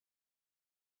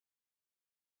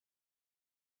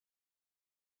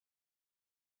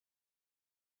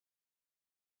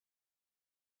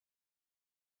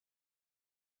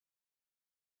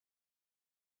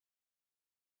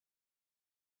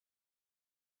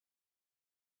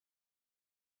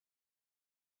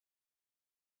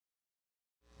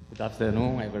Good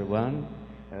afternoon, everyone.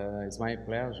 It's my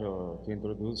pleasure to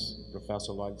introduce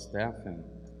Professor Lloyd Steffen,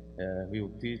 who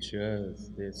will teach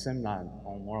us the seminar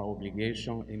on moral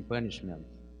obligation and punishment.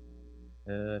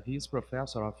 He is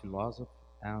professor of philosophy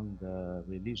and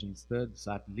religion studies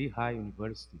at Lehigh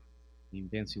University in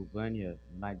Pennsylvania,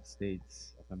 United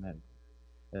States of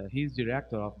America. He is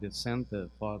director of the Center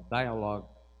for Dialogue,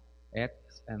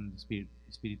 Ethics, and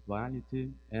Spirituality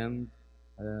and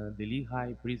the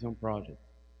Lehigh Prison Project.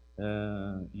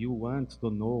 You want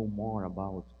to know more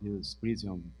about this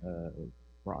prison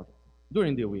project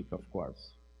during the week, of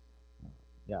course.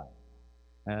 Yeah.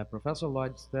 Professor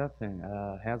Lloyd Steffen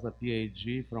has a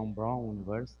PhD from Brown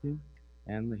University,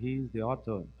 and he is the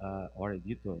author or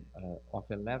editor of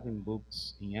 11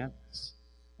 books in ethics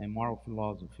and moral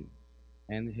philosophy.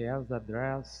 And he has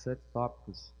addressed such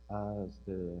topics as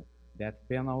the death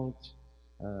penalty,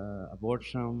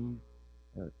 abortion,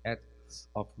 ethics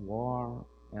of war,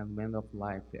 and end of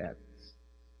life ethics.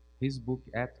 His book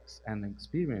Ethics and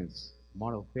Experience,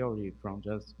 Moral Theory from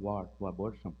Just War to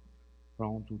Abortion,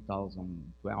 from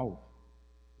 2012,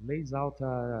 lays out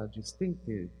a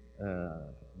distinctive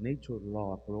nature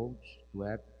law approach to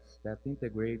ethics that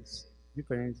integrates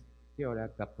different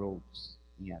theoretical approaches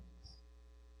in ethics.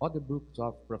 Other books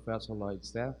of Professor Lloyd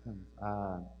Steffen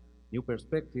are New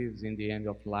Perspectives in the End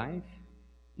of Life,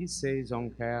 Essays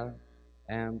on Care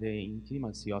and the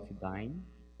Intimacy of Dying,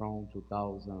 from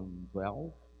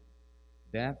 2012,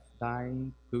 Death,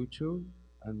 Dying, Culture,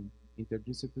 and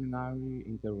Interdisciplinary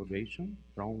Interrogation,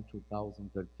 from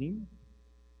 2013,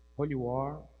 Holy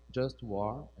War, Just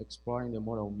War, Exploring the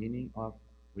Moral Meaning of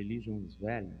Religion's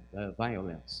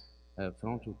Violence,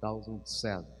 from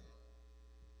 2007.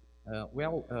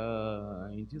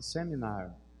 In this seminar,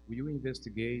 we will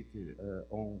investigate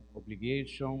on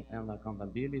obligation and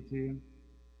accountability,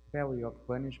 theory of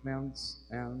punishments,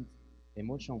 and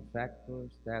emotional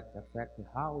factors that affect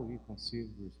how we conceive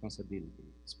responsibility,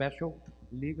 special,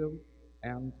 legal,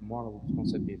 and moral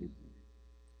responsibility.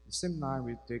 The seminar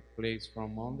will take place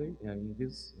from Monday in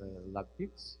this lab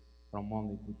fix, from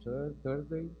Monday to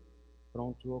Thursday,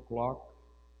 from 2 o'clock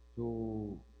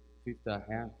to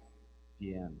 5:30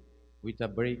 p.m., with a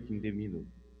break in the middle,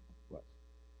 of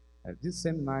course. This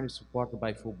seminar is supported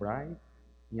by Fulbright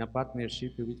in a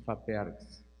partnership with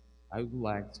FAPERGS. I would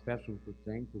like especially to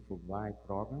thank the Fulbright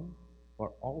program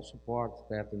for all support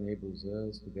that enables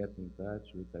us to get in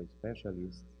touch with a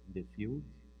specialist in the field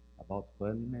about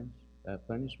punishment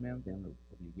and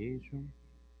obligation,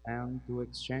 and to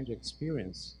exchange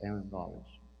experience and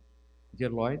knowledge. Dear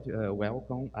Lloyd,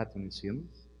 welcome at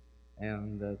Unisinos,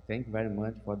 and thank you very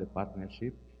much for the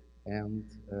partnership and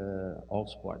all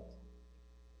support.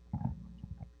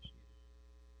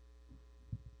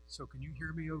 So can you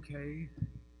hear me okay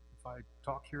if I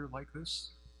talk here like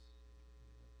this?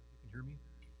 You can hear me?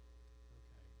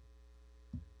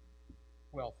 Okay.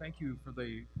 Well, thank you for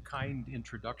the kind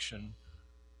introduction.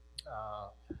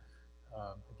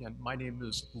 Again, my name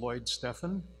is Lloyd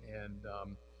Steffen, and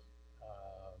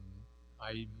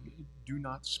I do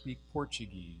not speak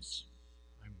Portuguese.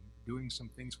 I'm doing some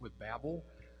things with Babbel,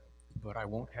 but I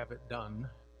won't have it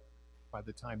done by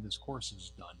the time this course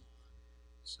is done.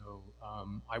 So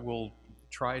I will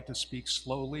try to speak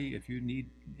slowly. If you need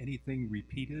anything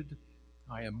repeated,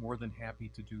 I am more than happy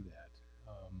to do that.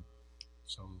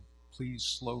 So please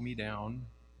slow me down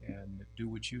and do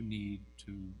what you need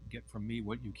to get from me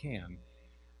what you can.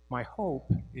 My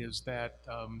hope is that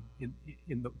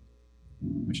in the,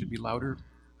 I should be louder.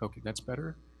 Okay, that's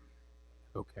better.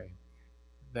 Okay,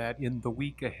 that in the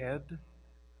week ahead,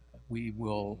 we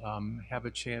will have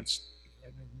a chance,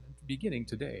 beginning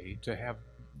today, to have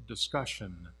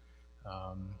discussion.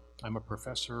 I'm a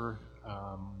professor.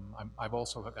 I've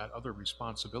also got other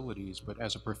responsibilities, but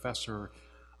as a professor,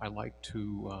 I like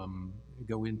to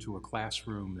go into a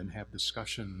classroom and have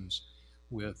discussions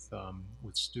with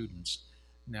students.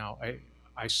 Now,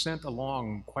 I sent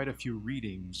along quite a few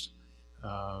readings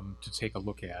to take a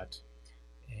look at,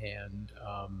 and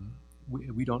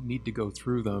we don't need to go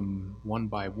through them one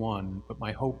by one, but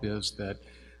my hope is that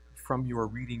from your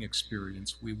reading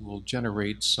experience, we will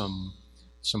generate some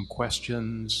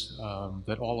questions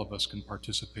that all of us can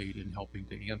participate in helping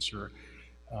to answer.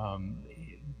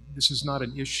 This is not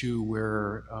an issue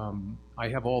where I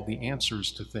have all the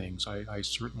answers to things. I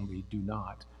certainly do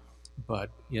not. But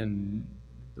in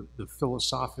the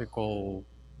philosophical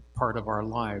part of our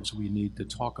lives, we need to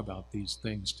talk about these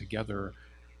things together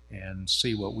and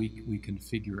see what we can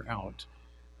figure out.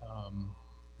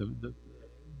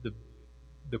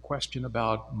 The question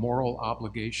about moral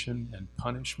obligation and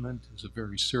punishment is a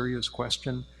very serious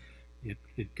question,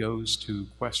 It goes to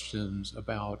questions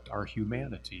about our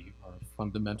humanity, our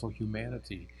fundamental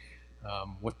humanity,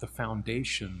 what the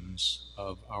foundations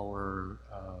of our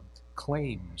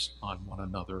claims on one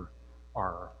another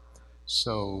are.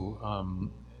 So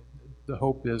the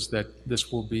hope is that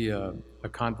this will be a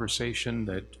conversation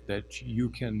that you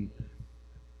can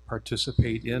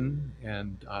participate in,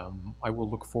 and I will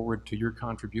look forward to your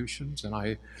contributions, and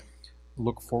I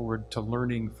look forward to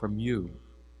learning from you.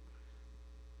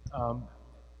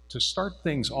 To start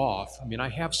things off, I mean, I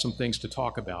have some things to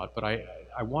talk about, but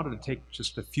I wanted to take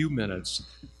just a few minutes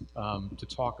to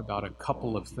talk about a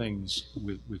couple of things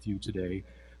with you today.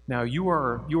 Now, you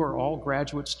are all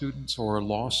graduate students or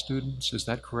law students, is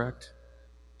that correct?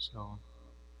 So,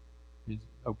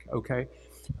 okay. Okay.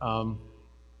 Um,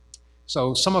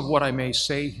 so some of what I may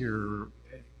say here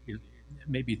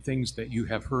may be things that you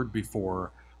have heard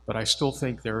before, but I still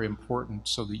think they're important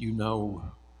so that you know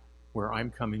where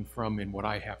I'm coming from and what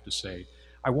I have to say.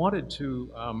 I wanted to,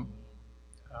 I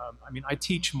mean, I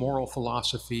teach moral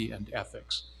philosophy and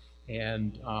ethics,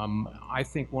 and I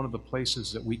think one of the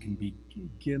places that we can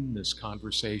begin this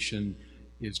conversation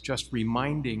is just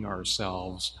reminding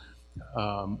ourselves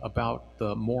about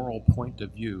the moral point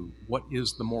of view. What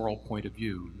is the moral point of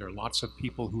view? There are lots of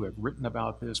people who have written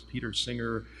about this. Peter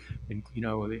Singer, and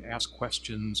they ask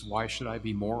questions: why should I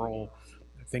be moral?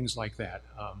 Things like that.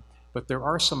 But there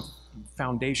are some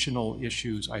foundational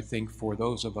issues, I think, for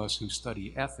those of us who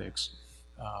study ethics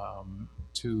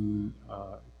to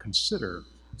consider.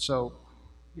 So,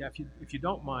 yeah, if you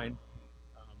don't mind.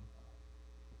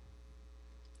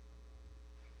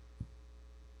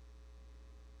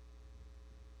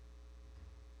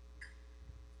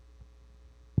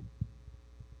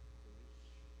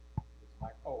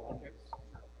 Oh, okay.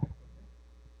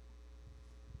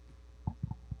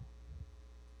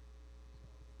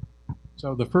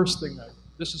 So the first thing,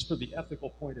 this is for the ethical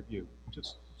point of view,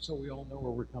 just so we all know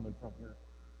where we're coming from here.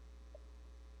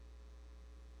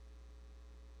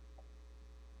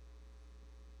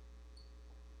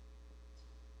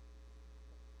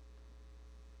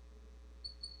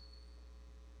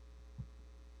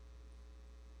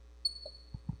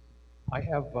 I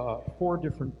have 4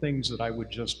 different things that I would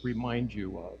just remind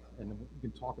you of, and then we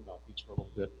can talk about these for a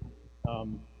little bit.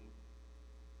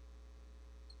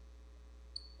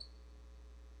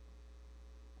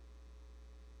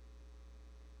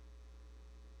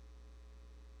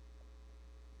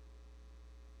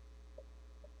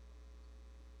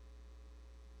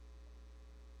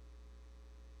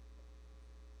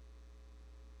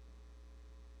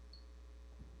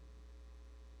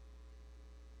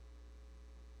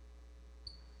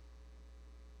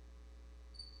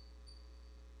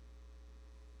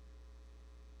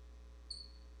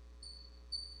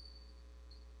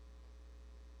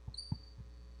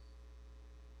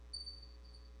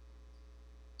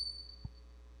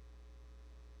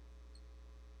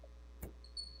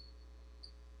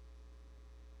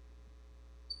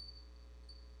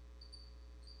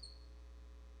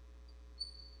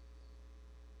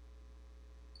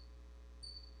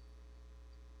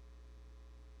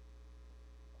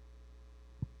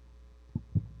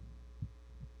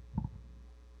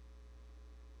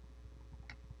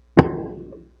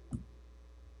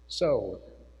 So,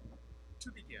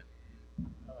 to begin,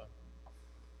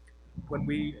 when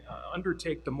we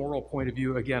undertake the moral point of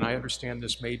view, again, I understand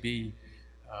this may be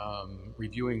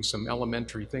reviewing some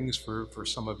elementary things for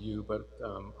some of you, but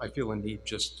I feel a need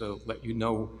just to let you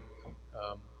know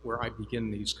where I begin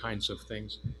these kinds of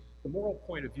things. The moral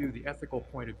point of view, the ethical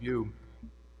point of view,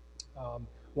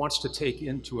 wants to take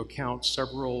into account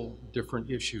several different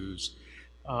issues.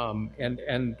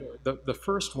 And the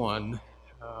first one,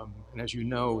 and as you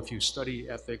know, if you study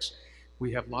ethics,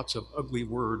 we have lots of ugly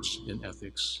words in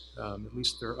ethics. At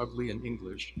least they're ugly in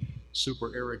English.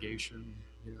 Supererogation,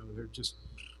 they're just,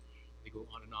 they go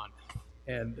on and on.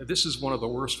 And this is one of the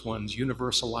worst ones,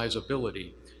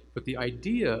 universalizability. But the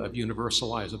idea of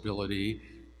universalizability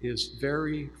is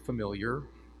very familiar.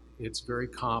 It's very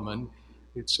common.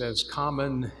 It's as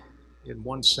common in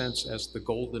one sense as the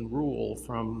golden rule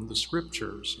from the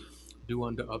scriptures: do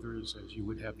unto others as you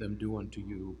would have them do unto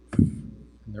you. And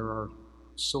there are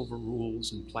silver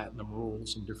rules and platinum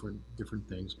rules and different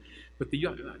things. But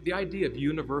the idea of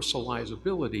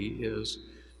universalizability is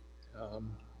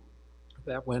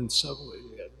that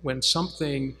when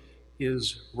something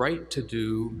is right to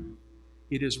do,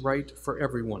 it is right for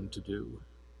everyone to do.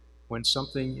 When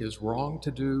something is wrong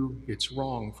to do, it's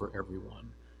wrong for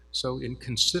everyone. So in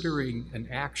considering an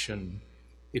action,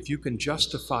 if you can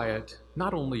justify it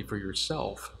not only for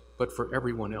yourself, but for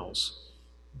everyone else,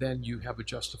 then you have a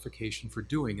justification for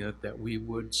doing it that we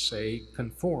would say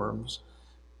conforms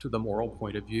to the moral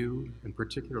point of view, and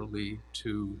particularly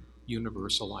to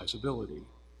universalizability.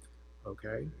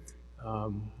 Okay,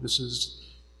 this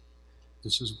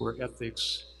is where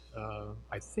ethics,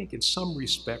 I think, in some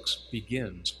respects,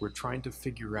 begins. We're trying to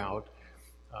figure out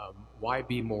why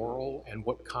be moral and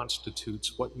what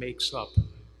makes up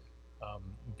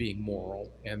being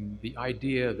moral, and the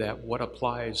idea that what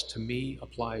applies to me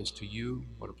applies to you,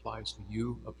 what applies to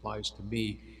you applies to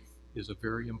me, is a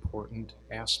very important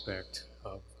aspect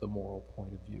of the moral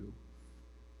point of view.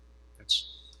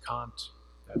 That's Kant.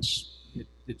 It's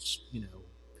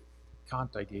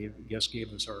Kant, guess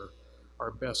gave us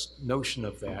our best notion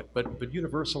of that. But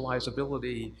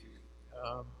universalizability,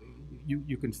 uh,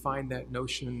 you can find that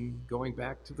notion going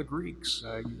back to the Greeks.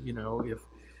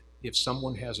 If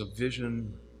someone has a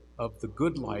vision of the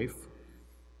good life,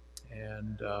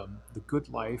 and the good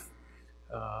life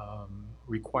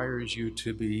requires you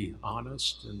to be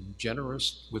honest and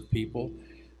generous with people,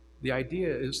 the idea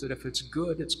is that if it's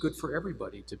good for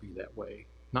everybody to be that way,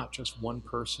 not just one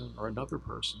person or another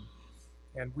person.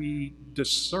 And we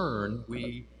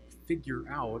figure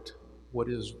out what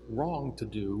is wrong to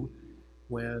do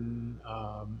when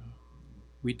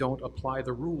we don't apply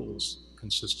the rules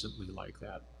consistently like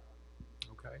that.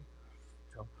 Okay?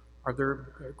 So, are there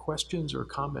questions or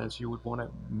comments you would want to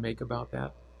make about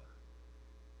that?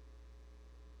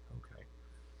 Okay.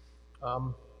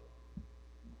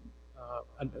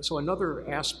 So another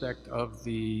aspect of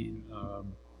the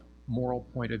moral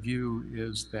point of view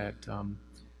is that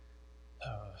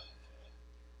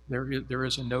there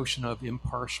is a notion of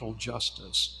impartial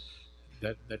justice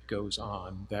that goes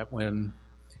on, that when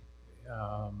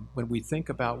we think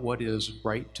about what is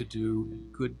right to do,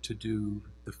 good to do,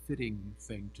 the fitting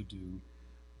thing to do,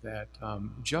 that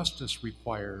justice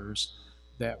requires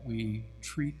that we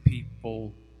treat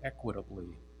people equitably.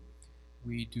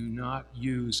 We do not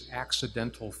use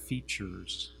accidental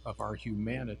features of our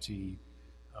humanity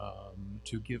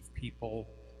to give people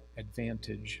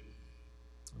advantage.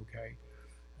 Okay?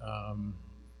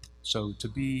 So to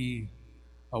be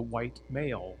a white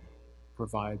male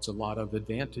provides a lot of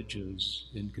advantages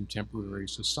in contemporary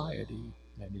society.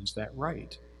 And is that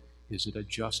right? Is it a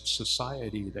just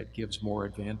society that gives more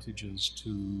advantages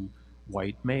to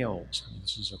white males? And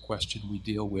this is a question we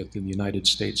deal with in the United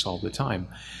States all the time.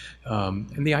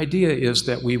 And the idea is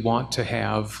that we want to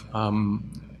have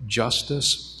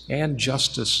justice and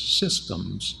justice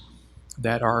systems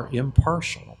that are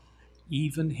impartial,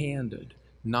 even-handed,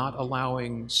 not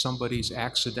allowing somebody's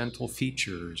accidental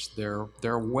features, their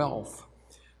wealth,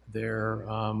 their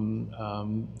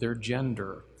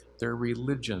gender, their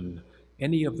religion,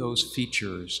 any of those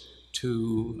features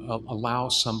to allow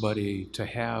somebody to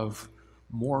have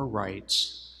more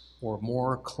rights or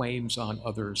more claims on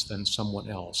others than someone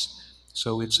else.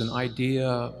 So it's an idea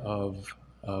of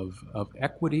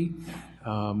equity.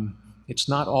 It's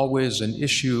not always an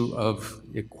issue of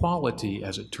equality,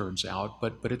 as it turns out,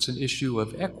 but it's an issue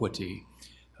of equity.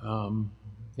 In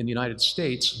the United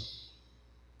States,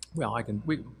 well,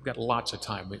 we've got lots of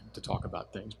time to talk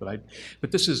about things, but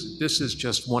this is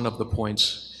just one of the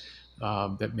points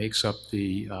that makes up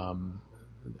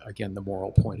again, the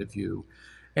moral point of view.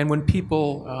 And when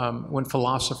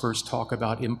philosophers talk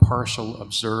about impartial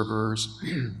observers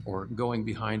or going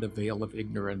behind a veil of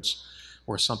ignorance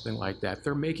or something like that,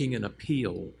 they're making an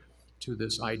appeal to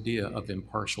this idea of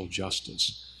impartial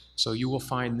justice. So you will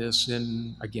find this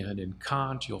in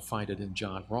Kant, you'll find it in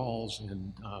John Rawls,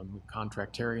 in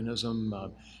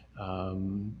contractarianism.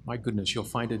 My goodness, you'll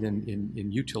find it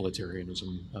in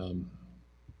utilitarianism,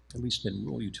 at least in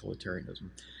rural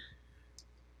utilitarianism.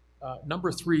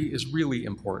 Number 3 is really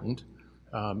important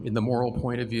in the moral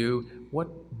point of view. What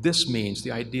this means,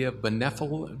 the idea of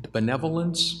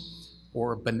benevolence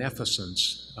or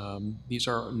beneficence. These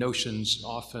are notions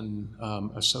often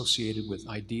associated with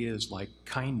ideas like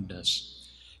kindness,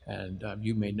 and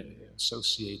you may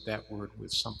associate that word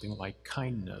with something like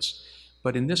kindness.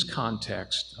 But in this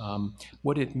context,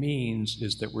 what it means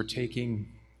is that we're taking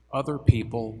other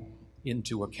people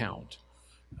into account.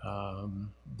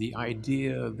 The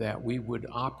idea that we would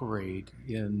operate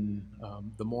in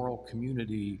the moral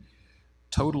community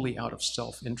totally out of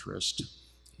self-interest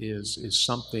is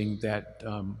something that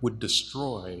would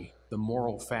destroy the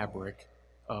moral fabric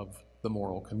of the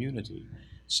moral community.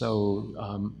 So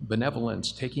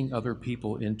benevolence, taking other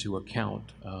people into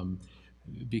account,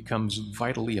 becomes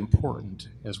vitally important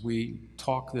as we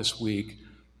talk this week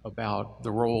about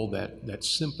the role that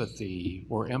sympathy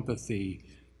or empathy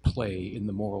play in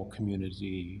the moral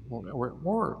community,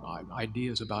 or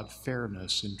ideas about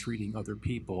fairness in treating other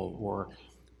people, or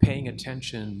paying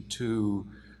attention to,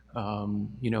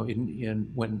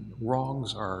 when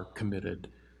wrongs are committed,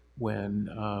 when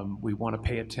we want to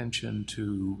pay attention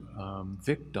to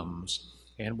victims,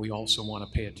 and we also want to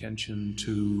pay attention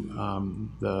to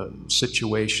the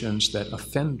situations that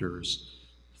offenders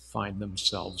find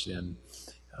themselves in.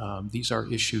 These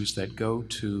are issues that go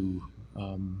to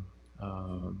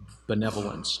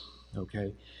benevolence,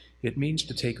 okay? It means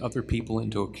to take other people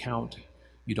into account.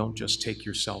 You don't just take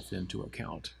yourself into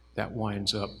account. That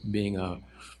winds up being a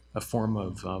form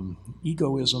of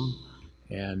egoism,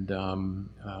 and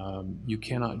you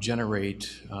cannot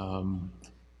generate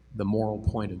the moral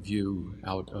point of view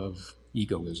out of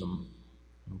egoism,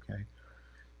 okay?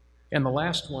 And the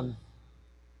last one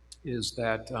is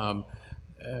that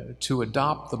to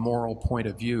adopt the moral point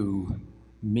of view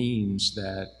means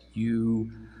that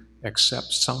you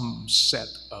accept some set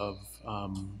of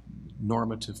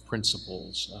normative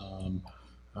principles.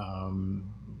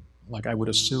 Like I would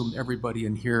assume everybody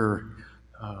in here,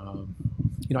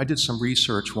 I did some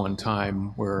research one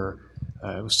time where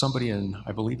it was somebody in,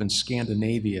 I believe in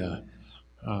Scandinavia,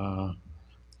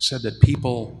 said that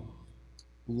people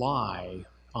lie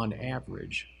on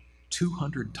average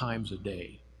 200 times a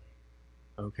day,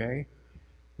 okay?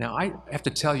 Now, I have to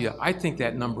tell you, I think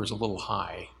that number is a little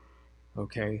high,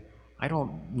 okay? I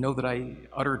don't know that I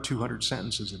utter 200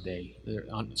 sentences a day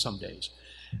on some days.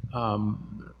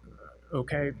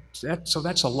 Okay, so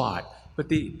that's a lot. But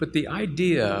the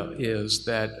idea is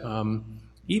that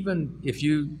even if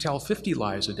you tell 50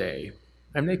 lies a day,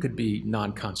 and they could be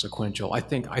non-consequential, I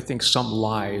think some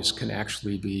lies can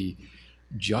actually be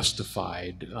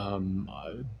justified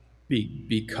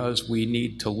because we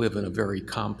need to live in a very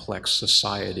complex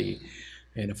society.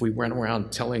 And if we went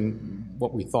around telling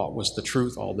what we thought was the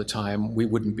truth all the time, we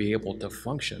wouldn't be able to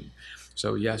function.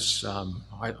 So yes,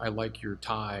 I like your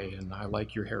tie, and I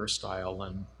like your hairstyle,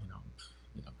 and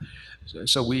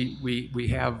so we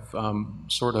have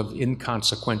sort of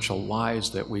inconsequential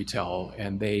lies that we tell,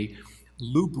 and they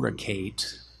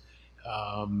lubricate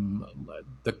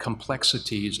the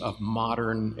complexities of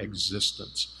modern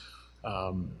existence.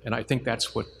 And I think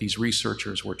that's what these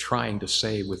researchers were trying to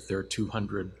say with their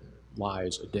 200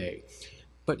 lies a day.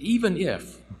 But even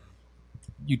if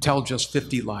you tell just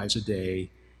 50 lies a day,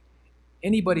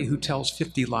 anybody who tells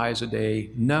 50 lies a day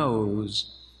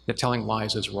knows that telling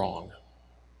lies is wrong,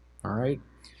 all right?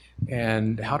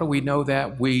 And how do we know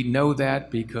that? We know that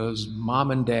because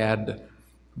mom and dad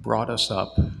brought us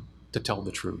up to tell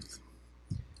the truth.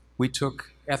 We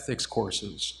took ethics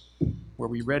courses where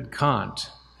we read Kant,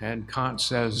 and Kant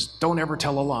says, don't ever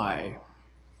tell a lie.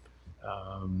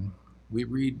 We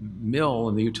read Mill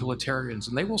and the utilitarians,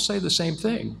 and they will say the same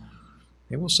thing.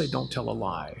 They will say, don't tell a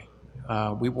lie.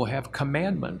 We will have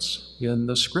commandments in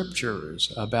the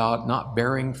scriptures about not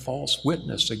bearing false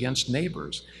witness against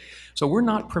neighbors. So we're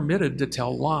not permitted to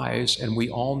tell lies, and we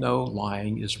all know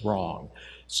lying is wrong.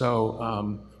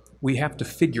 So we have to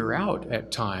figure out at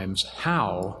times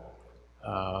how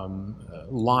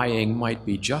lying might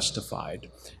be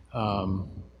justified.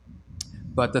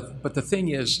 But the thing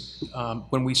is,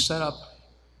 when we set up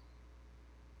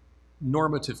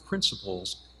normative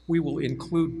principles, we will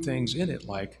include things in it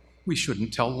like we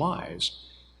shouldn't tell lies.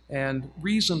 And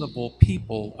reasonable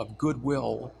people of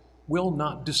goodwill will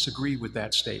not disagree with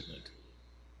that statement.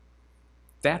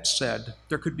 That said,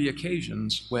 there could be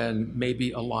occasions when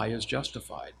maybe a lie is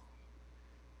justified,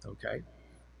 okay?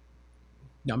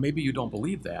 Now, maybe you don't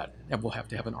believe that, and we'll have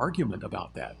to have an argument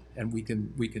about that, and we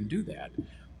can do that.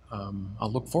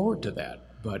 I'll look forward to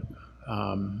that, but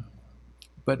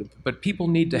people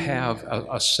need to have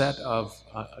a set of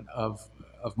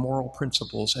moral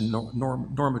principles and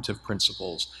normative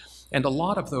principles, and a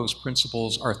lot of those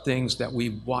principles are things that we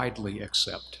widely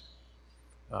accept.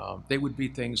 They would be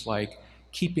things like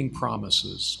keeping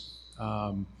promises,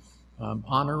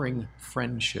 honoring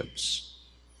friendships,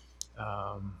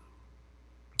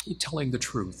 telling the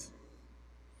truth.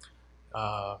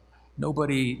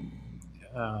 Nobody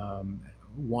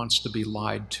wants to be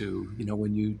lied to.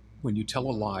 When you tell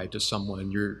a lie to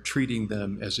someone, you're treating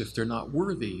them as if they're not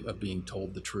worthy of being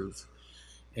told the truth.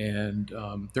 And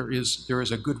there is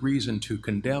a good reason to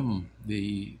condemn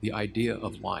the idea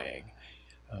of lying.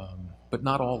 But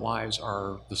not all lies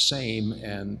are the same,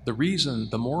 and the reason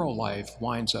the moral life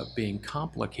winds up being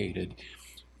complicated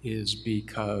is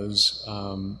because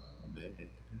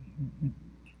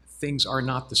things are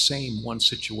not the same one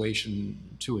situation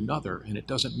to another, and it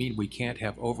doesn't mean we can't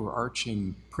have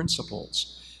overarching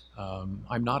principles.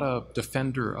 I'm not a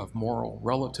defender of moral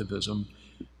relativism,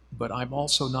 but I'm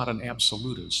also not an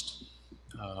absolutist.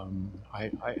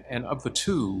 And of the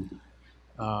two,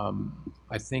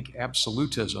 I think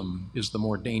absolutism is the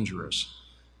more dangerous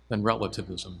than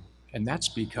relativism. And that's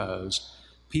because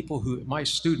my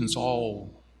students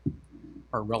all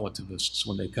are relativists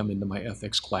when they come into my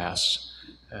ethics class.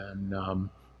 And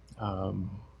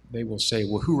they will say,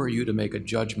 well, who are you to make a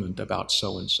judgment about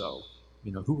so-and-so?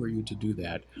 You know, who are you to do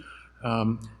that?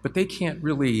 But they can't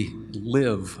really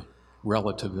live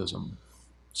relativism.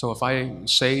 So if I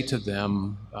say to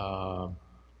them,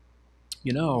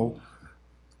 you know,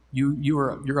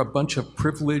 you're a bunch of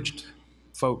privileged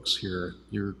folks here.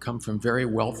 You come from very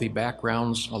wealthy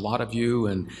backgrounds, a lot of you,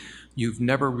 and you've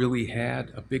never really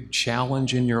had a big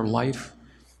challenge in your life.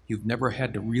 You've never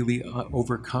had to really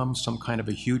overcome some kind of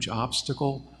a huge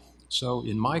obstacle. So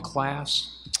in my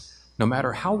class, no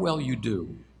matter how well you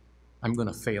do, I'm going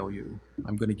to fail you.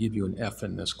 I'm going to give you an F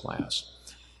in this class.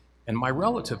 And my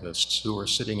relativists who are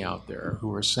sitting out there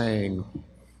who are saying,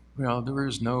 well, there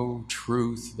is no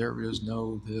truth, there is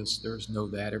no this, there's no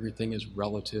that, everything is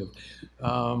relative.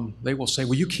 They will say,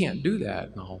 well, you can't do that.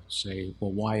 And I'll say,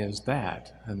 well, why is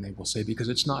that? And they will say, because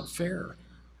it's not fair.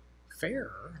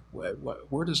 Fair?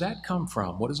 Where does that come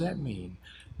from? What does that mean?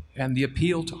 And the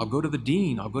appeal to, I'll go to the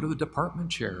dean, I'll go to the department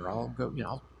chair, I'll go,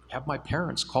 I'll have my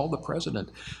parents call the president.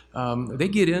 They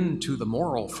get into the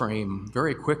moral frame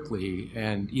very quickly,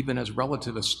 and even as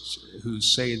relativists who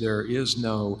say there is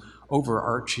no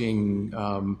overarching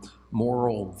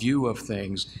moral view of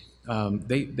things,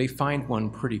 they find one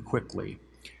pretty quickly.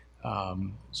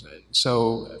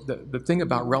 So the thing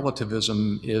about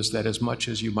relativism is that as much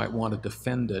as you might want to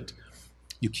defend it,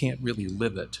 you can't really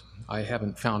live it. I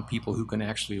haven't found people who can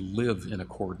actually live in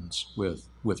accordance with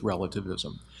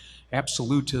relativism.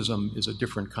 Absolutism is a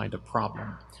different kind of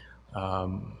problem.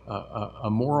 A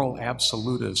moral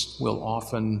absolutist will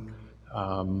often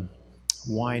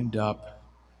wind up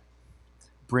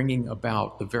bringing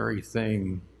about the very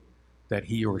thing that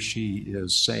he or she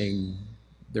is saying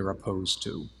they're opposed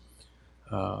to.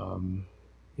 In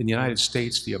the United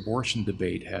States, the abortion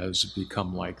debate has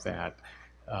become like that.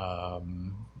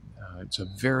 It's a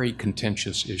very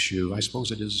contentious issue. I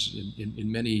suppose it is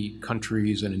in many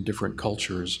countries and in different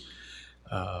cultures,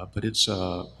 but it's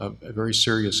a very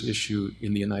serious issue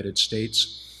in the United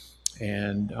States.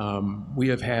 And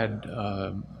we've had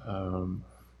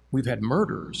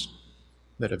murders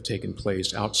that have taken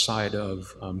place outside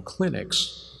of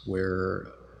clinics where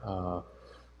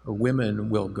women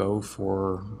will go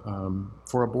for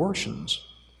abortions.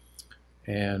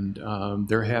 And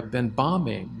there have been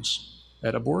bombings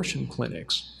at abortion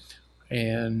clinics.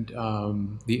 And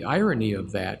the irony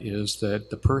of that is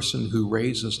that the person who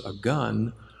raises a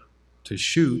gun to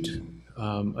shoot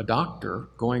a doctor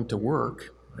going to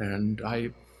work, and I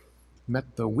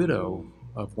met the widow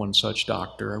of one such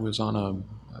doctor. I was on a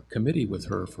committee with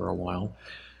her for a while.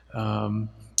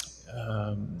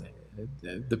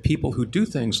 The people who do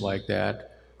things like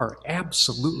that are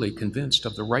absolutely convinced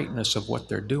of the rightness of what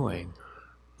they're doing.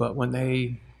 But when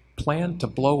they plan to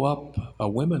blow up a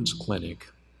women's clinic,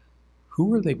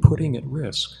 who are they putting at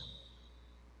risk?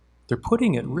 They're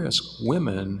putting at risk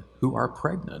women who are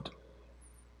pregnant.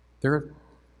 They're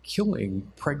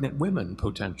killing pregnant women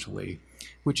potentially,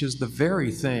 which is the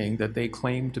very thing that they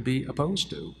claim to be opposed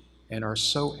to and are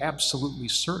so absolutely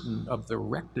certain of the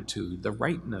rectitude, the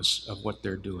rightness of what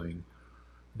they're doing,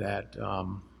 that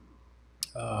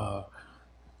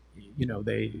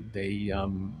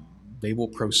they will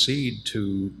proceed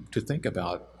to think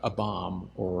about a bomb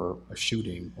or a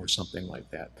shooting or something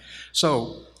like that.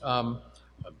 So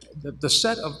the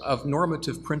set of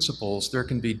normative principles, there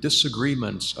can be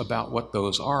disagreements about what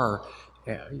those are,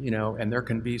 and there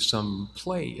can be some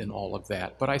play in all of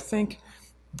that. But I think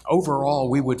overall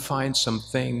we would find some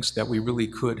things that we really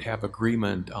could have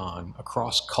agreement on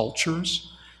across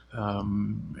cultures.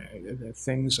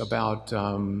 Things about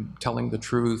telling the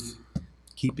truth,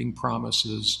 keeping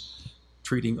promises,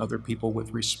 treating other people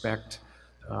with respect,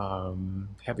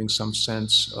 having some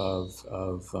sense of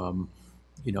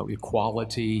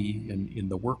equality in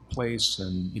the workplace,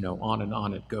 and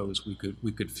on it goes.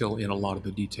 We could fill in a lot of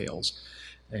the details.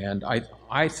 And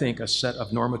I think a set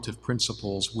of normative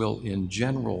principles will in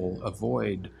general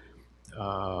avoid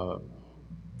the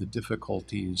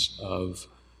difficulties of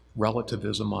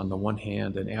relativism on the one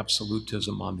hand and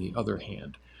absolutism on the other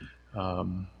hand.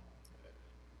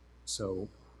 So,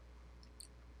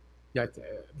 yeah,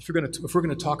 if we're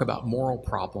going to talk about moral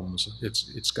problems,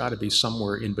 it's got to be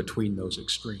somewhere in between those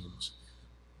extremes.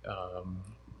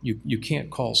 You can't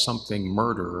call something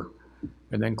murder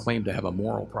and then claim to have a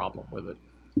moral problem with it.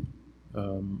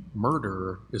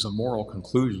 Murder is a moral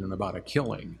conclusion about a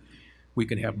killing. We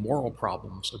can have moral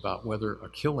problems about whether a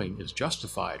killing is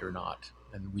justified or not.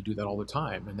 And we do that all the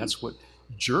time. And that's what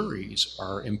juries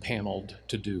are impaneled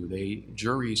to do.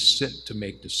 Juries sit to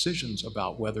make decisions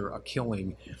about whether a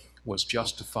killing was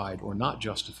justified or not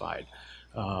justified.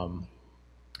 And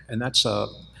that's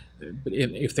but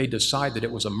if they decide that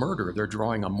it was a murder, they're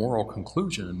drawing a moral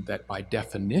conclusion that by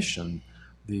definition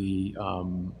the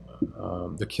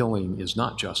killing is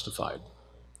not justified.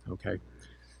 Okay,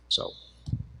 so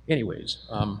anyways,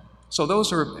 so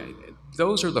those are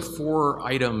the four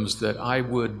items that I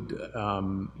would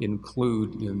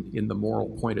include in the moral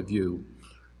point of view.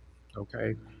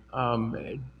 Okay,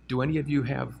 do any of you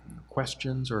have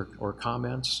questions or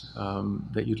comments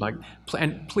that you'd like?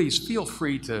 And please feel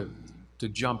free to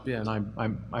jump in.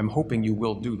 I'm hoping you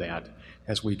will do that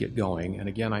as we get going. And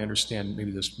again, I understand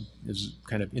maybe this is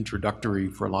kind of introductory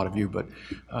for a lot of you, but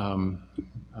I'm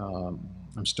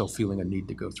still feeling a need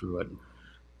to go through it.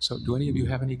 So do any of you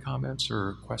have any comments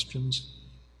or questions?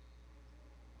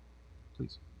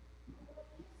 Please.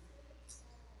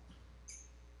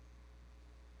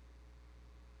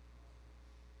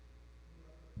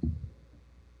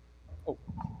 Oh,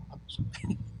 I'm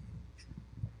sorry.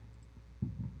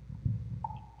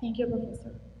 Thank you,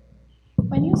 Professor.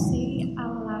 When you say a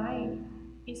lie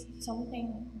is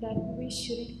something that we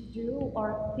shouldn't do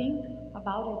or think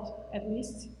about it, at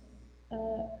least,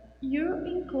 you're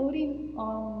including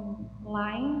on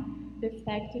lying the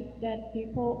fact that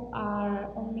people are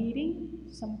omitting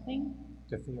something.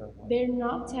 They're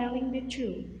not telling the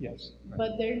truth. Yes. Right.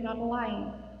 But they're not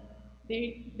lying.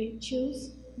 They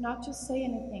choose not to say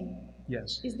anything.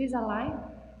 Yes. Is this a lie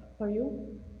for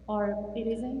you, or it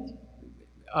isn't?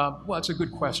 Well, it's a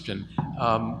good question.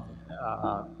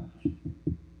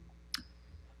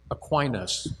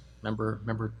 Aquinas,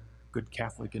 remember, good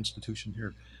Catholic institution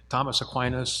here. Thomas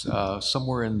Aquinas,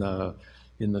 somewhere in the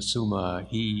Summa,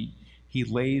 he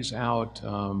lays out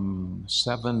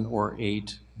 7 or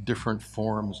 8 different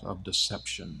forms of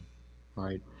deception,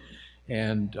 right?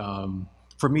 And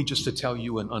for me, just to tell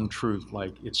you an untruth,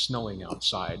 like it's snowing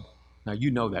outside. Now,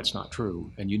 you know that's not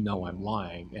true, and you know I'm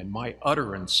lying, and my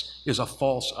utterance is a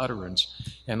false utterance,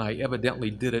 and I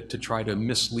evidently did it to try to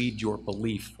mislead your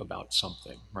belief about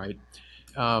something, right?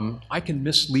 I can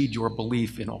mislead your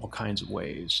belief in all kinds of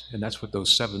ways, and that's what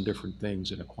those 7 different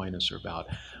things in Aquinas are about.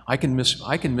 I can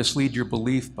mislead your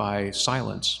belief by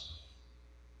silence,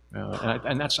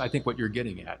 and that's, I think, what you're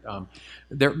getting at.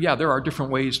 There are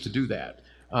different ways to do that.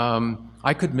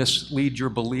 I could mislead your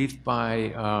belief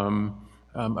by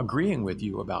agreeing with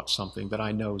you about something that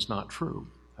I know is not true.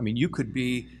 I mean, you could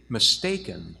be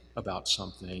mistaken about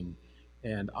something,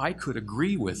 and I could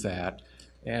agree with that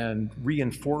and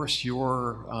reinforce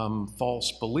your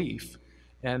false belief.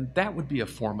 And that would be a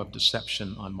form of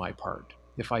deception on my part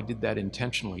if I did that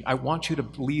intentionally. I want you to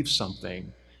believe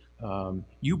something.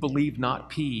 You believe not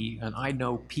P, and I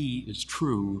know P is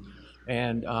true,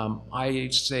 and I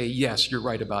say, yes, you're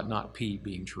right about not P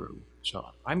being true. So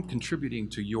I'm contributing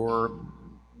to your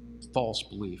false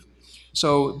belief.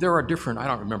 So there are different, I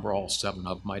don't remember all 7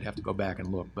 of them, I'd have to go back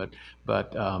and look, but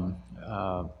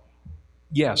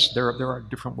yes, there are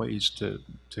different ways to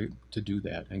do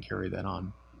that and carry that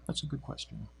on. That's a good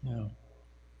question. Yeah.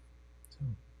 So,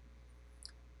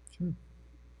 sure.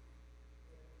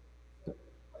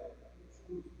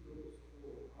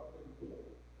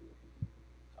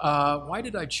 Why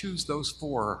did I choose those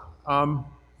 4?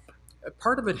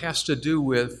 Part of it has to do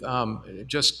with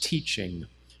just teaching,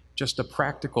 just a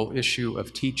practical issue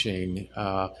of teaching.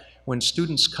 When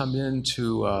students come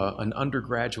into an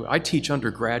undergraduate, I teach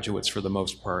undergraduates for the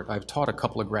most part. I've taught a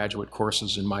couple of graduate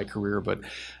courses in my career, but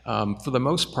for the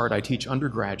most part, I teach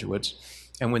undergraduates.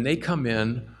 And when they come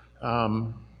in,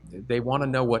 they want to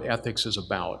know what ethics is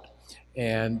about.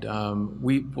 And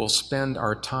we will spend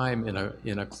our time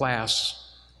in a class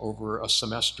over a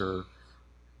semester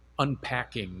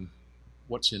unpacking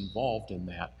what's involved in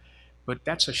that. But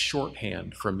that's a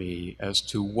shorthand for me as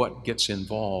to what gets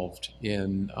involved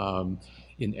in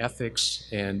ethics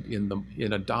and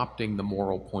in adopting the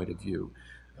moral point of view.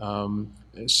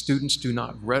 Students do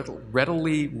not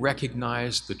readily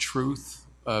recognize the truth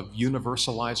of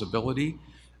universalizability.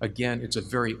 Again, it's a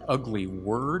very ugly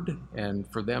word, and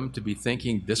for them to be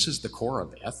thinking, this is the core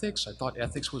of ethics? I thought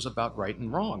ethics was about right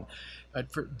and wrong.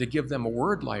 To give them a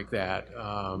word like that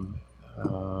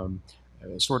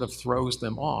sort of throws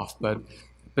them off. But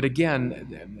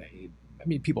again, I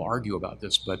mean, people argue about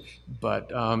this, but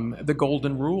the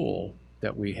golden rule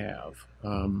that we have,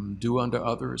 do unto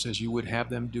others as you would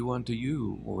have them do unto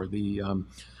you, or the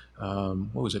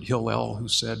what was it, Hillel, who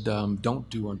said, don't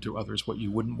do unto others what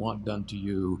you wouldn't want done to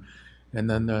you. And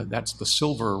then that's the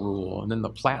silver rule. And then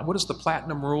what is the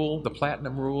platinum rule? The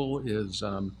platinum rule is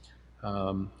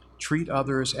treat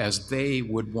others as they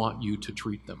would want you to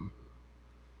treat them.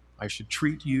 I should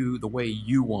treat you the way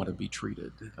you want to be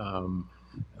treated,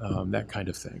 that kind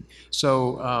of thing.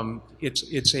 So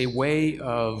it's a way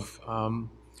of,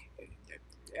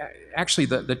 actually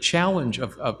the challenge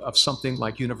of something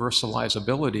like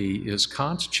universalizability is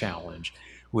Kant's challenge,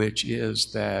 which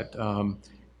is that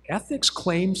ethics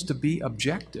claims to be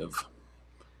objective.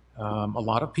 A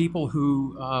lot of people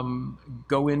who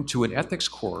go into an ethics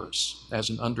course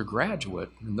as an undergraduate,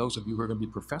 and those of you who are going to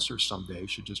be professors someday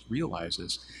should just realize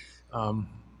this,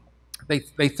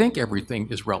 they think everything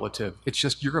is relative. It's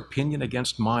just your opinion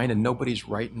against mine, and nobody's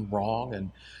right and wrong.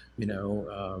 And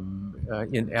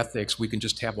in ethics, we can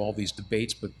just have all these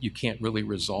debates, but you can't really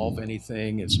resolve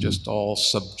anything. It's just all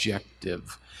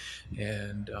subjective.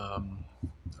 And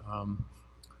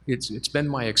it's been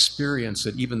my experience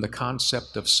that even the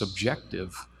concept of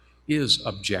subjective is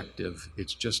objective.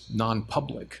 It's just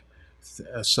non-public.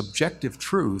 Subjective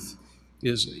truth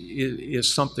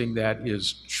is something that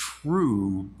is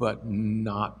true but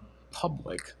not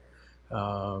public.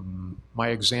 My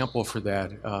example for that,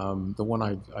 the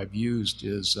one I've used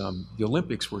is the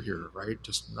Olympics were here, right?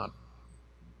 Just not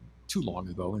too long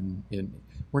ago.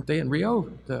 Weren't they in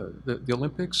Rio? The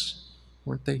Olympics?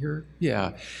 Weren't they here?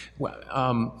 Yeah.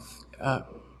 Well,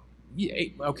 yeah,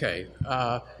 okay.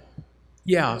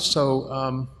 Yeah.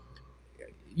 So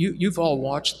you've all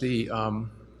watched the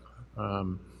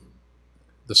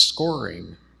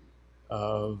scoring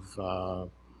of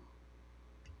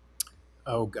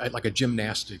like a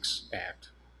gymnastics act.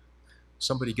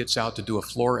 Somebody gets out to do a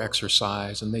floor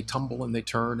exercise, and they tumble and they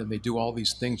turn and they do all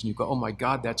these things, and you go, "Oh my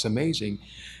God, that's amazing!"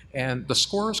 And the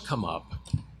scores come up,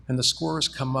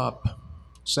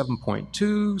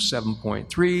 7.2,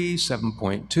 7.3,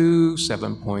 7.2,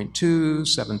 7.2,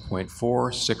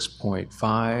 7.4,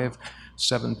 6.5,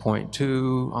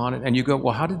 7.2 on it, and you go,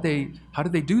 well, how did they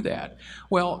do that?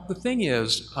 Well, the thing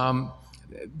is,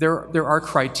 there are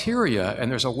criteria,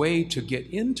 and there's a way to get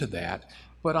into that,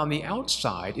 but on the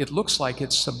outside, it looks like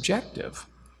it's subjective.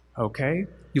 Okay?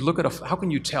 You look at how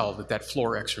can you tell that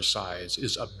floor exercise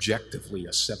is objectively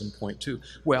a 7.2?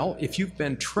 Well, if you've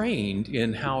been trained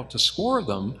in how to score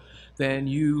them, then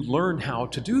you learn how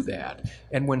to do that.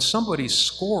 And when somebody's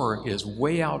score is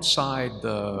way outside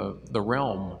the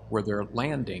realm where they're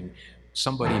landing,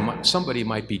 somebody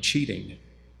might be cheating.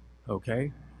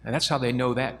 Okay? And that's how they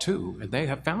know that too. And they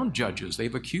have found judges.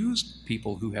 They've accused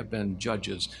people who have been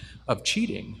judges of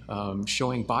cheating,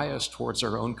 showing bias towards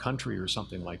their own country or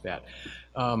something like that.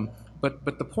 But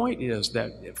the point is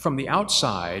that from the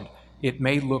outside, it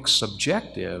may look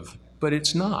subjective, but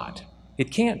it's not.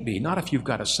 It can't be. Not if you've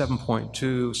got a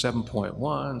 7.2, 7.1,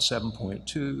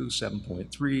 7.2,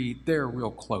 7.3. They're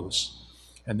real close.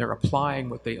 And they're applying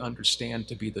what they understand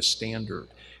to be the standard.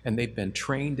 And they've been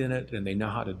trained in it, and they know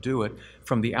how to do it.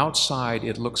 From the outside,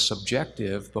 it looks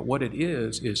subjective, but what it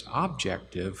is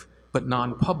objective, but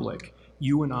non-public.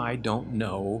 You and I don't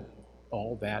know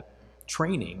all that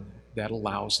training that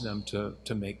allows them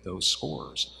to make those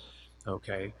scores.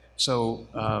 Okay? So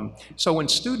when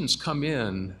students come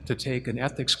in to take an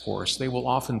ethics course, they will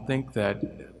often think that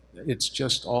it's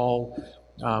just all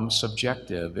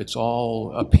subjective. It's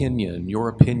all opinion, your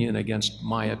opinion against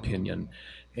my opinion,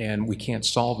 and we can't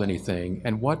solve anything.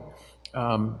 And what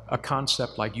a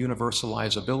concept like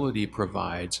universalizability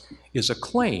provides is a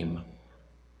claim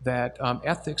that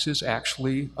ethics is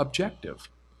actually objective.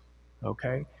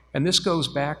 Okay, and this goes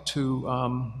back to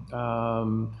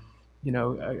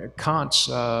Kant's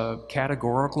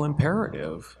categorical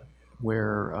imperative,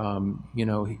 where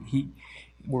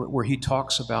where he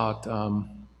talks about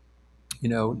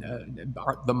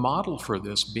the model for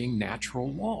this being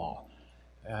natural law.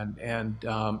 And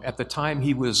at the time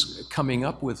he was coming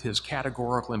up with his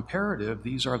categorical imperative,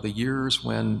 these are the years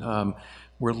when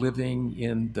we're living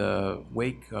in the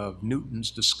wake of Newton's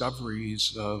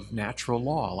discoveries of natural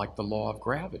law, like the law of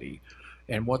gravity.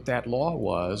 And what that law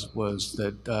was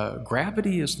that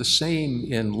gravity is the same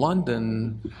in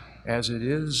London as it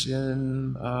is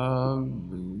in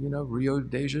Rio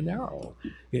de Janeiro.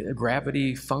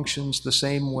 Gravity functions the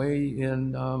same way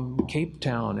in Cape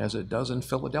Town as it does in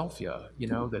Philadelphia.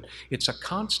 That it's a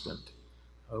constant,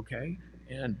 okay?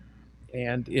 And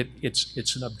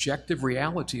it's an objective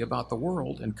reality about the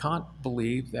world. And Kant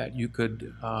believed that you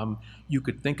could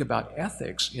think about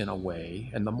ethics in a way,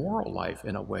 and the moral life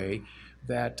in a way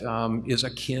that is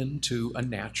akin to a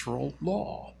natural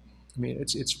law. I mean,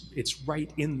 it's right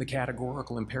in the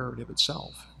categorical imperative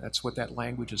itself. That's what that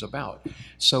language is about.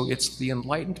 So it's the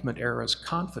Enlightenment era's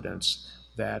confidence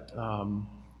that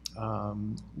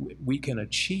we can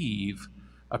achieve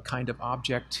a kind of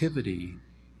objectivity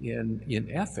in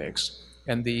ethics,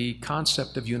 and the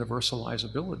concept of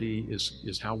universalizability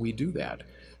is how we do that.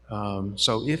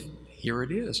 So here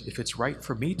it is, if it's right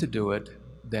for me to do it,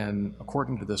 then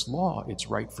according to this law, it's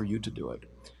right for you to do it.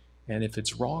 And if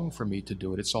it's wrong for me to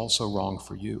do it, it's also wrong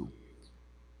for you.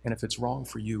 And if it's wrong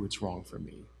for you, it's wrong for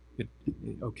me.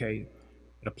 Okay,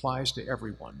 it applies to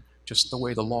everyone, just the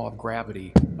way the law of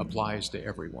gravity applies to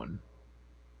everyone.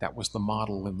 That was the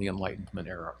model in the Enlightenment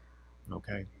era,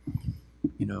 okay?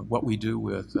 You know, what we do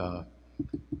with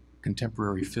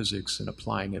contemporary physics and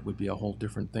applying it would be a whole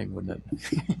different thing, wouldn't it?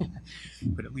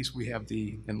 But at least we have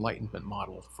the Enlightenment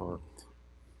model for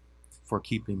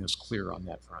keeping us clear on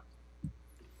that front.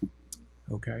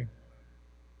 Okay?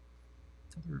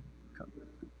 Other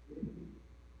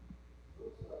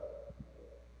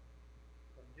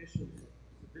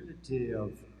Conditionality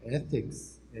of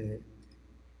ethics,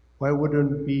 why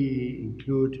wouldn't we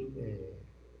include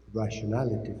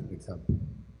rationality, for example?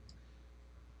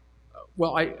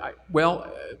 Well,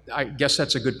 I guess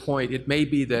that's a good point. It may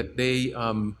be that they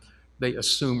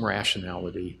assume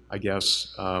rationality, I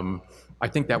guess. I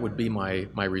think that would be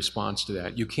my response to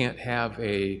that. You can't have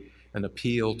an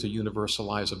appeal to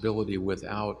universalizability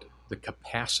without the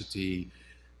capacity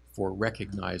for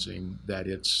recognizing that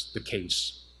it's the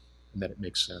case and that it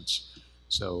makes sense.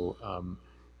 So,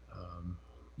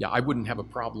 yeah, I wouldn't have a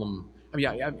problem. I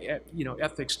mean, you know,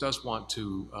 ethics does want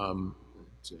to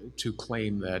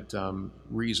claim that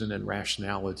reason and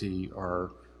rationality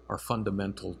are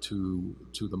fundamental to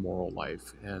the moral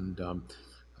life, and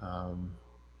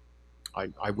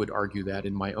I would argue that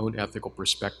in my own ethical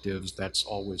perspectives, that's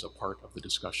always a part of the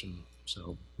discussion.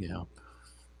 So, yeah.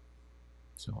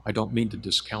 So I don't mean to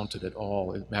discount it at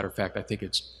all. As a matter of fact, I think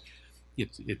it's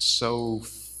so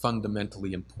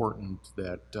fundamentally important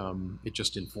that it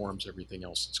just informs everything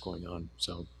else that's going on.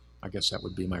 So I guess that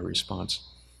would be my response.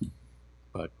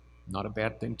 But not a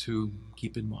bad thing to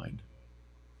keep in mind.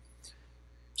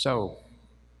 So,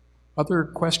 other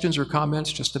questions or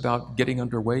comments just about getting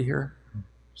underway here?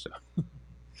 So,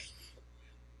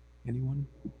 anyone?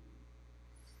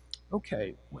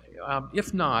 Okay.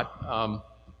 If not, all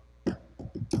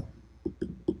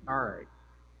right.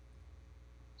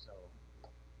 So,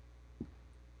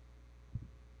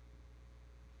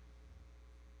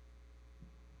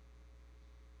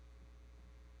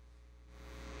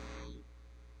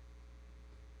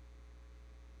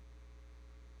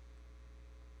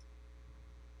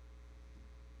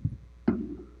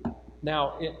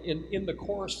 now, in the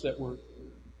course that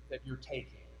you're taking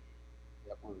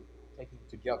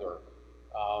together,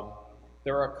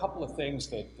 there are a couple of things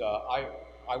that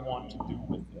I want to do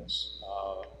with this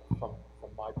from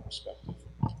my perspective.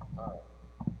 All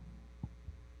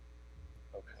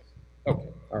right. Okay.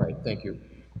 All right. Thank you.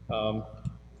 I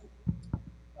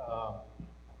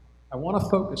want to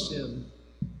focus in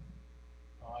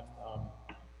on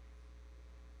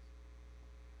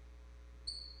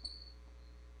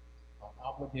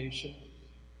obligation,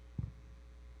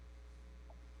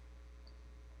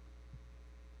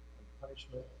 and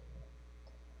punishment,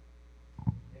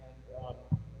 and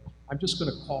I'm just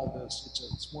going to call this.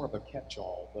 It's more of a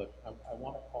catch-all, but I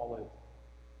want to call it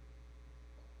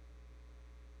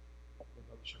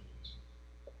emotions,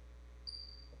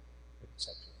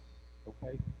 etc.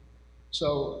 Okay.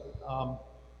 So,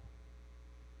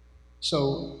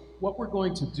 so what we're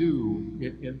going to do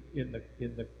in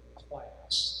the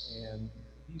class, and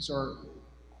these are,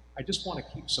 I just want to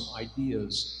keep some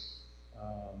ideas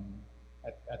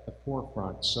at the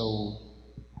forefront so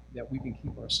that we can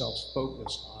keep ourselves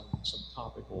focused on some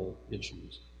topical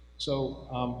issues. So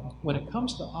when it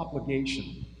comes to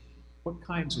obligation, what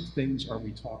kinds of things are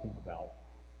we talking about?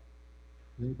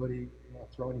 Anybody want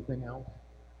to throw anything out?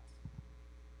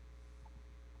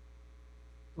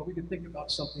 Well, we could think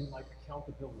about something like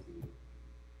accountability.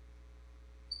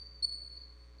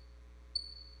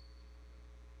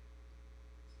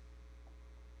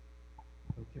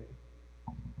 Okay.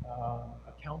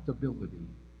 Accountability.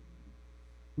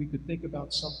 We could think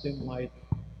about something like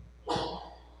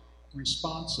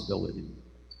responsibility.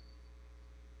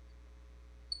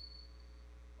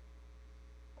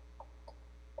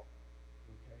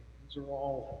 Okay. These are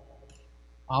all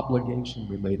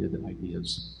obligation-related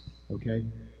ideas. Okay.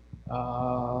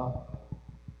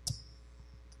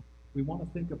 We want to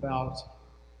think about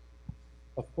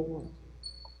authority.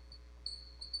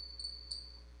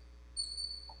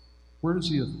 Where does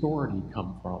the authority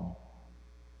come from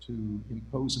to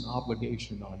impose an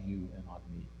obligation on you and on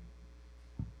me?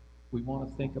 We want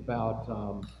to think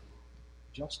about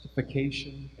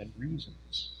justification and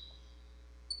reasons.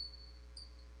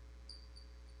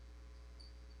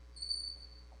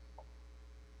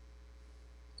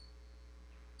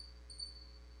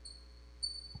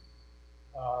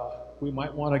 we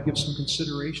might want to give some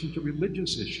consideration to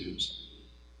religious issues.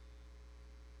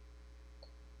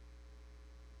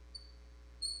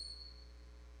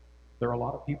 There are a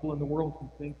lot of people in the world who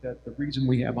think that the reason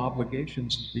we have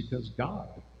obligations is because God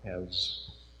has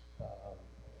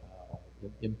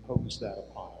imposed that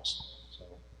upon us. So,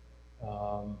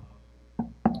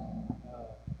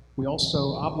 we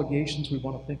also, obligations, we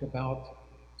want to think about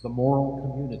the moral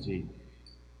community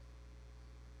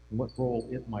and what role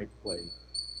it might play.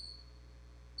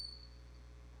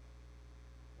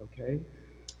 Okay?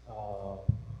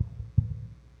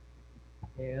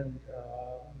 Let me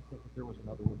think if there was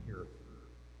another one here.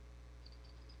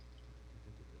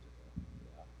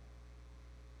 Yeah.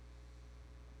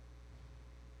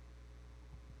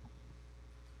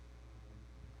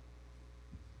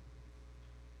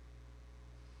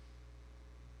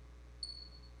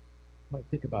 Might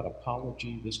think about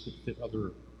apology. This could fit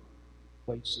other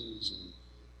places, and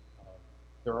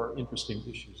there are interesting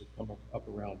issues that come up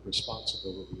around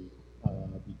responsibility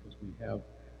because we have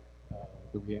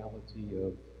the reality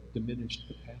of diminished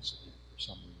capacity for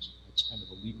some reason. It's kind of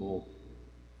a legal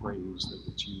phrase that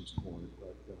gets used for it,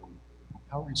 but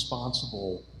how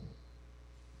responsible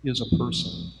is a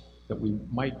person that we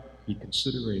might be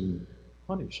considering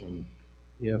punishing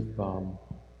if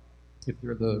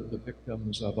they're the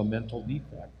victims of a mental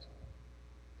defect,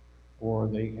 or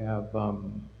they have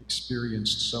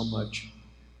experienced so much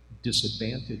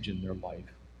disadvantage in their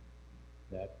life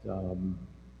that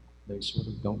they sort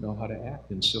of don't know how to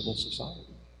act in civil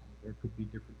society. There could be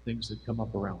different things that come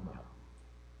up around that.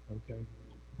 Okay?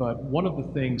 But one of the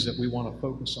things that we want to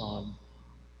focus on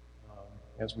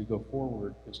as we go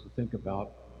forward is to think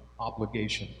about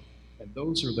obligation. And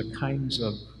those are the kinds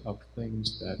of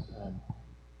things that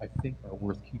I think are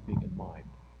worth keeping in mind.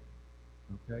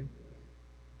 Okay?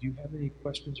 Do you have any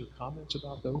questions or comments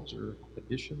about those, or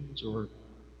additions, or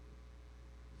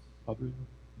other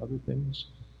things?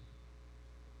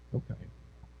 Okay.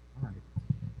 All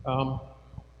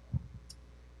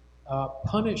right.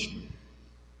 Punishment.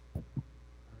 All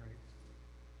right.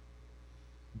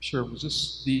 I'm sure, was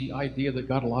this the idea that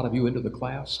got a lot of you into the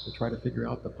class, to try to figure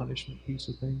out the punishment piece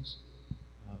of things?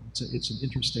 It's an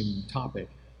interesting topic.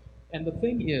 And the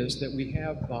thing is that we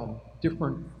have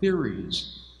different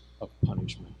theories of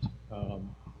punishment.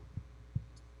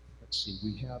 Let's see,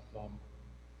 we have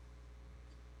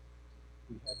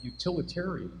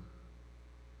utilitarian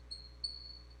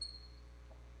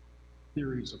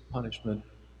theories of punishment.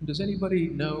 Does anybody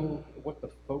know what the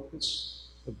focus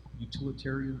of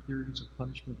utilitarian theories of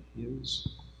punishment is?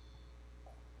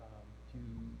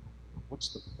 What's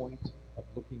the point of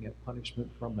looking at punishment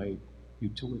from a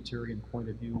utilitarian point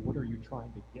of view? What are you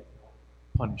trying to get out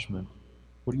of punishment?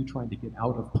 What are you trying to get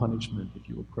out of punishment if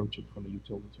you approach it from a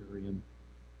utilitarian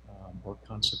or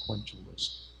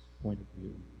consequentialist point of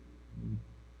view?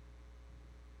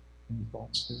 Any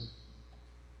thoughts there?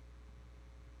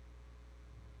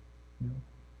 No?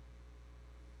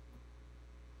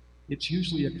 It's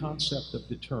usually a concept of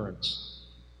deterrence.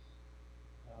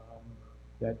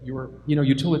 That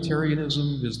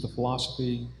utilitarianism is the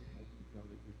philosophy that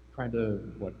you're trying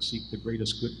to seek the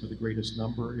greatest good for the greatest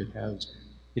number.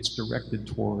 It's directed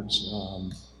towards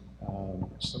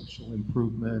social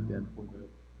improvement and for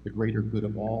the greater good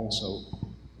of all. So,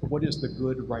 what is the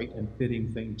good, right, and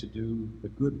fitting thing to do? The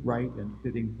good, right, and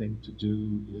fitting thing to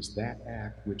do is that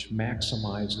act which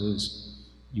maximizes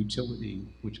utility,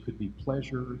 which could be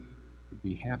pleasure, could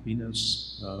be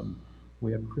happiness.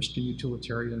 We have Christian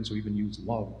utilitarians who even use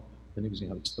love as an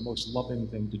example. It's the most loving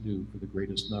thing to do for the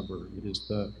greatest number. It is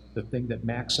the thing that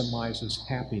maximizes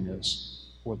happiness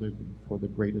for the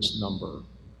greatest number.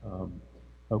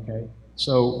 Okay,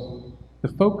 so the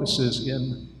focus is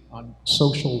on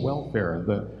social welfare,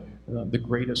 the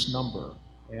greatest number,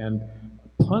 and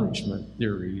punishment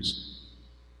theories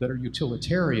that are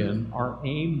utilitarian are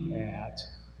aimed at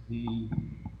the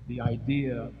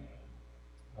idea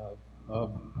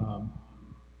of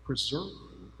preserving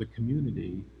the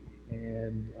community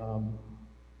and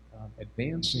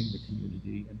advancing the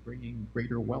community and bringing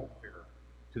greater welfare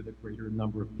to the greater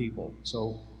number of people.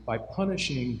 So by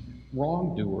punishing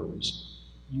wrongdoers,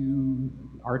 you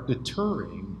are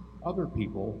deterring other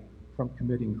people from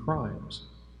committing crimes.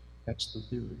 That's the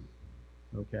theory,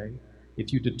 okay?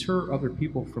 If you deter other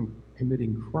people from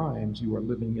committing crimes, you are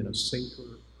living in a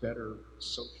safer, better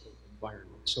social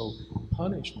environment. So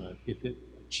punishment, if it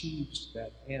achieves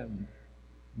that end,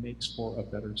 makes for a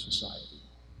better society.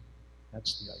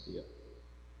 That's the idea.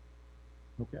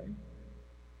 Okay?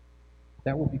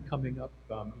 That will be coming up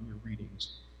in your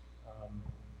readings.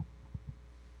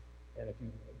 And if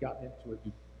you've gotten into it,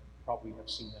 you probably have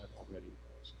seen that already.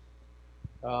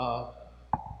 Uh,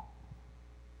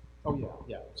 oh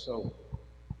yeah. So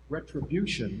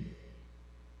retribution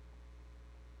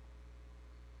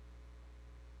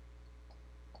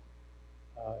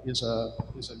is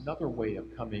another way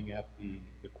of coming at the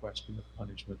question of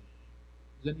punishment.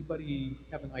 Does anybody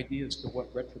have an idea as to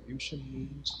what retribution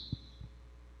means?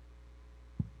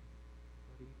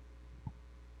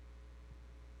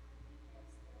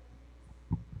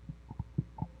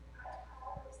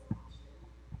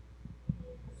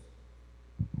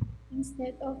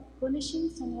 Instead of punishing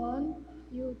someone,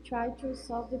 you try to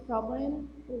solve the problem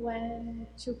when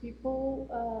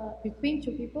between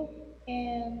two people,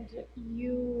 and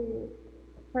you,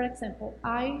 for example,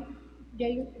 I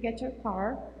get your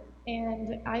car,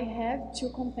 and I have to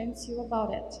convince you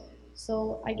about it.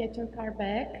 So I get your car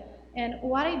back, and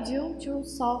what I do to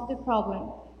solve the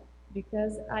problem,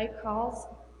 because I cause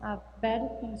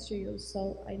bad things to you,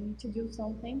 so I need to do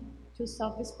something to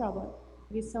solve this problem.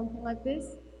 It is something like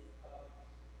this.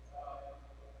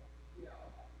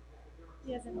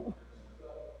 Yes, I know.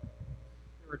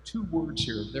 There are two words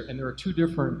here, and there are two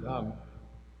different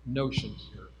notions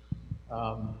here.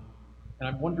 And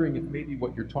I'm wondering if maybe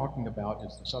what you're talking about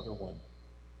is this other one,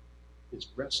 is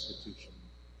restitution.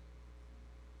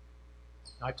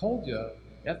 Now, I told you,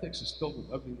 ethics is filled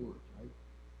with ugly words, right?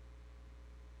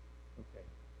 Okay,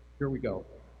 here we go.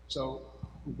 So,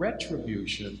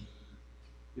 retribution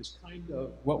is kind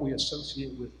of what we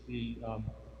associate with the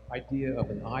idea of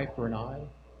an eye for an eye.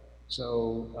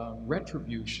 So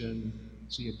retribution.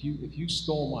 See, if you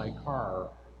stole my car,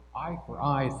 eye for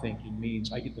eye thinking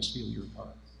means I get to steal your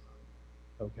car.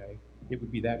 Okay, it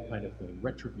would be that kind of thing.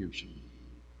 Retribution,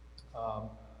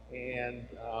 and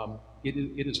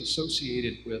it is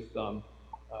associated with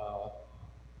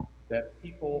that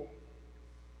people.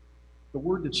 The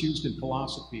word that's used in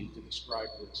philosophy to describe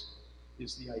this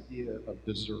is the idea of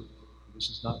desert. This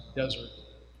is not desert,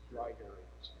 dry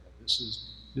areas. This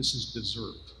is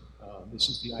desert. This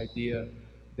is the idea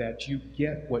that you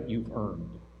get what you've earned,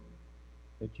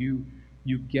 that you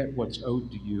get what's owed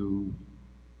to you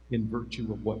in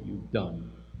virtue of what you've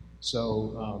done.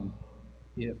 So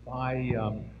if I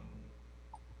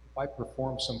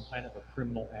perform some kind of a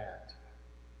criminal act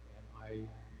and I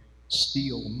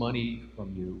steal money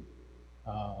from you,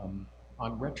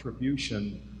 on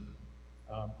retribution,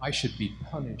 I should be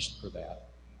punished for that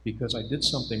because I did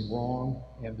something wrong,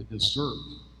 and the desert,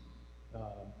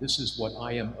 this is what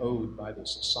I am owed by the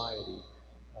society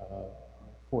uh,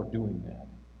 for doing that.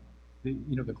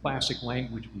 The classic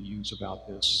language we use about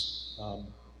this, and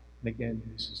again,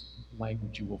 this is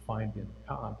language you will find in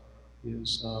Kant,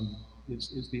 is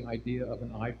the idea of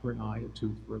an eye for an eye, a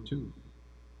tooth for a tooth.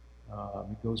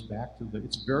 It goes back to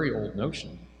it's a very old notion.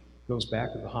 It goes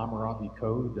back to the Hammurabi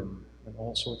Code and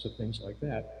all sorts of things like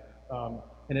that.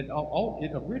 And it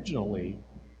originally,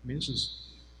 I mean,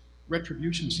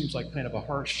 retribution seems like kind of a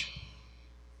harsh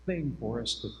thing for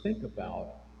us to think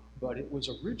about, but it was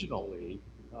originally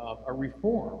a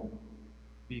reform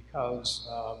because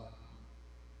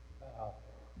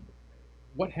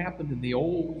what happened in the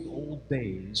old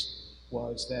days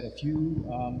was that if you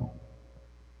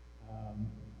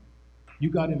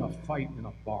got in a fight in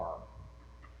a bar,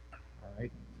 all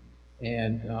right,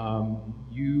 and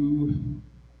you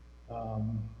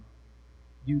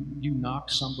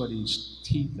knock somebody's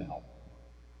teeth out,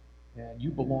 and you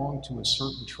belong to a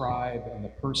certain tribe, and the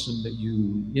person that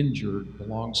you injured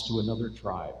belongs to another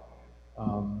tribe.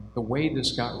 The way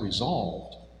this got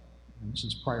resolved, and this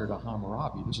is prior to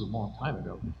Hammurabi, this is a long time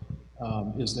ago,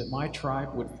 is that my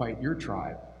tribe would fight your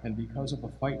tribe, and because of a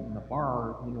fight in the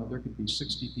bar, there could be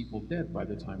 60 people dead by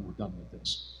the time we're done with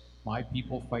this. My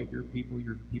people fight your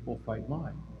people fight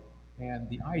mine. And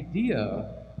the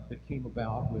idea that came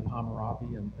about with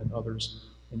Hammurabi and others,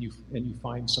 and you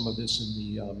find some of this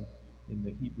in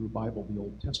the Hebrew Bible, the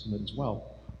Old Testament as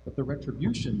well, but the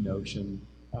retribution notion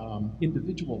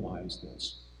individualized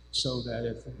this, so that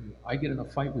if I get in a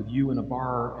fight with you in a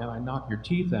bar and I knock your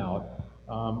teeth out,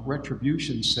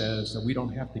 retribution says that we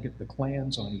don't have to get the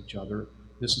clans on each other.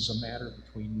 This is a matter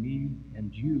between me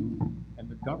and you and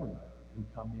the government can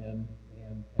come in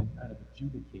and kind of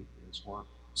adjudicate this or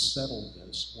settle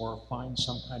this or find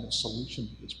some kind of solution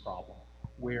to this problem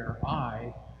where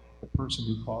I, the person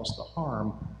who caused the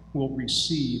harm, will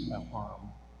receive a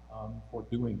harm for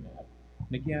doing that.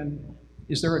 And again,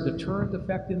 is there a deterrent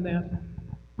effect in that?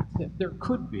 There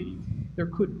could be. There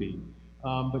could be.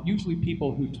 But usually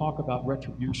people who talk about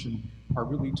retribution are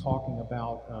really talking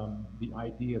about the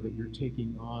idea that you're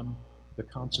taking on the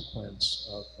consequence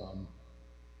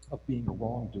of being a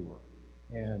wrongdoer.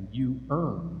 And you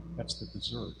earn, that's the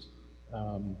desert,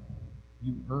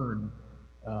 you earn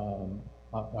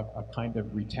a kind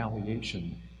of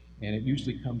retaliation, and it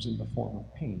usually comes in the form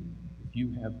of pain.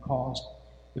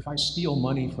 If I steal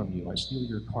money from you, I steal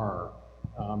your car,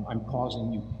 I'm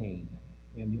causing you pain.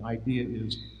 And the idea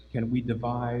is, can we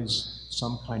devise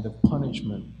some kind of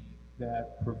punishment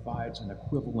that provides an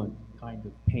equivalent kind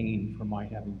of pain for my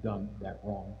having done that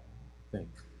wrong thing?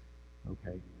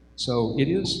 Okay, so it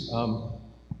is a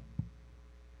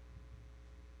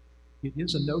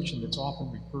notion that's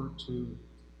often referred to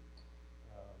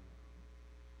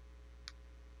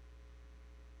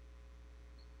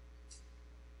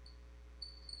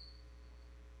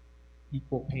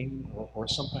equal pain or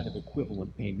some kind of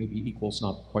equivalent pain. Maybe equal is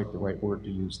not quite the right word to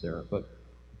use there, but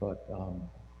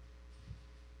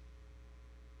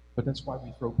that's why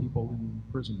we throw people in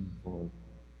prison for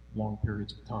long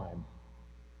periods of time.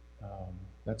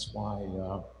 That's why,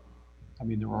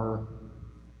 there are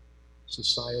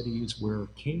societies where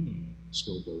caning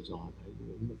still goes on.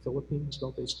 In the Philippines,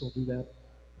 don't they still do that?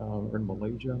 Or in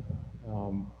Malaysia,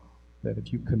 that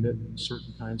if you commit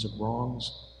certain kinds of wrongs,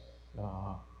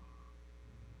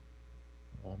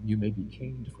 you may be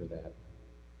caned for that.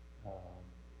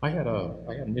 I had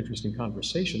an interesting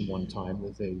conversation one time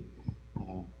with a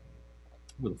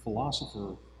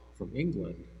philosopher from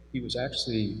England. He was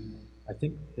actually, I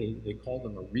think they called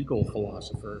him a regal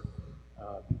philosopher.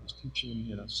 He was teaching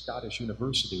in a Scottish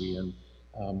university,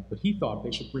 but he thought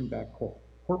they should bring back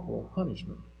corporal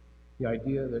punishment. The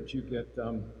idea that you get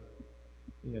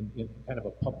in kind of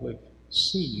a public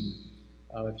scene,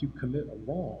 if you commit a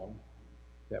wrong,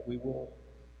 that we will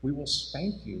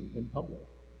spank you in public.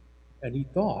 And he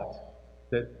thought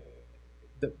that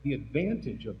the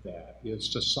advantage of that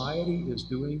is society is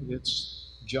doing its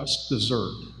just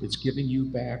desert. It's giving you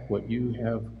back what you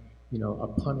have, a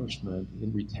punishment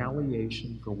in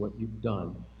retaliation for what you've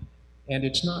done. And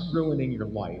it's not ruining your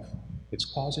life. It's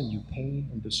causing you pain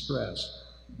and distress,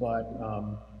 but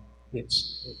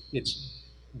it's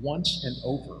once and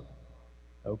over,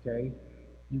 okay?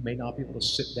 You may not be able to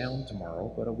sit down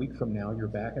tomorrow, but a week from now you're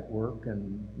back at work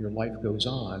and your life goes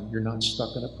on. You're not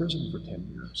stuck in a prison for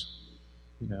 10 years.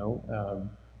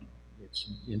 It's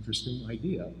an interesting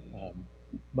idea.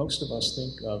 Most of us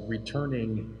think of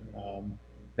returning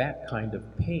that kind of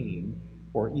pain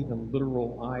or even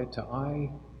literal eye-to-eye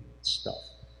stuff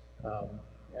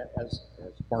as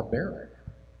barbaric,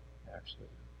 actually.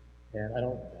 And I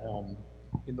don't,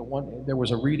 there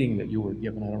was a reading that you were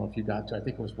given, I don't know if you got to, I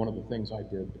think it was one of the things I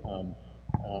did.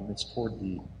 It's toward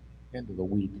the end of the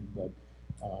week, but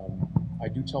I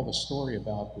do tell the story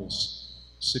about this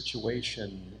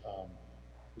situation,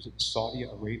 was it Saudi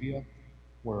Arabia,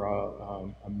 where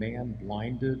a man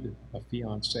blinded a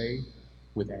fiancée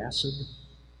with acid,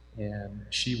 and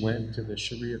she went to the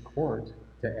Sharia court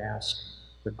to ask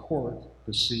the court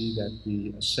to see that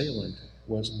the assailant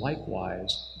was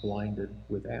likewise blinded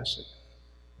with acid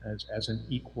as an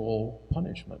equal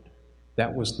punishment.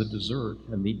 That was the desert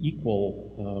and the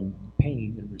equal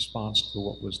pain in response to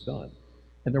what was done.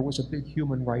 And there was a big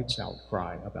human rights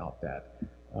outcry about that.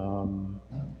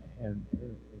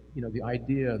 The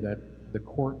idea that the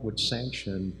court would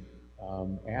sanction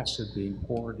acid being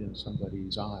poured in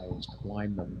somebody's eyes to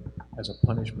blind them as a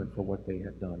punishment for what they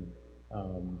had done,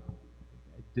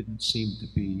 it didn't seem to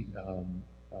be a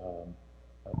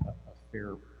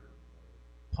fair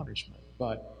punishment.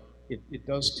 But it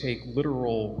does take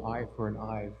literal eye for an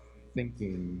eye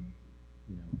thinking.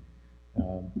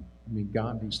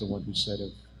 Gandhi's the one who said,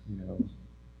 if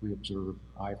we observe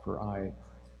eye for eye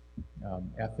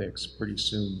ethics, pretty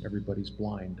soon everybody's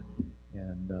blind.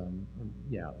 And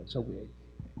so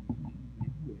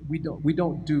we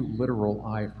don't do literal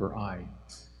eye for eye,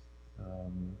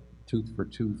 tooth for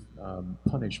tooth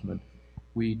punishment.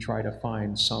 We try to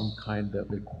find some kind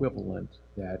of equivalent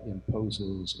that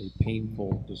imposes a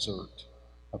painful desert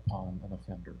upon an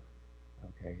offender.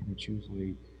 Okay, and it's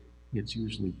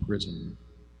usually prison.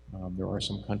 There are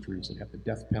some countries that have the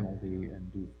death penalty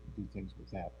and do things with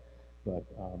that, but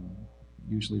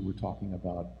usually we're talking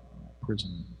about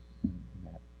prison and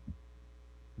that.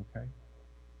 Okay.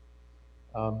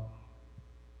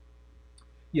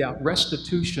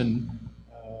 Restitution.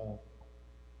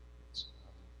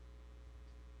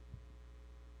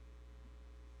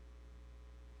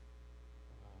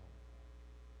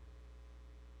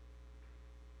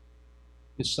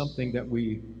 Is something that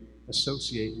we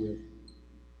associate with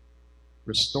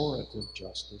restorative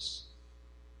justice.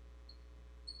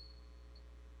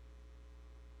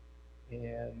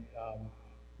 And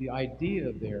the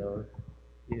idea there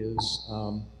is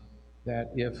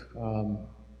that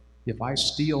if I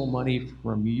steal money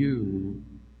from you,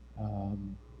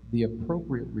 the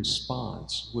appropriate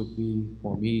response would be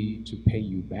for me to pay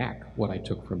you back what I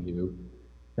took from you.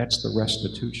 That's the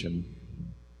restitution.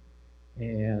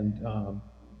 And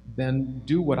then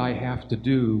do what I have to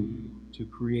do to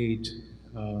create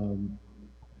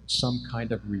some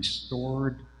kind of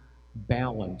restored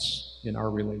balance in our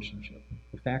relationship.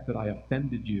 The fact that I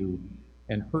offended you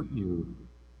and hurt you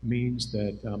means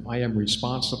that I am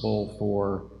responsible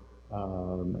for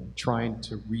trying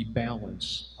to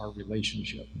rebalance our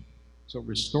relationship. So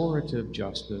restorative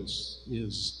justice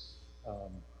is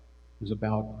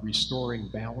about restoring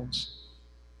balance,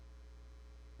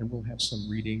 and we'll have some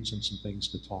readings and some things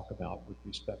to talk about with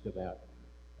respect to that.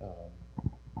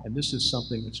 And this is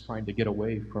something that's trying to get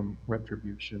away from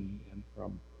retribution and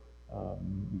from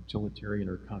utilitarian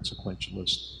or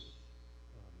consequentialist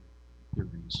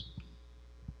theories.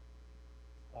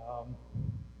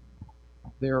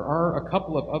 There are a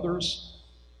couple of others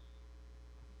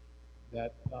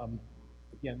that,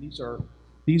 again, these are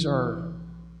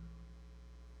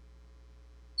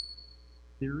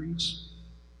theories.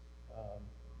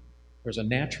 There's a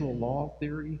natural law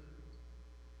theory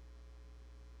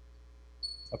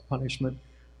of punishment.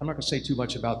 I'm not going to say too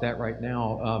much about that right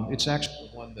now. It's actually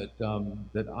one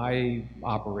that I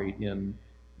operate in,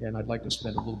 and I'd like to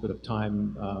spend a little bit of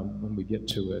time when we get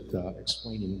to it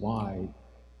explaining why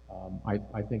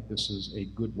I think this is a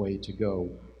good way to go.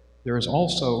 There is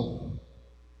also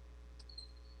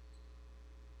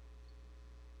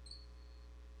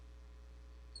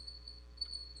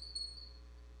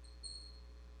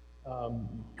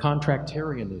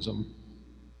contractarianism.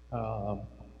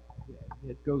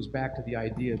 It goes back to the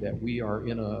idea that we are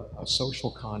in a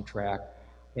social contract,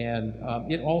 and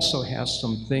it also has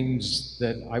some things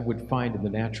that I would find in the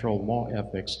natural law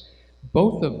ethics.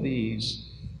 Both of these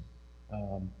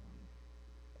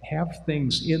have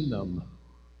things in them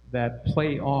that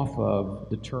play off of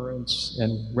deterrence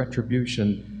and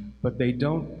retribution, but they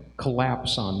don't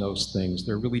collapse on those things.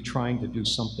 They're really trying to do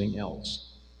something else.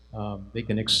 They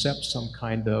can accept some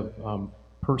kind of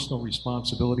personal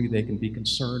responsibility. They can be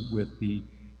concerned with the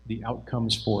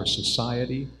outcomes for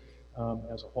society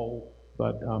as a whole,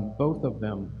 but both of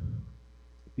them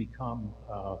become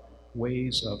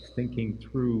ways of thinking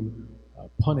through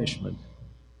punishment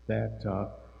that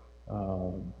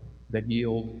that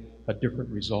yield a different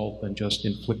result than just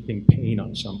inflicting pain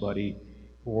on somebody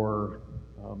or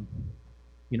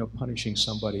punishing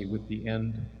somebody with the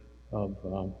end of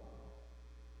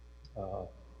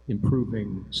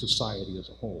improving society as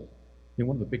a whole.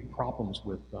 One of the big problems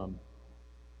with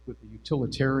the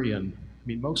utilitarian,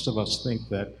 most of us think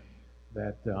that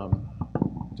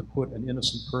to put an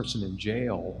innocent person in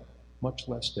jail, much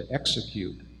less to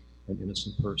execute an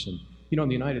innocent person. In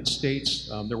the United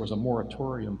States, there was a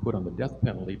moratorium put on the death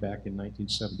penalty back in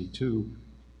 1972,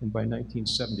 and by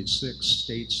 1976,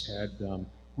 states had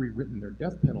rewritten their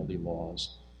death penalty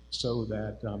laws so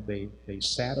that they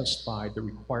satisfied the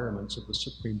requirements of the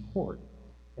Supreme Court.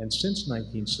 And since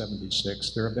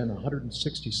 1976, there have been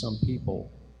 160-some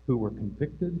people who were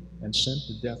convicted and sent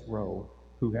to death row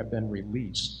who have been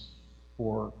released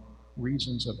for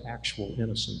reasons of actual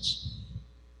innocence.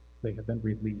 They have been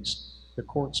released. The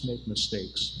courts make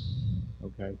mistakes,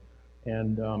 okay?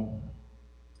 And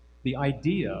the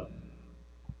idea,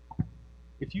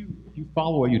 if you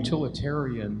follow a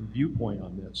utilitarian viewpoint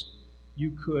on this,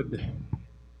 you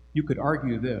could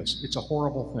argue this: it's a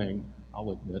horrible thing,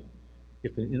 I'll admit,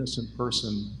 if an innocent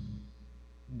person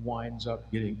winds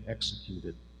up getting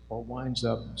executed or winds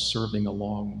up serving a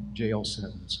long jail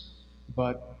sentence.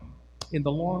 But in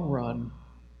the long run,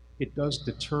 it does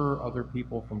deter other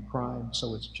people from crime,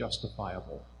 so it's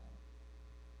justifiable.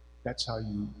 That's how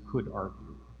you could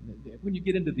argue. When you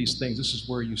get into these things, this is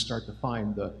where you start to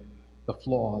find the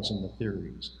flaws in the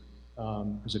theories.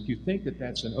 Because if you think that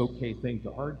that's an okay thing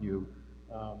to argue,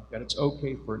 that it's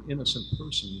okay for an innocent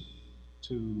person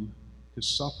to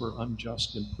suffer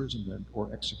unjust imprisonment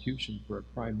or execution for a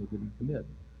crime they didn't commit,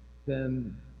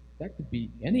 then that could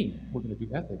be any, we're going to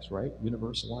do ethics, right?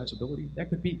 Universalizability. That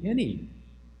could be any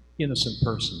innocent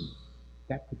person.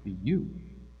 That could be you.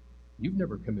 You've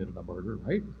never committed a murder,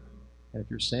 right? And if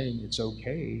you're saying it's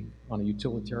okay on a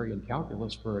utilitarian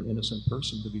calculus for an innocent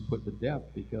person to be put to death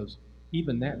because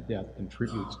even that death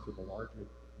contributes to the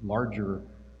larger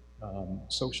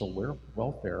social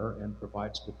welfare and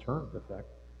provides deterrent effect,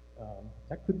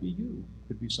 that could be you. It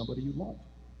could be somebody you love.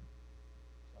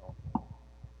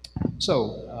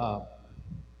 So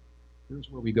here's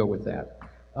where we go with that.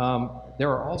 There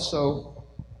are also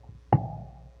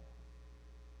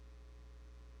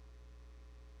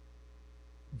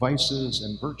vices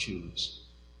and virtues.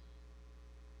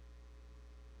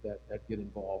 that get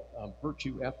involved.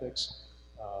 Virtue ethics,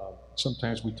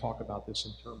 sometimes we talk about this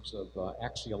in terms of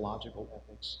axiological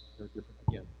ethics. They're different,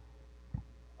 again,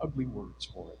 ugly words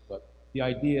for it, but the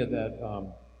idea that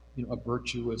a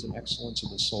virtue is an excellence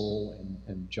of the soul,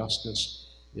 and justice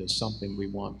is something we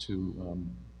want to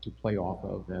play off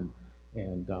of, and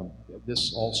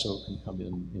this also can come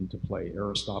into play.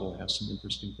 Aristotle has some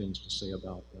interesting things to say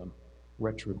about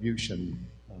retribution,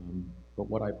 but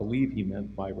what I believe he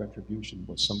meant by retribution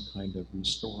was some kind of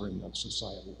restoring of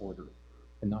societal order,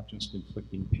 and not just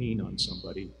inflicting pain on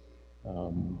somebody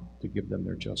to give them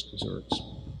their just deserts.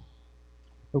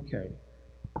 Okay.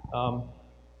 I'm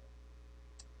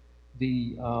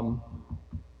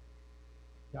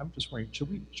just wondering, should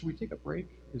we take a break?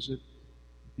 Did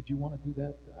you want to do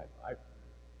that?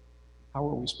 How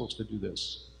are we supposed to do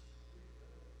this?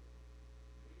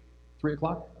 3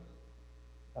 o'clock?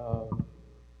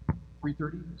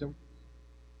 3:30?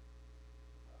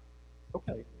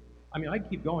 Okay. I mean, I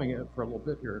keep going for a little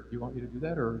bit here. Do you want me to do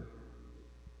that, or?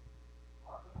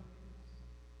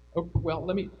 Oh, well,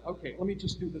 let me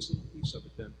just do this little piece of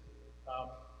it then.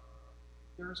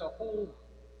 There's a whole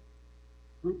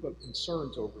group of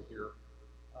concerns over here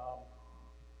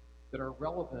that are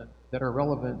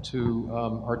relevant to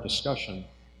our discussion,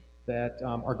 that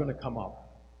are going to come up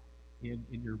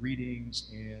in your readings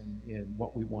and in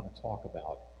what we want to talk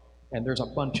about. And there's a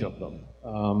bunch of them.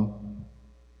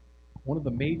 One of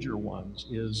the major ones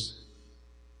is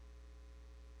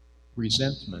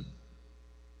resentment.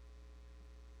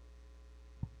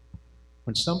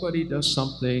 When somebody does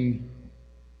something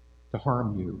to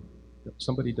harm you, if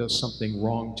somebody does something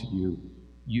wrong to you,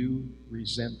 you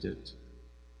resent it.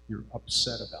 You're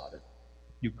upset about it.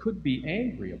 You could be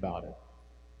angry about it.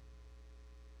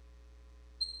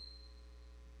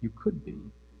 You could be.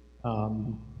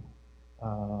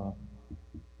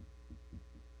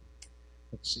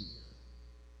 Let's see here.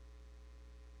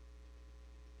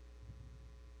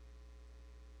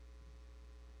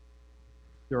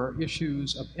 There are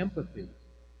issues of empathy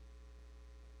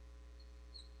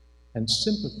and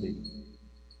sympathy.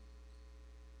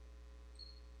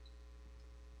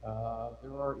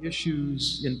 There are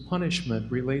issues in punishment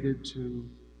related to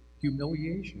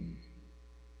humiliation.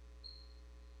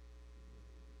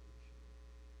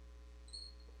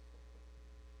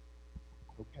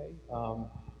 Okay.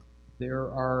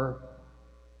 There are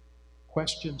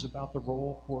questions about the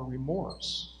role for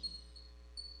remorse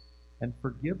and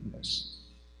forgiveness.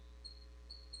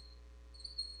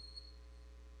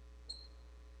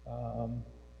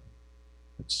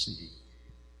 Let's see.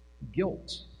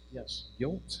 Guilt. Yes,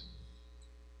 guilt.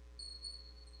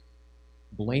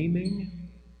 Blaming.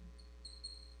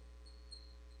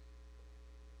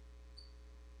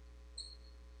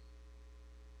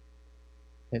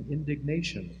 And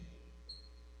indignation.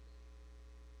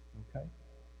 Okay?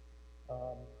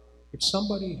 If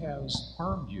somebody has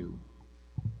harmed you,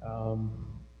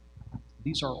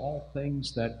 these are all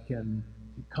things that can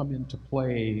come into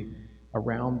play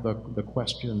around the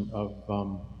question of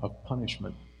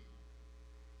punishment.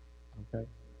 Okay?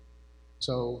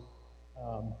 So,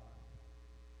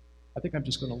 I think I'm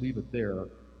just going to leave it there.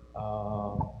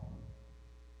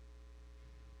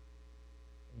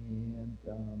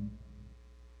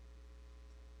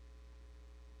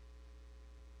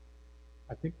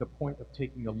 I think the point of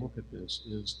taking a look at this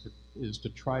is to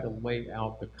try to lay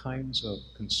out the kinds of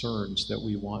concerns that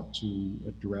we want to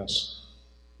address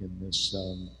in this,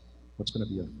 what's going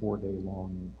to be a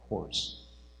 4-day-long course.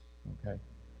 Okay?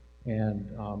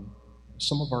 And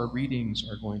some of our readings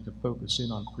are going to focus in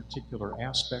on particular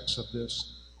aspects of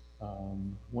this.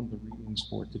 One of the readings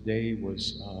for today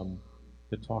was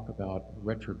to talk about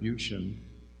retribution,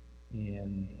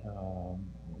 and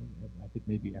I think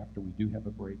maybe after we do have a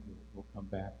break, we'll come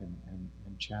back and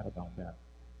chat about that.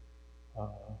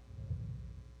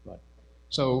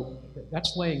 So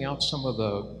that's laying out some of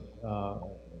the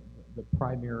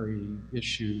primary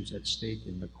issues at stake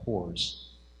in the course.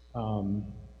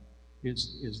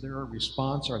 Is there a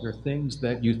response? Are there things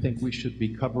that you think we should be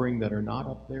covering that are not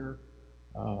up there?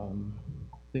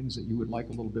 Things that you would like a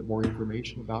little bit more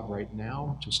information about right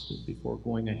now, just before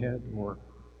going ahead, or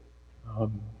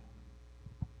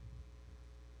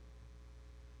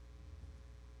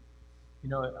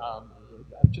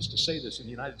just to say this, in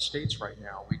the United States right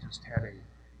now, we just had a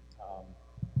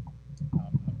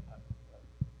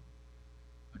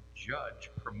judge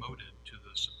promoted to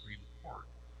the Supreme Court,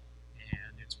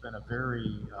 and it's been a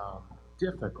very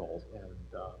difficult and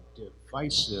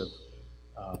divisive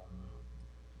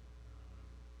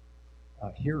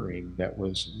hearing that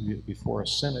was before a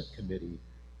Senate committee.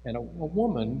 And a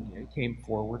woman came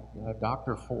forward,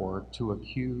 Dr. Ford, to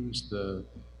accuse the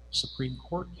Supreme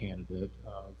Court candidate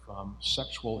of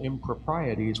sexual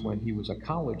improprieties when he was a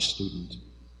college student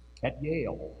at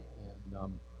Yale.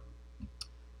 And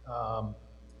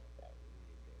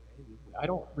I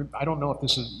don't know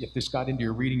if this got into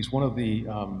your readings. One of the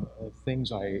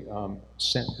things I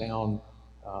sent down,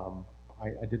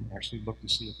 I didn't actually look to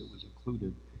see if it was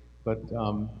included, but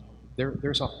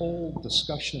there's a whole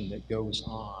discussion that goes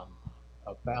on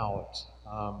about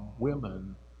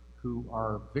women who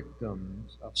are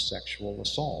victims of sexual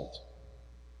assault.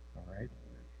 All right,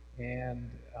 and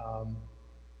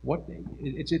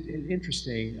it's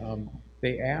interesting.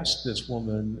 They asked this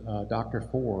woman, Dr.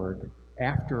 Ford,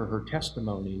 after her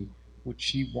testimony, would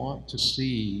she want to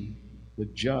see the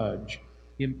judge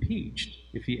impeached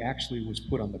if he actually was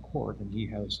put on the court, and he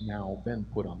has now been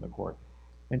put on the court.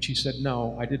 And she said,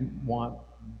 no, I didn't want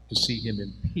to see him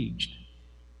impeached.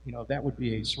 You know, that would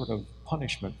be a sort of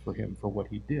punishment for him for what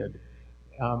he did.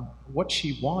 What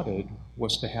she wanted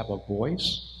was to have a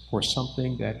voice for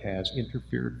something that has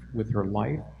interfered with her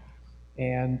life.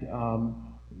 And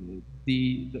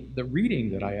the reading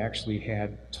that I actually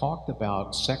had talked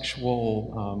about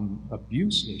sexual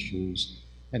abuse issues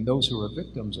and those who are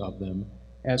victims of them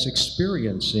as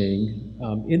experiencing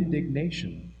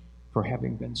indignation for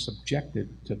having been subjected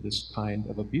to this kind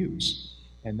of abuse.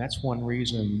 And that's one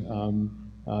reason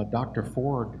Dr.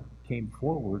 Ford came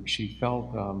forward. She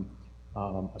felt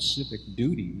a civic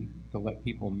duty to let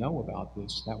people know about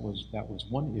this. That was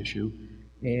one issue.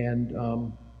 And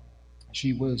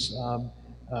she was,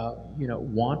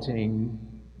 wanting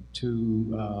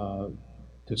to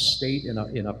state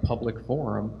in a public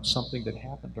forum something that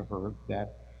happened to her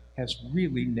that has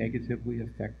really negatively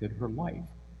affected her life.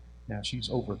 Now, she's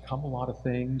overcome a lot of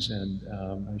things, and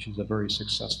she's a very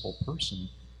successful person,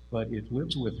 but it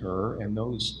lives with her, and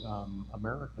those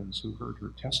Americans who heard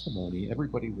her testimony,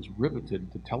 everybody was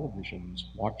riveted to televisions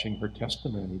watching her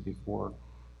testimony before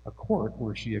a court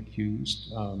where she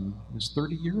accused, it was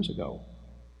 30 years ago,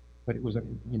 but it was a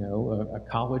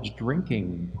college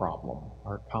drinking problem.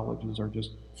 Our colleges are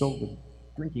just filled with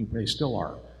drinking, they still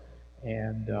are.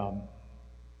 And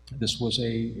this was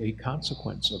a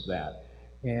consequence of that.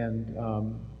 And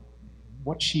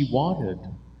what she wanted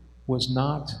was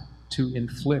not to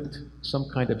inflict some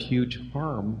kind of huge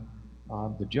harm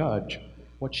on the judge.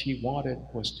 What she wanted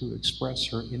was to express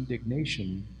her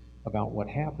indignation about what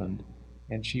happened,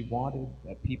 and she wanted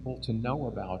people to know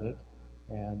about it.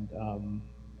 And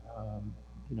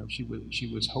she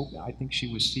was hoping. I think she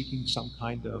was seeking some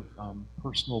kind of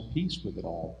personal peace with it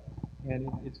all. And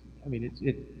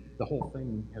the whole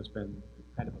thing has been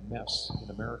kind of a mess in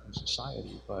American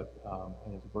society, but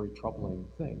and it's a very troubling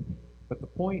thing. But the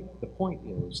point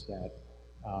is that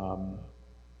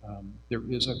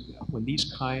when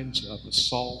these kinds of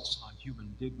assaults on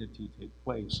human dignity take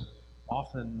place,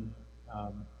 often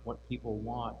what people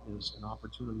want is an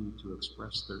opportunity to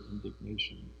express their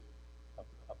indignation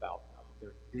about them.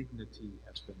 Their dignity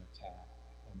has been attacked,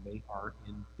 and they are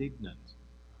indignant.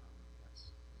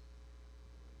 That's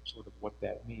sort of what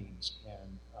that means.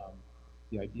 And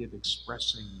the idea of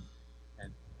expressing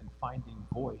and finding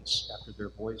voice after their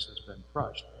voice has been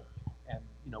crushed. And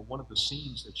one of the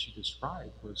scenes that she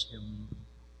described was him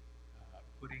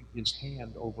putting his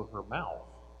hand over her mouth,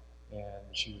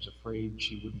 and she was afraid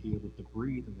she wouldn't be able to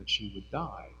breathe and that she would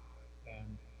die.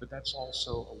 But that's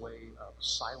also a way of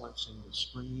silencing the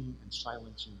scream and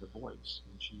silencing the voice.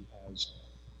 And she has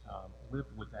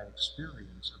lived with that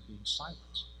experience of being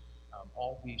silenced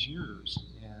all these years.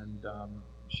 And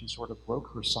she sort of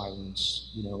broke her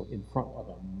silence, in front of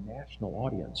a national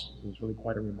audience. It was really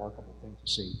quite a remarkable thing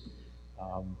to see.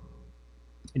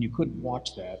 And you couldn't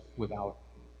watch that without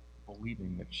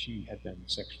believing that she had been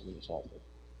sexually assaulted.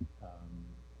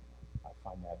 I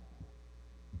find that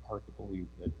hard to believe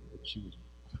that she was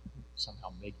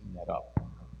somehow making that up.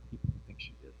 People think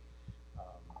she did.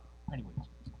 Anyways,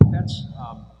 that's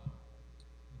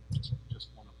just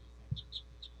one of the things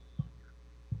that's going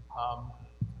on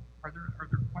here. Are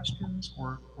there questions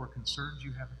or concerns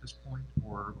you have at this point,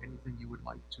 or anything you would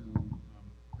like to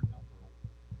bring up?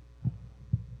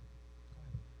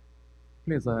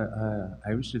 Please,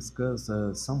 I wish to discuss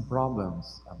some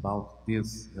problems about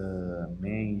these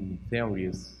main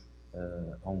theories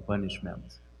on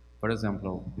punishment. For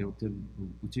example, the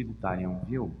utilitarian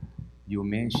view, you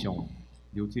mentioned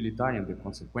the utilitarian, the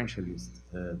consequentialist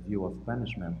view of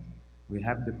punishment. We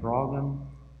have the problem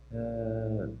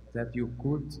that you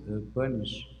could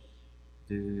punish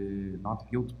the not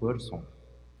guilty person,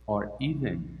 or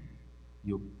even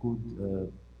you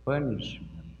could punish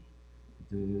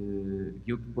the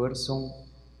guilty person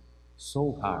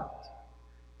so hard.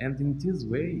 And in this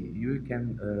way, you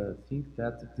can think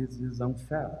that this is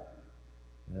unfair.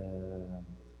 Uh,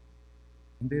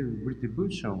 in the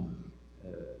retribution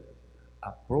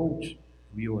approach,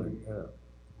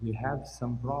 we have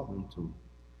some problem too.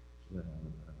 Uh,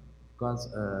 because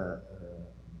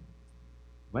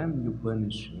when you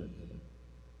punish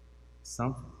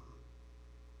something,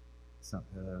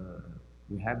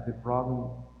 we have the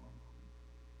problem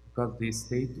because the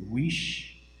state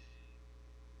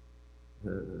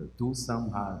do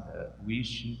some harm,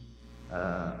 wish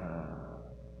uh,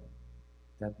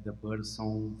 that the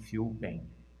person feel pain.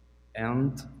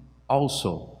 And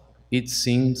also, it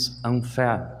seems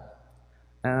unfair.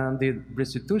 And the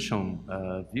restitution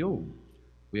view,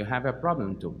 we have a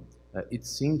problem too. It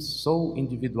seems so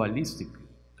individualistic,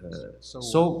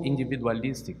 so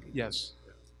individualistic. Yes.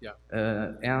 Yeah.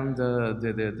 And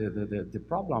the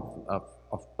problem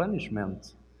of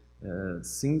punishment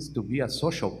seems to be a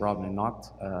social problem,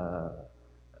 not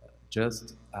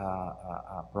just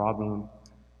a problem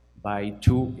by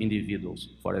two individuals,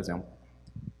 for example.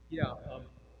 Yeah.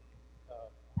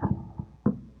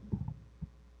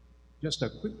 Just a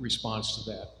quick response to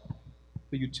that.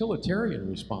 The utilitarian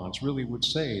response really would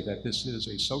say that this is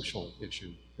a social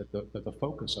issue, that the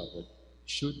focus of it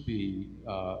should be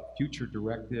future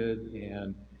directed,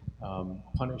 and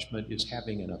punishment is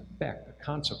having an effect, a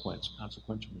consequence,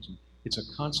 consequentialism. It's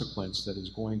a consequence that is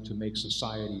going to make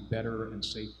society better and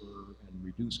safer and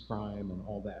reduce crime and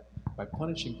all that. By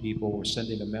punishing people, we're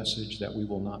sending a message that we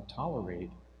will not tolerate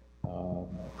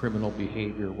criminal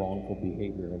behavior, wrongful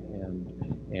behavior,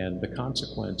 and the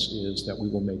consequence is that we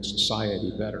will make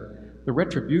society better. The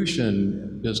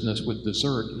retribution business with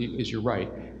desert, is you're right,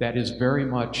 that is very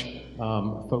much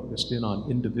focused in on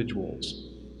individuals.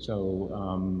 So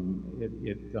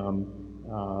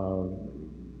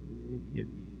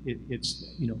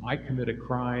it's, you know, I commit a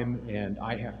crime and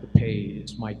I have to pay,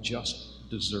 it's my just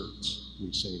deserts,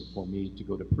 we say, for me to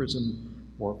go to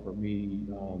prison or for me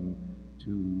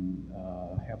to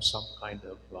have some kind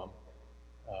of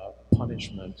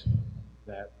punishment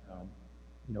that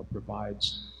you know,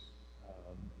 provides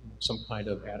some kind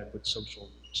of adequate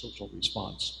social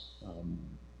response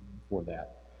for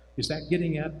that. Is that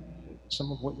getting at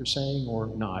some of what you're saying or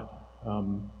not?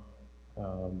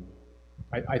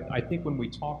 I think when we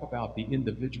talk about the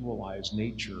individualized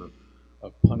nature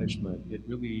of punishment, it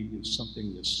really is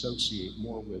something we associate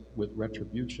more with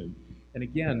retribution. And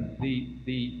again,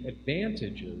 the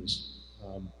advantages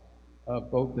of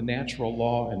both the natural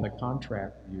law and the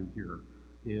contract view here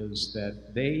is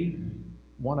that they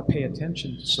want to pay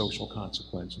attention to social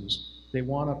consequences. They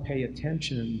want to pay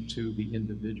attention to the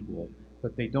individual,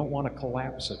 but they don't want to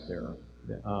collapse it there.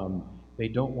 They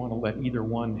don't want to let either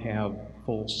one have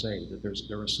full say, that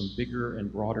there are some bigger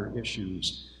and broader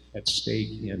issues at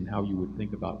stake in how you would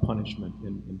think about punishment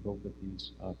in both of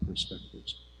these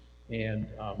perspectives. And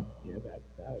yeah,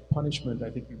 that punishment,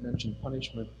 I think you mentioned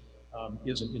punishment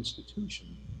is an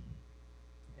institution.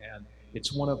 And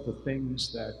it's one of the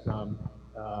things that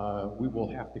we will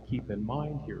have to keep in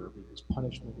mind here, because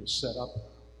punishment is set up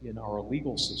in our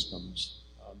legal systems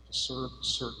to serve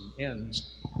certain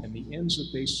ends, and the ends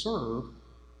that they serve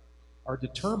are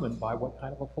determined by what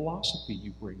kind of a philosophy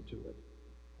you bring to it.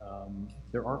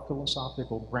 There are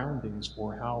philosophical groundings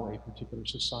for how a particular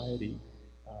society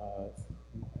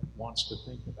wants to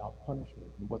think about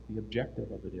punishment and what the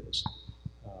objective of it is.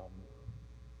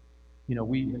 You know,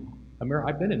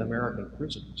 I've been in American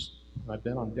prisons. I've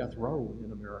been on death row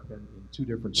in America in 2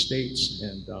 different states,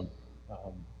 and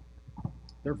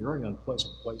they're very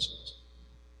unpleasant places.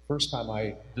 First time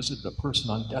I visited a person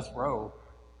on death row,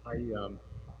 I you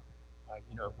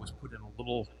know, was put in a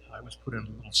little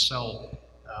cell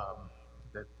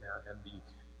and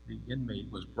the inmate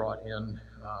was brought in.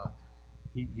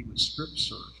 He was strip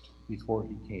searched before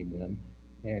he came in,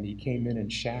 and he came in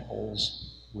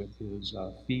shackles with his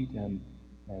feet and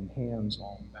hands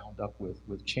all bound up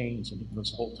with chains. And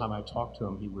this whole time I talked to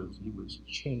him, he was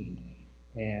chained.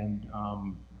 And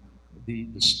the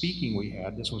speaking we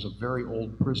had, this was a very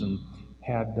old prison,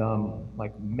 had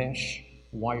like mesh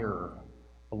wire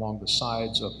along the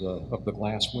sides of the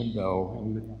glass window, and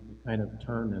we would have to kind of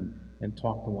turn and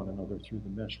talk to one another through the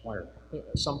mesh wire.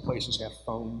 Some places have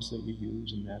phones that you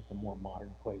use, and that the more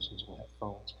modern places will have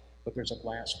phones. But there's a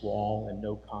glass wall and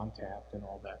no contact and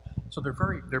all that. So they're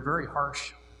very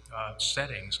harsh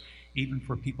settings, even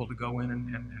for people to go in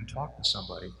and talk to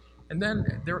somebody. And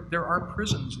then there are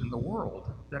prisons in the world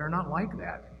that are not like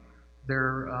that.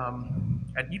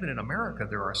 And even in America,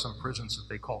 there are some prisons that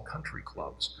they call country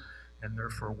clubs, and they're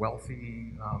for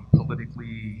wealthy,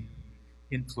 politically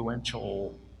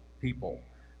influential people.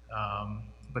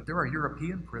 But there are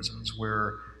European prisons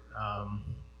where,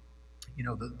 you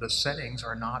know, the settings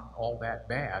are not all that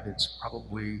bad. It's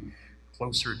probably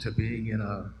closer to being in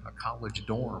a college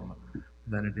dorm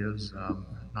than it is,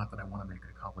 not that I want to make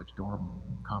a college dorm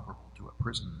comparable to a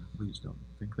prison, please don't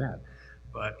think that.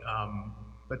 But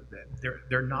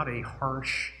they're not a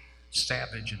harsh,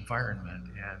 savage environment,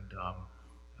 and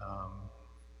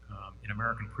in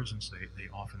American prisons they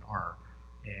often are.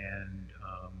 And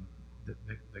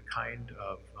the kind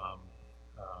of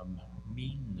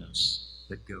meanness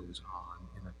that goes on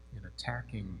in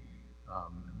attacking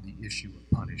the issue of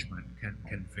punishment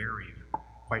can vary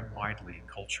quite widely,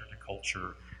 culture to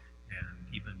culture,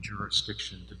 and even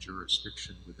jurisdiction to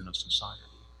jurisdiction within a society.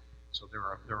 So there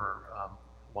are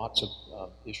lots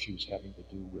of issues having to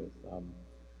do with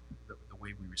the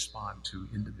way we respond to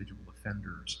individual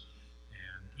offenders,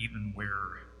 and even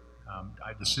where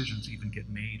decisions even get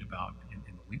made about in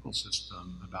the legal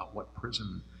system about what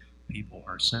prison people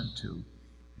are sent to,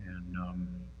 and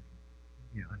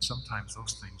you know, and sometimes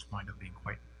those things wind up being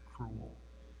quite cruel.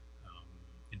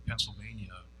 In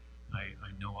Pennsylvania,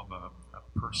 I know of a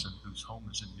person whose home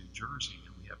is in New Jersey,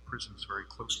 and we have prisons very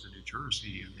close to New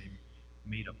Jersey, and they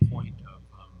made a point of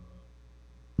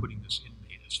putting this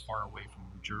inmate as far away from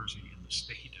New Jersey in the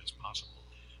state as possible,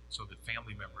 so that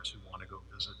family members who want to go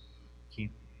visit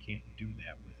can't do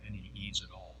that with any ease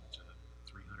at all. It's a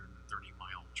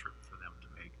 330-mile trip for them to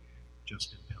make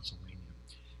just in Pennsylvania.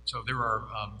 So there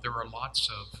are lots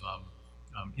of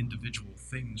individual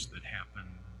things that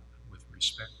happen with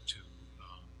respect to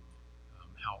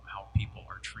how people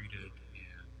are treated,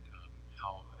 and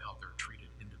how they're treated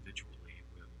individually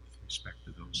with respect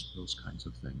to those kinds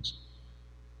of things.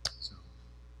 So,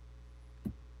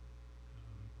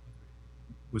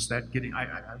 was that getting? I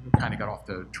kind of got off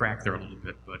the track there a little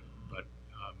bit, but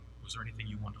was there anything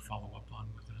you wanted to follow up on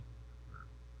with that?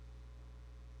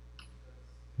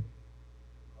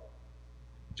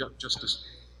 Or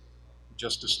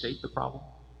just to state the problem,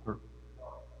 or?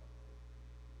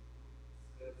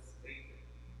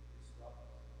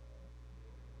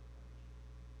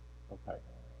 Okay.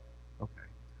 Okay.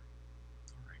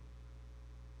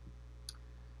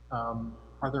 All right.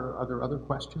 Are there other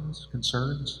questions,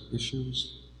 concerns,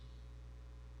 issues?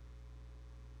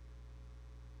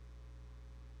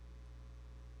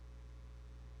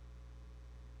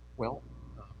 Well,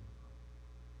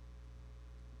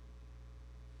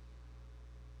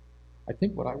 I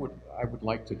think what I would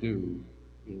like to do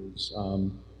is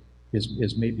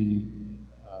maybe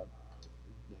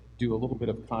do a little bit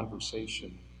of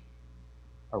conversation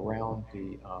around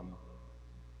the.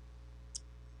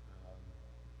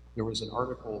 There was an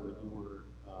article that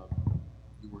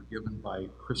you were given by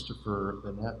Christopher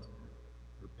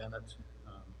Bennett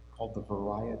called "The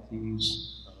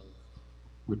Varieties of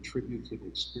Retributive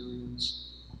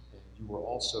Experience," and you were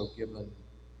also given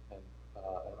an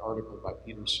article by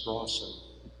Peter Strawson,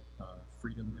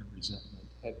 "Freedom and Resentment."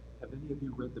 Have any of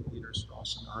you read the Peter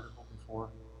Strawson article before?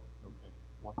 Okay,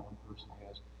 one person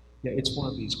has. Yeah, it's one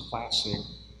of these classic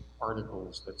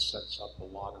articles that sets up a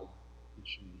lot of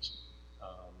issues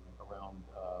around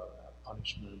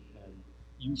punishment, and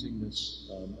using this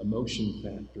emotion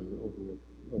factor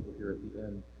over here at the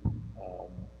end,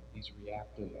 these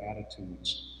reactive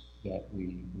attitudes that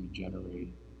we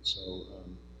generate. So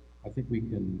I think we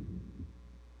can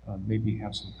maybe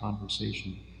have some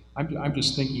conversation. I'm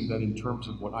just thinking that in terms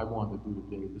of what I want to do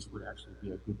today, this would actually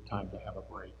be a good time to have a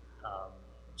break,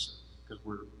 because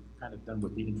we're kind of done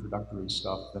with the introductory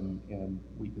stuff, and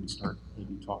we can start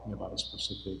maybe talking about a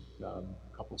specific,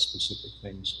 couple of specific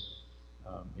things.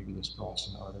 Maybe the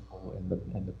Strawson article and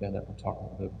the Bennett will talk a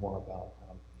little bit more about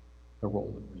the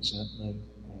role of resentment,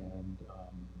 and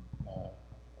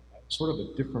sort of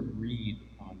a different read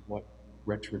on what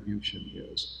retribution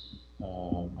is.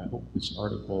 I hope this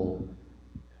article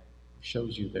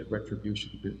shows you that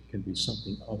retribution can be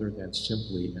something other than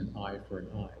simply an eye for an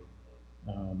eye.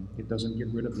 It doesn't get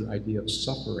rid of the idea of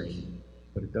suffering,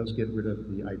 but it does get rid of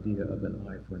the idea of an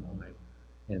eye for an eye,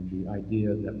 and the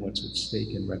idea that what's at stake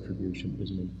in retribution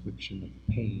is an infliction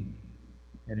of pain.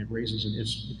 And it raises an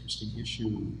interesting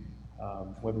issue,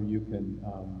 whether you can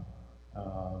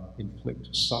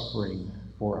inflict suffering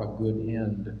for a good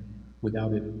end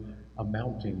without it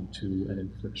amounting to an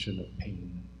infliction of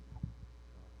pain.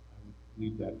 I would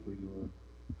leave that for your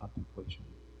contemplation.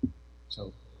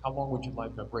 So, how long would you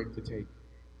like a break to take?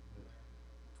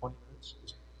 20 minutes?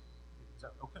 Is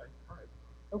that okay? All right.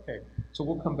 Okay. So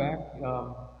we'll come back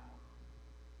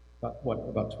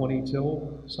about 20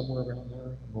 till, somewhere around there,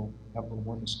 and we'll have a little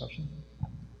more discussion.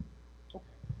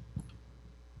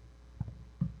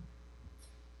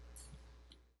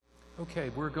 Okay,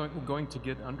 we're going to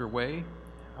get underway.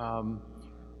 Um,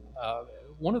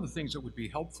 One of the things that would be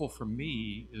helpful for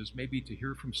me is maybe to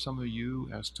hear from some of you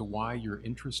as to why you're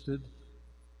interested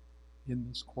in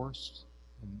this course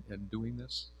and doing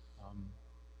this. Um,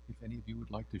 if any of you would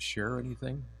like to share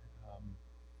anything,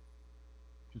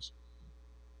 just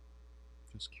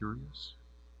curious.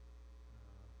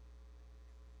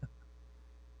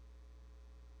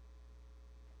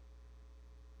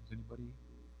 Is anybody?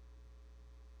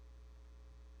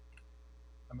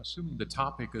 I'm assuming the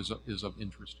topic is of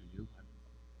interest to you.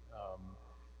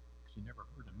 Because you never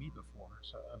heard of me before.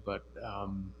 So, but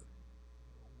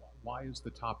why is the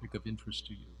topic of interest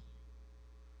to you?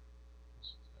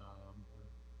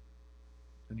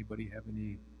 Does anybody have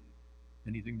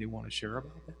anything they want to share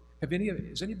about that?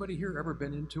 Has anybody here ever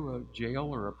been into a jail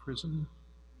or a prison?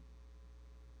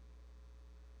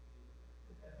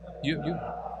 You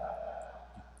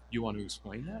want to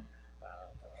explain that?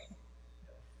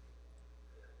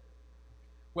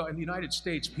 Well, in the United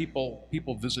States, people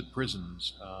visit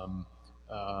prisons.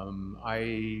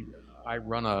 I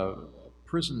run a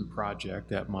prison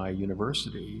project at my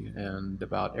university, and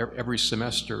about every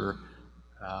semester,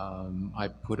 I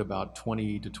put about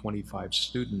 20 to 25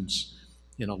 students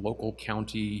in a local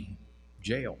county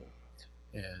jail,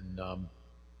 and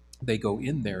they go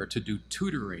in there to do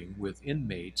tutoring with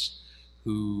inmates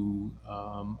who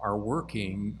are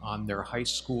working on their high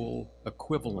school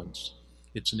equivalents.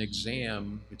 It's an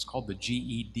exam, it's called the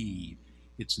GED.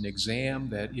 It's an exam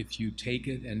that if you take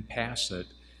it and pass it,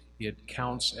 it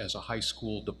counts as a high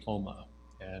school diploma.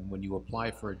 And when you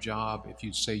apply for a job, if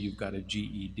you say you've got a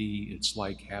GED, it's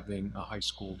like having a high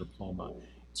school diploma.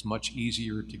 It's much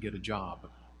easier to get a job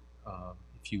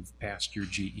if you've passed your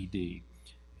GED.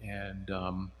 And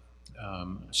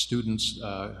students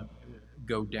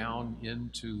go down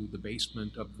into the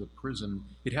basement of the prison.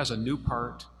 It has a new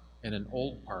part and an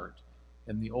old part.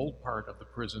 And the old part of the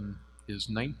prison is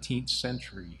 19th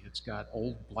century. It's got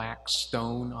old black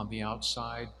stone on the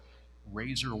outside,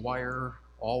 razor wire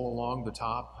all along the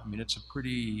top. I mean, it's a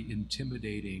pretty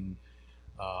intimidating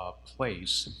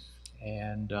place.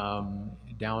 And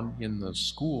down in the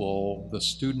school, the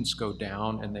students go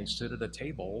down and they sit at a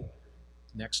table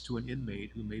next to an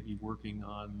inmate who may be working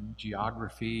on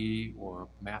geography or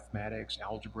mathematics,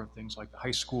 algebra, things like the high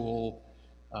school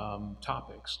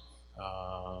topics,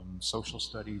 social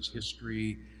studies,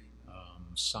 history,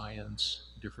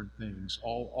 science, different things,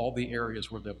 all the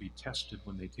areas where they'll be tested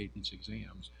when they take these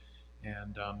exams.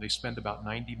 And they spend about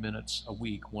 90 minutes a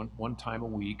week, one time a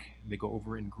week. They go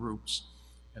over in groups,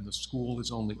 and the school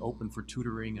is only open for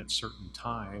tutoring at certain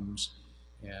times.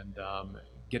 And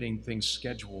getting things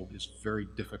scheduled is very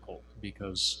difficult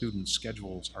because student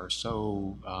schedules are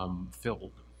so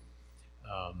filled.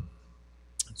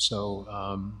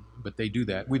 But they do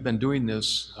that. We've been doing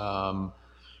this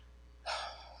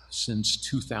since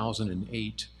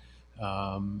 2008.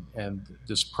 And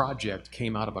this project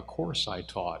came out of a course I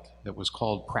taught that was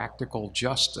called Practical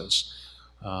Justice.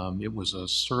 It was a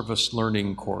service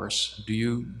learning course. Do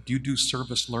you do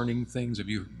service learning things?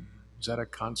 Is that a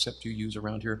concept you use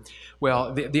around here?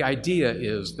 Well, the idea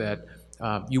is that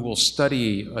you will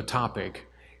study a topic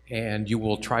and you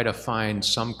will try to find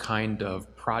some kind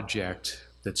of project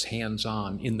that's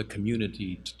hands-on in the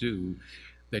community to do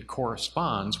that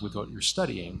corresponds with what you're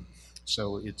studying.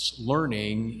 So it's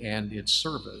learning and it's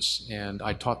service. And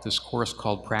I taught this course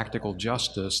called Practical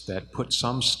Justice that put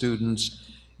some students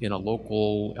in a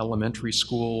local elementary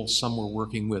school. Some were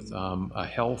working with a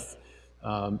health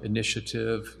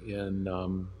initiative in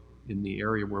the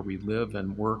area where we live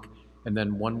and work. And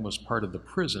then one was part of the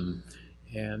prison.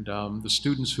 And the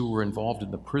students who were involved in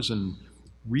the prison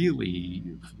really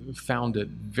found it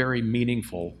very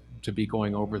meaningful to be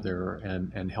going over there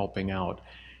and helping out.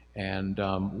 And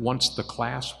once the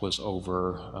class was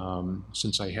over,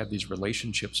 since I had these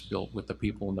relationships built with the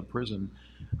people in the prison,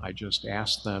 I just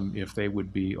asked them if they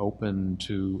would be open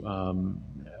to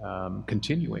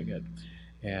continuing it.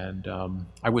 And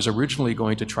I was originally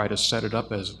going to try to set it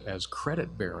up as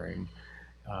credit bearing,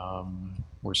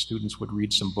 where students would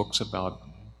read some books about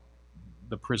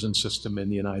the prison system in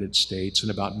the United States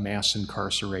and about mass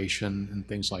incarceration and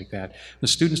things like that. The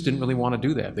students didn't really want to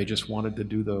do that. They just wanted to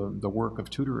do the work of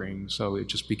tutoring, so it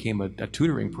just became a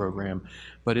tutoring program.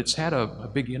 But it's had a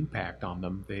big impact on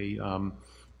them. They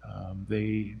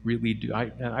really do.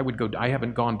 I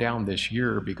haven't gone down this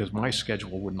year because my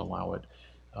schedule wouldn't allow it.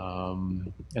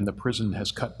 And the prison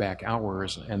has cut back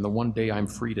hours, and the one day I'm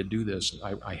free to do this,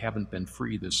 I haven't been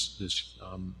free this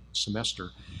semester.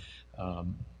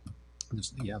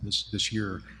 This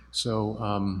year. So,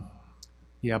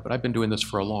 but I've been doing this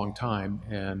for a long time,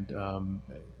 and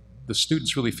the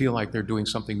students really feel like they're doing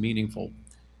something meaningful.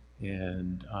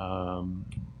 And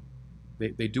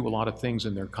they do a lot of things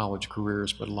in their college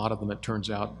careers, but a lot of them, it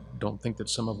turns out, don't think that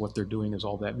some of what they're doing is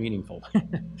all that meaningful.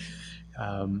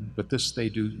 But this they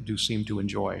do seem to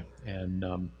enjoy. And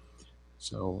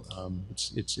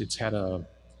it's had a,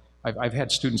 I've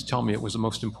had students tell me it was the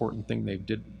most important thing they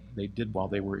did while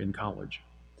they were in college.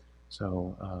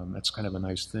 So that's kind of a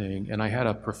nice thing. And I had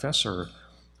a professor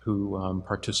who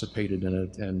participated in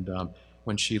it, and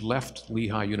when she left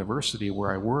Lehigh University,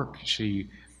 where I work, she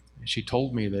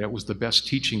told me that it was the best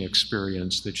teaching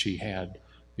experience that she had,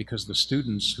 because the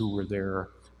students who were there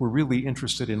were really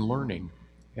interested in learning,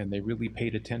 and they really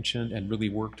paid attention and really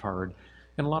worked hard.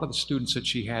 And a lot of the students that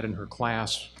she had in her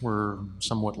class were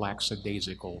somewhat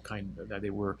lackadaisical, they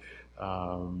were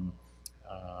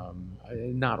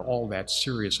not all that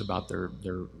serious about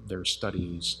their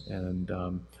studies. And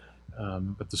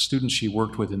but the students she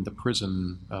worked with in the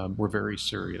prison were very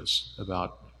serious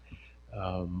about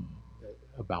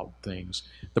things.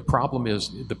 The problem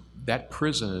is that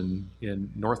prison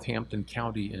in Northampton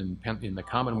County in the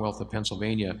Commonwealth of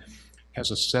Pennsylvania has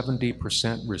a 70%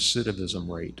 recidivism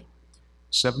rate.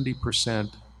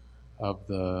 70% of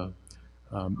the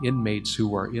inmates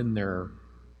who are in there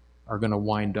are going to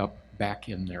wind up back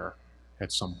in there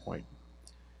at some point.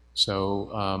 So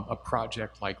a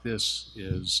project like this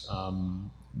is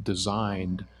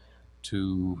designed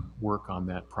to work on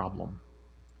that problem.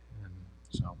 And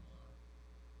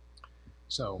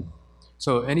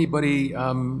so anybody,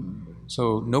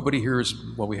 so nobody here is,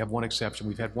 well, we have one exception.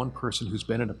 We've had one person who's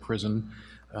been in a prison.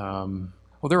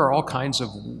 Well, there are all kinds of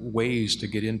ways to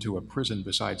get into a prison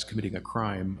besides committing a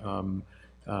crime.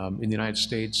 In the United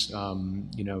States,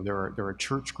 there are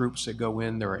church groups that go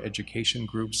in, there are education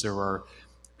groups, there are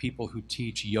people who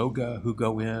teach yoga who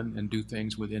go in and do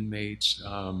things with inmates.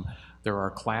 There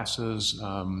are classes.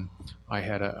 I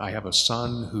have a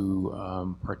son who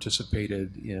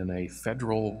participated in a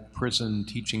federal prison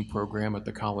teaching program at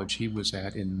the college he was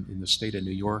at in the state of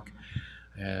New York.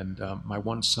 And my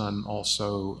one son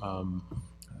also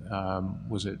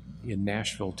was in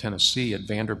Nashville, Tennessee at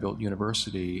Vanderbilt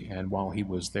University, and while he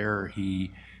was there,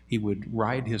 he would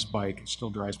ride his bike. It still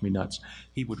drives me nuts.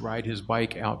 He would ride his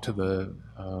bike out to the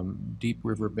Deep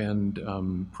River Bend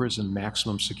prison,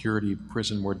 maximum security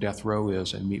prison where death row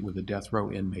is, and meet with a death row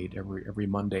inmate every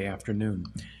Monday afternoon.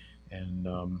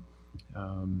 And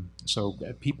so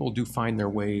people do find their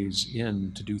ways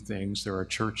in to do things. There are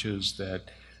churches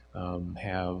that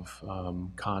have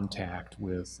contact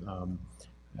with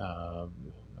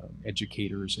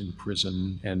educators in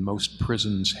prison, and most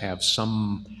prisons have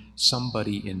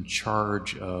somebody in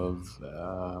charge of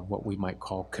what we might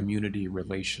call community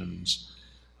relations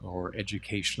or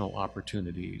educational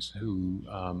opportunities, who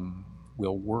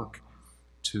will work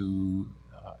to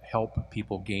help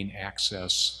people gain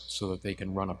access so that they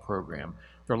can run a program.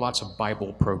 There are lots of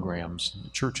Bible programs. The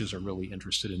churches are really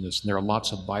interested in this, and there are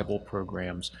lots of Bible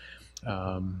programs.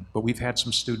 But we've had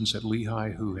some students at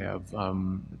Lehigh who have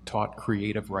taught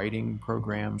creative writing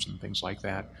programs and things like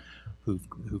that,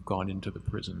 who've gone into the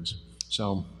prisons.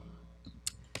 So,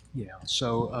 yeah.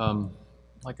 So,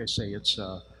 like I say, it's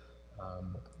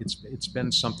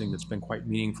been something that's been quite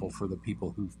meaningful for the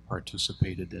people who've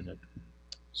participated in it.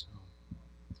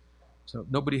 So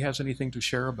nobody has anything to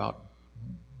share about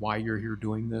why you're here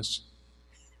doing this?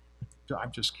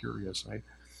 I'm just curious.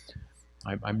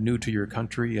 I'm new to your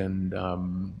country, and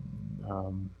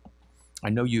I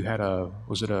know you had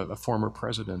was it a former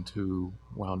president who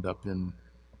wound up in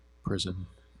prison?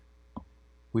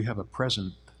 We have a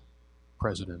present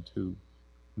president who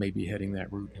may be heading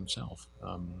that route himself.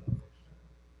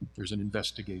 There's an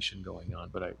investigation going on,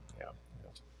 but yeah.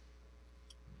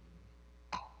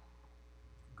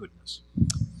 Goodness.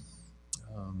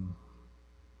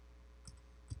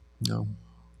 No,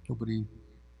 nobody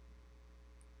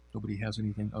has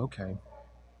anything. Okay.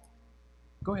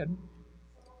 Go ahead.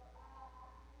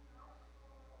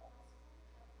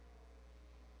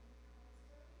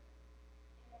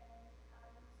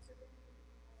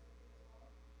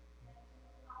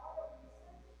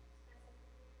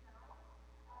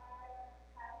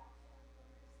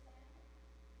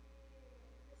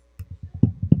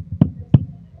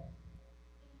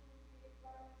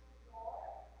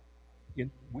 In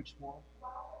which war?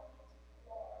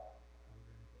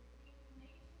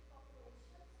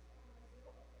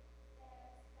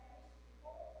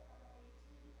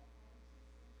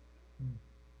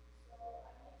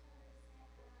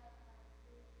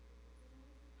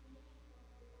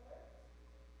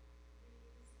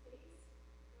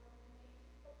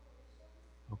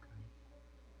 Okay.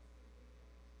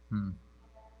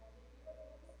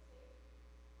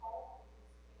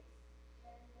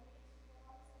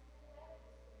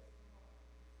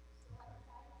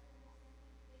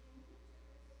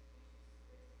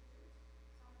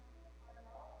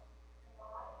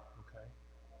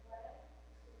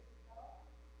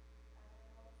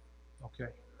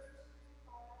 Okay.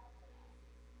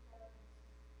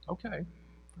 Okay.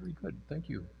 Very good. Thank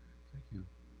you. Thank you.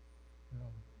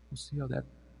 We'll see how that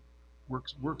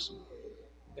works.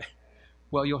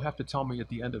 Well, you'll have to tell me at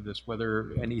the end of this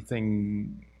whether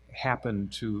anything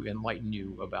happened to enlighten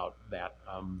you about that.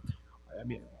 I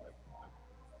mean,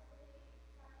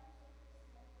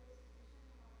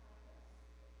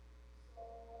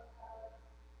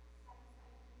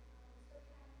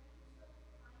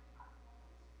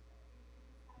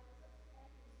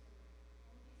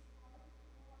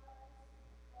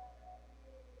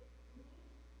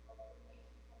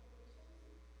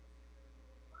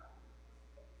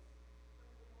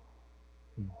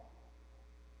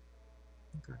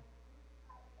 okay.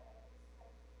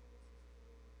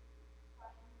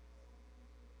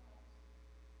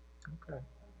 Okay.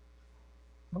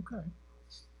 Okay.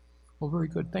 Well, very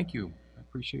good. Thank you. I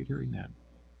appreciate hearing that.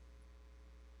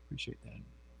 Appreciate that.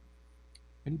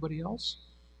 Anybody else?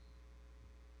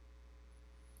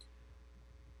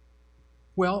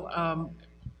 Well,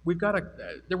 we've got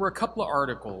there were a couple of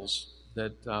articles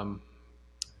that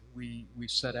we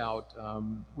set out.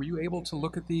 Were you able to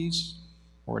look at these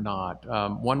or not?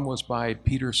 One was by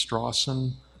Peter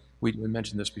Strawson. We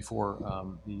mentioned this before.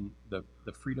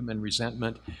 The freedom and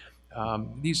resentment.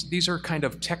 These are kind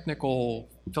of technical,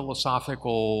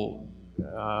 philosophical,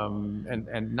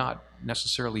 and not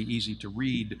necessarily easy to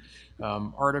read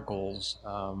articles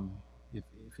if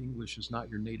English is not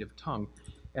your native tongue.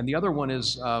 And the other one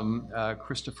is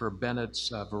Christopher Bennett's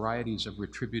Varieties of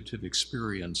Retributive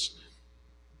Experience.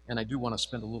 And I do want to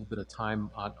spend a little bit of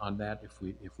time on that if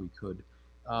we could.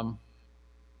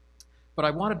 But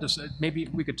I wanted to say, maybe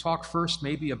we could talk first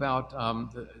maybe about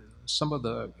some of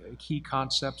the key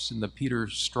concepts in the Peter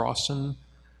Strawson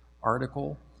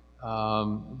article.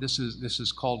 This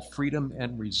is called Freedom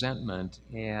and Resentment,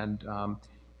 and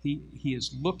he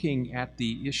is looking at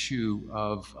the issue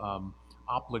of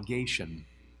obligation.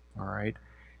 All right,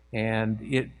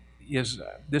 and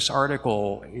this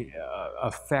article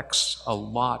affects a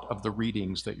lot of the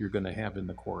readings that you're going to have in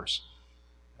the course.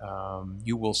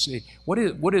 You will see what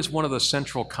is one of the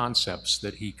central concepts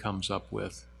that he comes up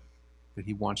with that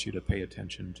he wants you to pay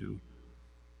attention to.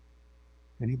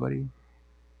 Anybody?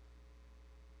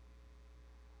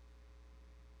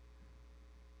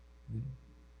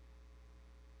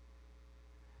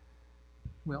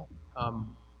 Well, do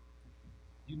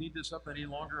you need this up any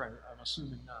longer? I'm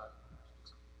assuming not.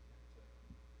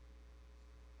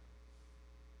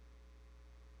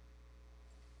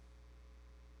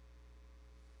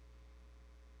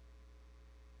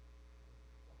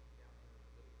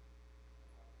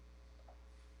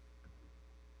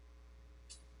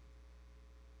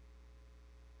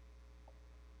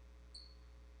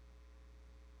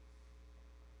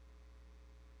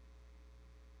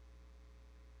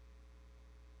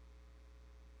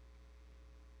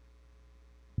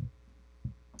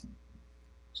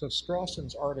 So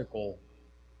Strawson's article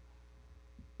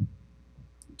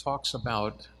talks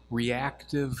about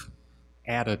reactive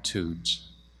attitudes.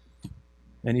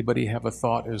 Anybody have a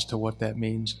thought as to what that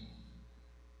means?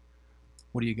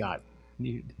 What do you got?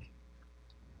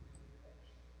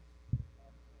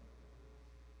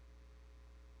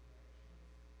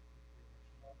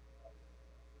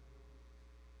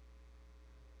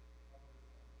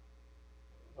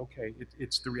 Okay,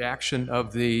 it's the reaction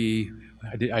of the.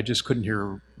 I just couldn't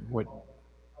hear what.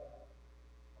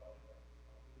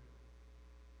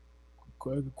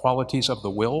 Qualities of the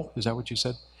will? Is that what you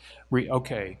said?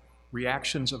 Okay,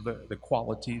 reactions of the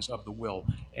qualities of the will,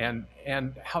 and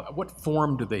what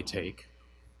form do they take?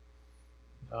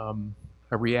 A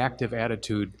reactive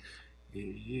attitude.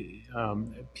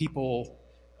 People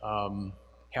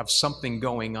have something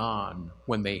going on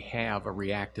when they have a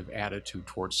reactive attitude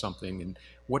towards something, and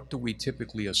what do we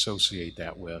typically associate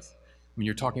that with? When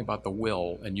you're talking about the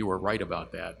will, and you are right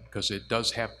about that, because it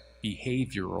does have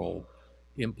behavioral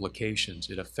implications.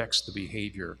 It affects the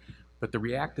behavior. But the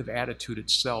reactive attitude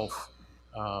itself,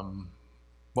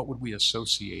 what would we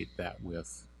associate that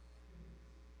with?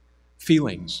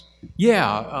 Feelings.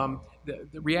 Yeah,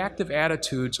 the reactive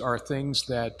attitudes are things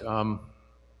that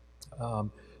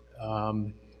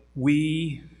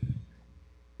we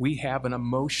have an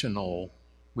emotional,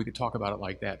 we could talk about it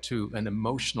like that too, an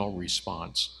emotional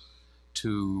response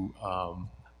to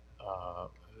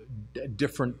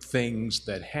different things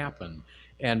that happen.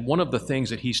 And one of the things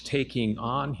that he's taking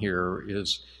on here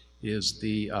is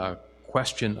the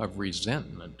question of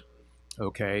resentment.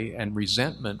 Okay, and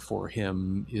resentment for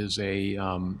him is a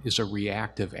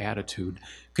reactive attitude.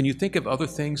 Can you think of other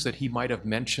things that he might have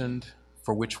mentioned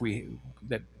for which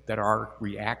that are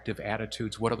reactive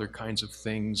attitudes? What other kinds of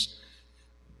things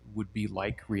would be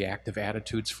like reactive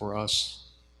attitudes for us.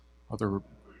 Other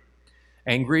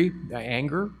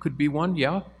anger could be one.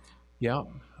 Yeah, yeah.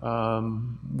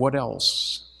 What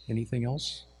else? Anything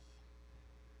else?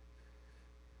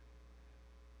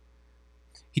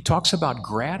 He talks about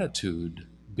gratitude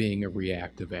being a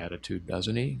reactive attitude,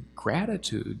 doesn't he?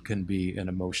 Gratitude can be an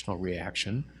emotional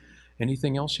reaction.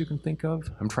 Anything else you can think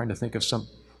of? I'm trying to think of some.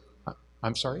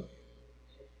 I'm sorry?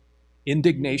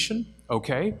 Indignation?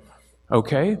 Okay.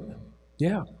 Okay.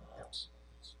 Yeah.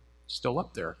 Still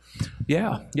up there.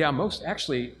 Yeah. Yeah. Most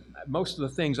of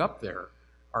the things up there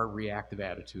are reactive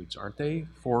attitudes, aren't they?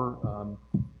 For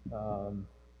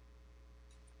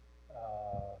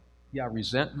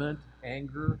resentment,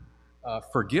 anger,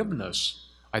 forgiveness.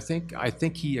 I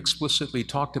think he explicitly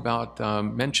talked about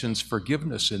mentions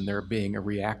forgiveness in there being a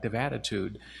reactive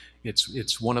attitude.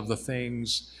 It's one of the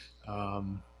things.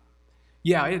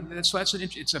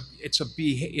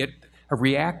 A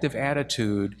reactive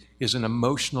attitude is an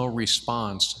emotional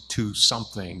response to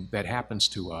something that happens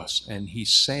to us, and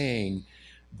he's saying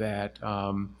that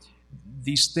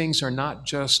these things are not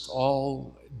just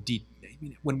all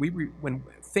when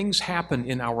things happen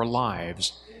in our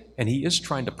lives, and he is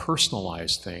trying to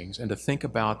personalize things and to think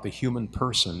about the human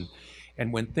person.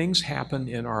 And when things happen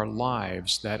in our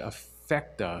lives that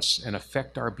affect us and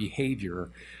affect our behavior,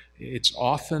 it's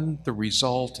often the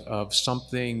result of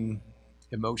something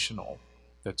emotional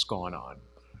that's gone on.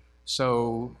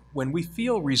 So when we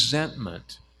feel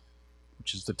resentment,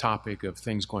 which is the topic of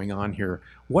things going on here,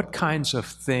 what kinds of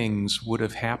things would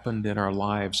have happened in our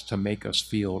lives to make us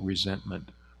feel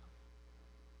resentment?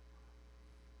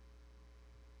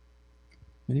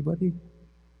 Anybody?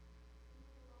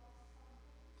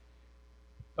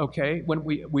 Okay, when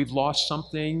we've lost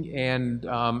something, and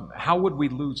how would we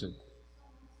lose it?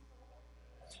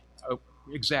 Oh,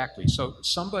 exactly. So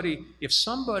if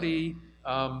somebody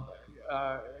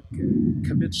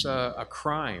commits a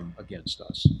crime against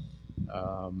us,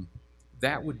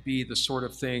 that would be the sort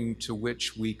of thing to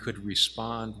which we could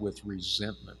respond with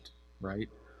resentment, right?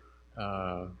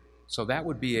 So that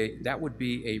would be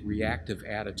a reactive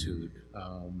attitude.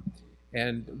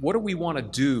 And what do we want to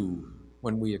do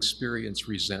when we experience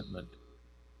resentment?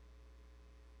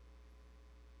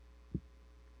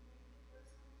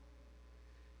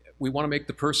 We want to make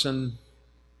the person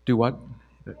do what?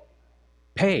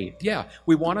 Pay. Yeah,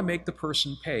 we want to make the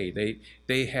person pay.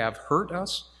 They have hurt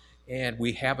us, and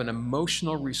we have an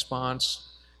emotional response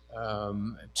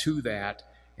to that,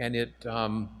 and it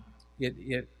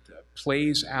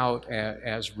plays out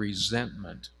as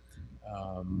resentment.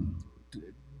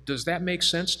 Does that make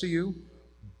sense to you?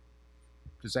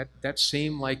 Does that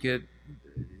seem like it?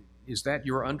 Is that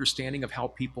your understanding of how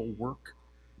people work?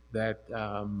 That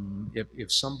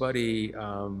if somebody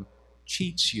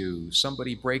cheats you,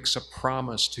 somebody breaks a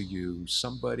promise to you,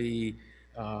 somebody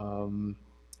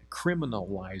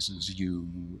criminalizes you,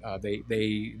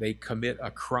 they commit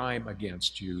a crime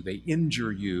against you, they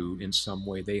injure you in some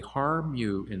way, they harm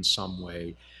you in some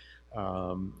way,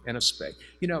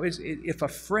 if a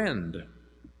friend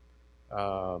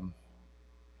harmed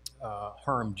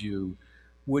you,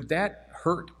 would that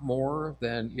hurt more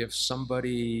than if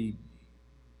somebody,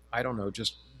 I don't know,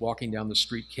 just walking down the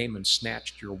street came and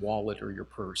snatched your wallet or your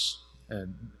purse?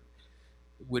 And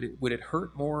would it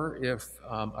hurt more if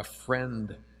a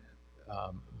friend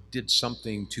did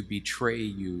something to betray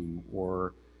you,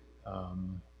 or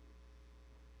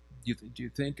do you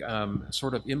think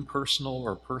sort of impersonal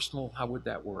or personal? How would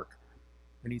that work?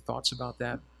 Any thoughts about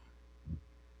that?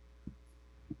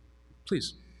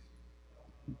 Please.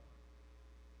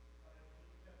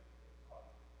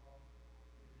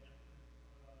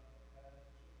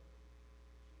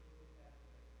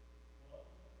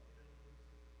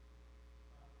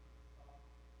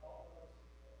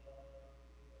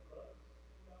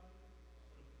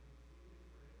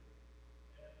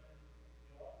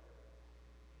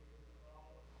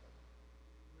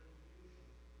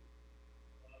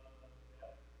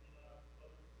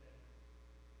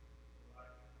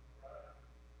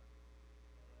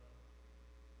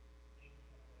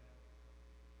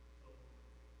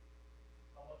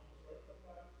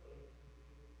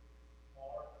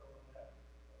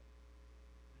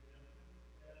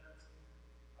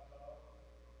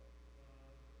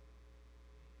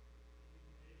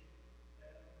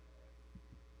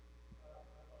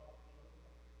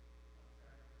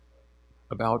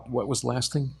 About what was the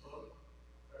last thing?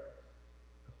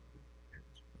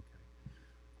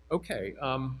 Okay.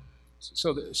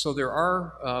 So there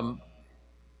are. I'm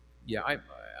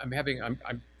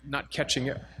not catching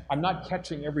it. I'm not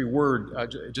catching every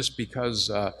word just because,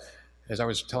 as I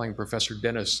was telling Professor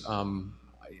Dennis,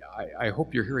 I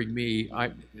hope you're hearing me.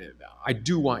 I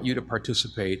do want you to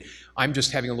participate. I'm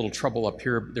just having a little trouble up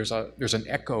here. There's an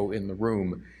echo in the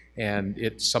room, and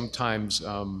it sometimes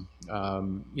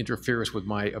interferes with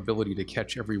my ability to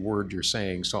catch every word you're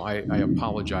saying. So I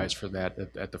apologize for that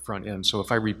at the front end. So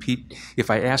if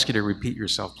I ask you to repeat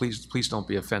yourself, please don't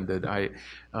be offended.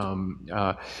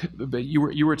 But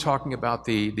you were talking about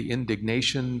the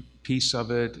indignation piece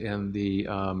of it, and the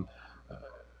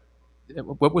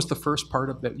what was the first part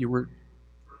of that you were?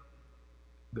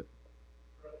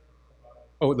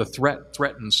 Oh, the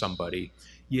threaten somebody.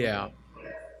 Yeah.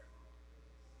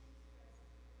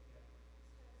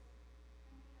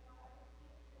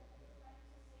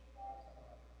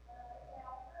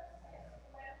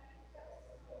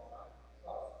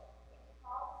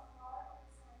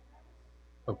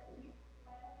 Okay.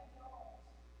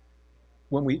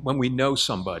 When we know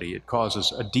somebody, it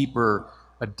causes a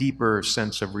deeper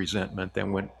sense of resentment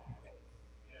than when.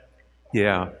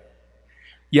 Yeah.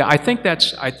 Yeah, I think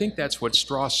that's what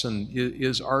Strawson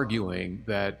is arguing,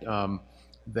 that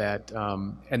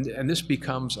and this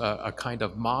becomes a kind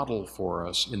of model for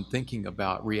us in thinking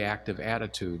about reactive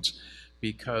attitudes,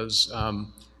 because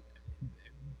um,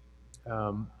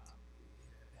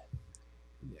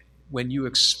 when you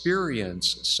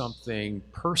experience something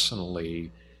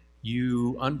personally,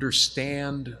 you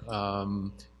understand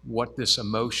what this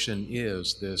emotion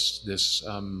is, this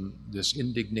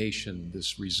indignation,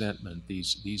 this resentment,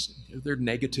 these they're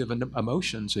negative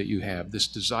emotions that you have, this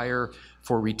desire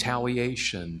for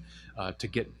retaliation,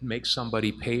 to make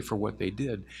somebody pay for what they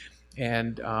did.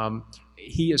 And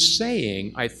he is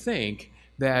saying, I think,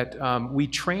 that we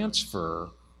transfer,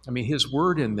 I mean, his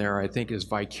word in there, I think, is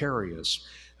vicarious.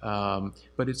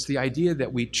 But it's the idea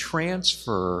that we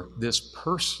transfer this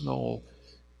personal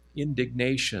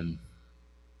indignation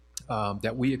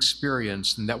that we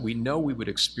experience and that we know we would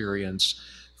experience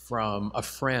from a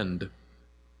friend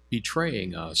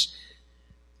betraying us.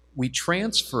 We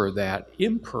transfer that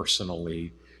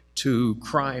impersonally to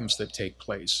crimes that take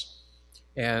place.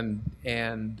 And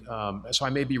so I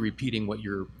may be repeating what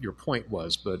your point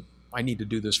was, but I need to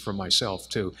do this for myself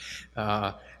too.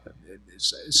 Uh,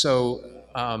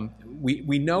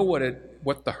 we know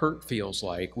what the hurt feels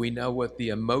like. We know what the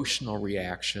emotional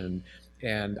reaction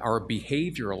and our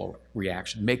behavioral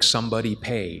reaction makes somebody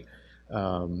pay,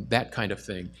 that kind of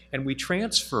thing, and we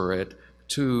transfer it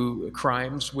to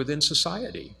crimes within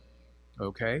society.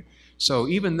 Okay? So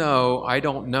even though I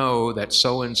don't know that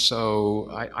so-and-so,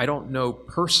 I don't know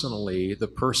personally the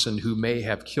person who may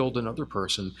have killed another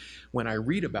person, when I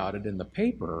read about it in the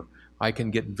paper, I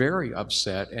can get very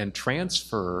upset and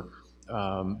transfer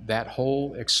that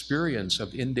whole experience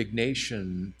of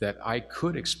indignation that I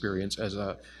could experience as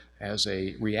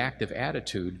a reactive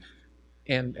attitude,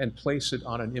 and place it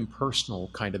on an impersonal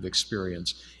kind of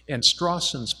experience. And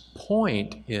Strawson's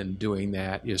point in doing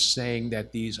that is saying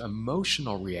that these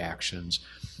emotional reactions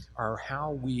are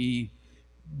how we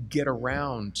get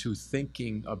around to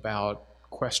thinking about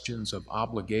questions of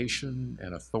obligation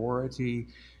and authority,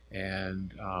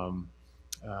 and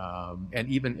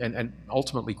and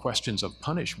ultimately questions of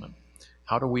punishment.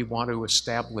 How do we want to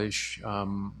establish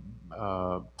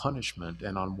punishment,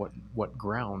 and on what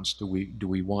grounds do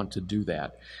we want to do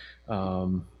that?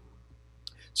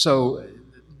 So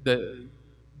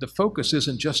the focus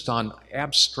isn't just on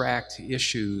abstract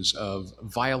issues of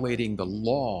violating the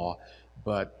law,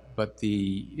 but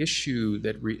the issue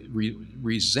that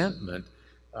resentment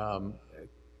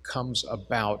comes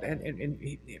about, and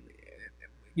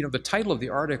you know, the title of the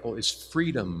article is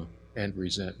Freedom and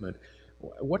Resentment.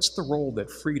 What's the role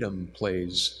that freedom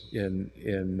plays in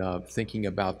thinking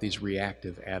about these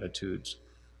reactive attitudes?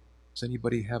 Does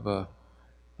anybody have a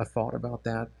thought about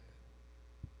that?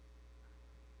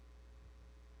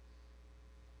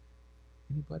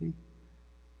 Anybody?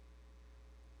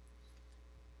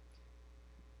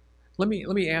 Let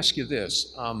me ask you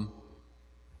this.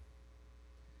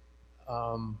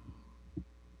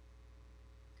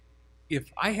 If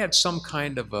I had some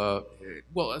kind of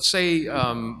well, let's say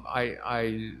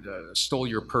I stole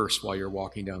your purse while you're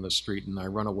walking down the street, and I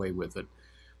run away with it,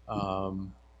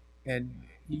 and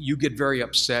you get very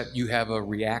upset, you have a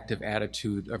reactive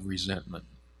attitude of resentment,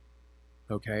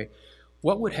 okay?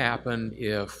 What would happen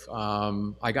if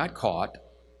I got caught,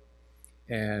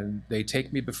 and they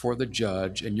take me before the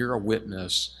judge, and you're a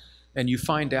witness, and you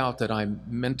find out that I'm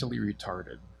mentally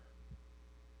retarded,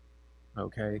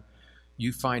 okay?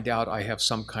 You find out I have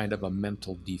some kind of a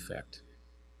mental defect.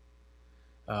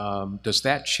 Does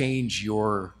that change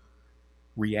your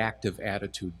reactive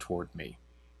attitude toward me?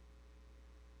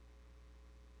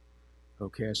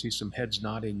 Okay, I see some heads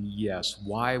nodding yes.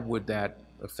 Why would that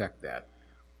affect that?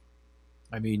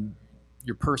 I mean,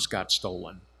 your purse got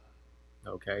stolen,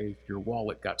 okay? Your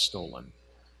wallet got stolen.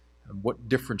 And what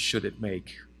difference should it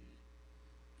make?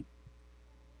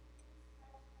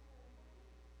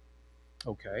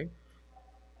 Okay.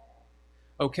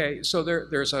 Okay, so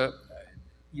there's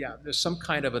some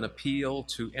kind of an appeal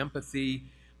to empathy.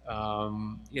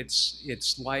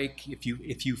 It's like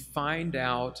if you find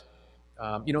out,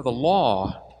 the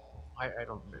law. I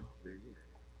don't.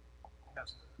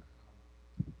 Yes.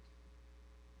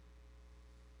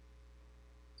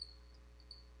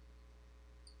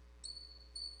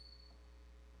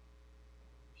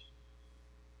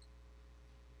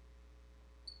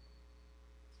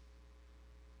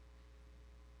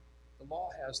 The law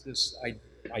has this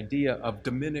idea of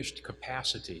diminished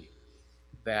capacity.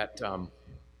 That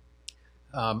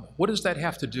what does that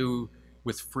have to do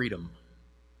with freedom?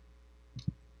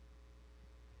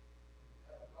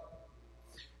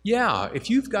 Yeah, if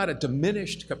you've got a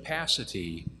diminished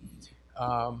capacity,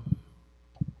 um,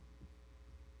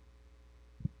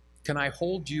 can I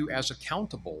hold you as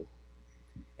accountable?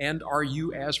 And are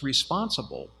you as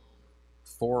responsible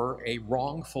for a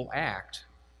wrongful act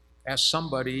as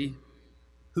somebody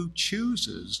who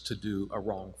chooses to do a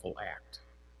wrongful act?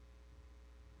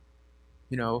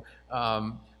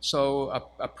 So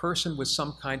a person with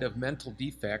some kind of mental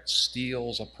defect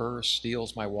steals a purse,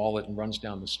 steals my wallet, and runs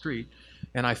down the street,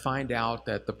 and I find out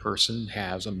that the person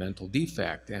has a mental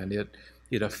defect, and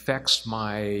it affects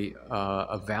my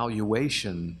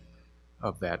evaluation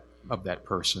of that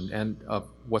person and of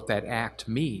what that act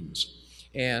means.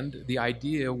 And the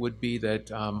idea would be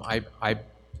that I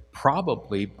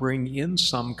probably bring in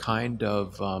some kind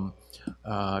of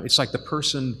it's like the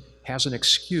person has an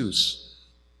excuse.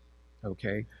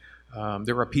 Okay,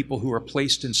 there are people who are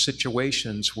placed in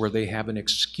situations where they have an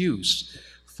excuse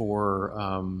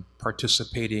for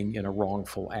participating in a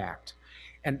wrongful act.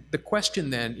 And the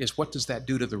question then is, what does that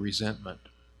do to the resentment?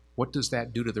 What does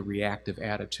that do to the reactive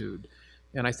attitude?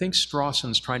 And I think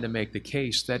Strawson's trying to make the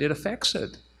case that it affects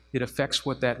it. It affects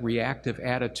what that reactive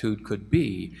attitude could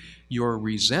be. Your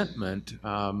resentment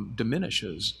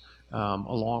diminishes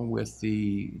along with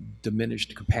the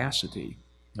diminished capacity,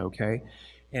 okay?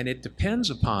 And it depends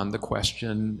upon the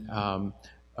question of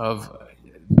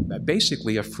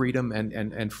basically a freedom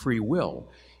and free will.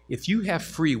 If you have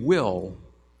free will,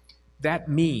 that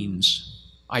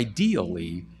means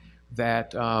ideally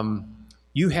that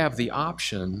you have the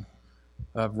option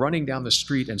of running down the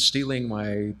street and stealing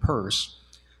my purse,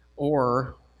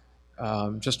 or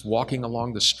just walking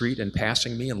along the street and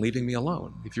passing me and leaving me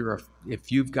alone.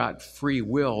 If you've got free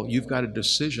will, you've got a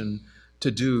decision to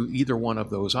do either one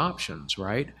of those options,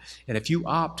 right? And if you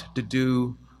opt to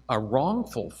do a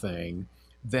wrongful thing,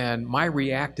 then my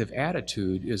reactive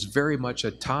attitude is very much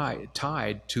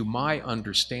tied to my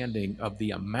understanding of the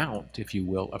amount, if you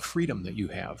will, of freedom that you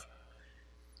have.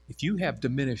 If you have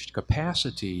diminished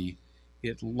capacity,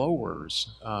 it lowers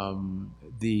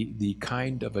the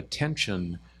kind of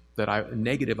attention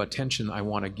negative attention I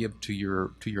want to give to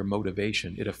your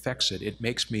motivation. It affects it. It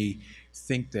makes me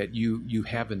think that you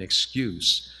have an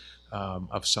excuse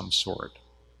of some sort.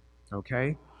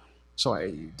 Okay,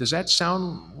 so does that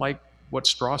sound like what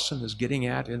Strawson is getting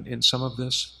at in some of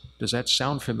this? Does that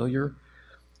sound familiar?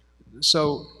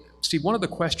 So, see, one of the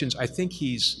questions I think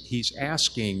he's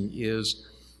asking is,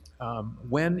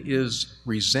 when is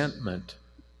resentment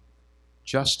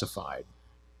justified?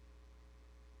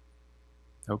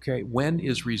 Okay, when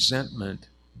is resentment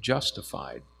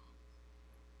justified?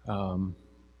 And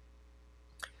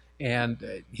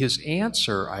his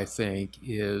answer, I think,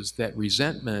 is that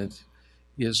resentment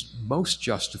is most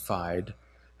justified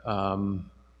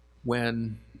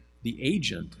when the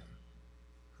agent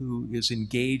who is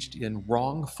engaged in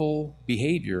wrongful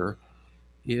behavior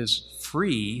is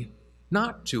free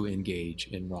not to engage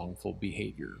in wrongful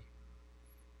behavior.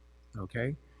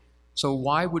 Okay? So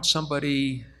why would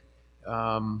somebody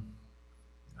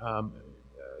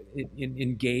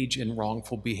engage in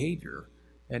wrongful behavior?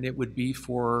 And it would be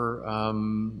for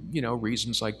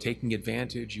reasons like taking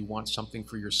advantage. You want something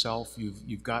for yourself.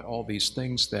 You've got all these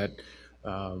things that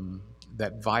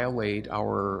violate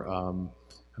our.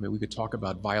 We could talk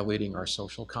about violating our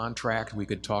social contract. We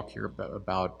could talk here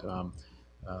about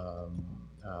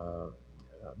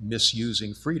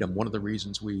misusing freedom. One of the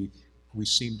reasons we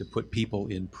seem to put people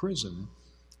in prison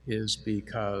is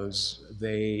because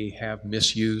they have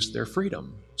misused their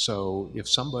freedom. So if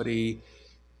somebody's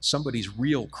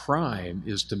real crime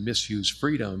is to misuse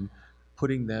freedom,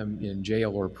 putting them in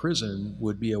jail or prison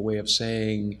would be a way of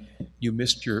saying you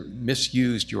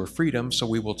misused your freedom, so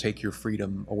we will take your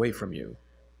freedom away from you.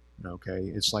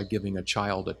 Okay, it's like giving a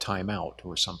child a timeout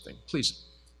or something. Please.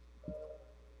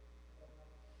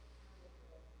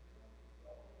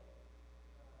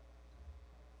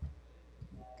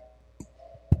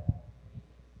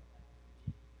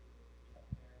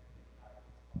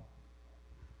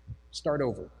 Start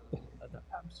over.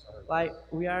 Like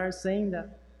we are saying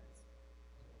that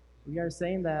there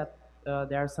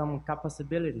are some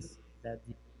capabilities that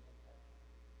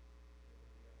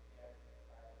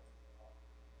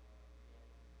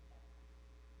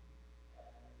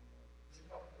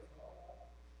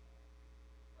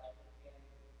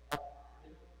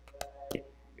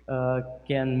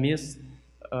can miss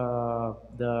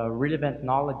the relevant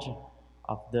knowledge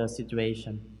of the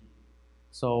situation.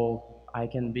 So I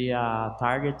can be a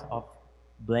target of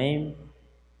blame.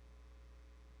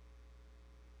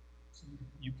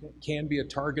 You can be a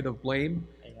target of blame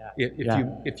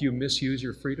Yeah. if you misuse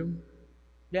your freedom.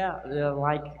 Yeah,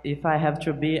 like if I have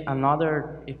to be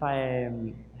another, if I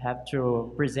have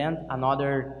to present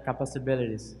another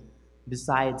capabilities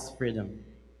besides freedom,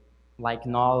 like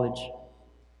knowledge,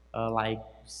 like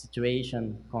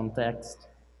situation, context.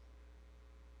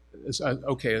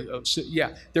 Okay, so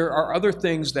yeah, there are other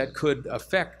things that could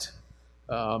affect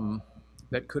um,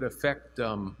 the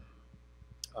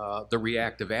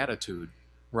reactive attitude,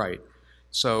 right?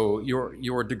 So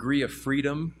your degree of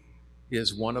freedom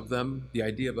is one of them. The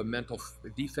idea of a mental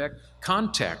defect,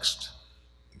 context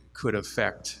could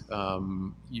affect.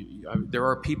 There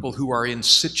are people who are in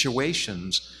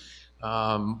situations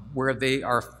where they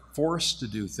are forced to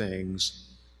do things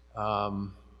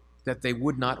um, that they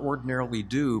would not ordinarily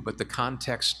do, but the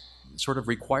context sort of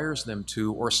requires them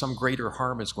to, or some greater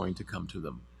harm is going to come to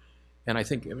them. And I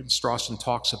think Strawson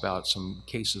talks about some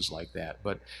cases like that.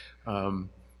 But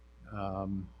um,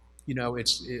 if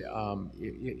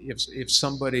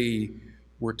somebody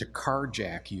were to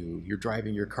carjack you, you're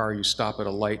driving your car, you stop at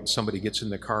a light, and somebody gets in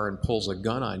the car and pulls a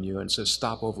gun on you and says,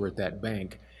 "Stop over at that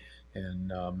bank."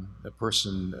 And the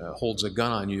person holds a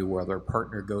gun on you while their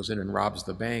partner goes in and robs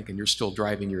the bank, and you're still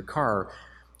driving your car.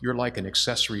 You're like an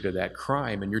accessory to that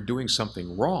crime, and you're doing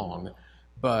something wrong.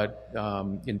 But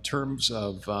in terms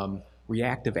of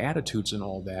reactive attitudes and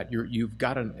all that, you've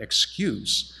got an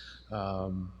excuse. I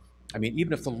mean,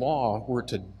 even if the law were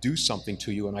to do something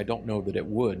to you, and I don't know that it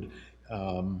would,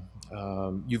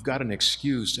 you've got an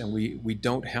excuse, and we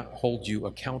don't hold you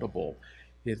accountable.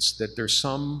 It's that there's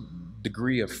some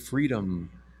degree of freedom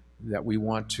that we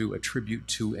want to attribute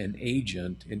to an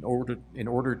agent in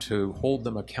order to hold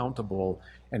them accountable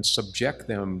and subject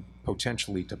them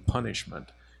potentially to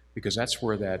punishment, because that's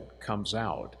where that comes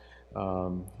out.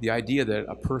 The idea that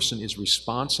a person is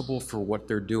responsible for what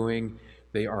they're doing,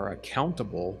 they are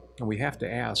accountable, and we have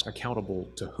to ask, accountable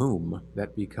to whom?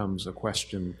 That becomes a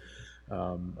question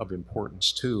of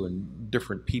importance too, and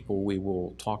different people we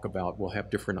will talk about will have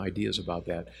different ideas about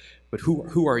that. But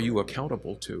who are you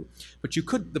accountable to? But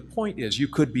the point is, you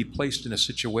could be placed in a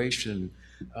situation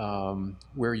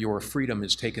where your freedom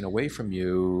is taken away from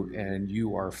you, and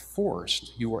you are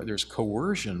forced. There's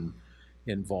coercion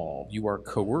involved. You are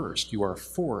coerced. You are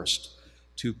forced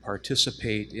to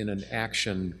participate in an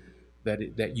action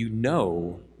that you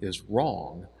know is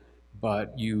wrong,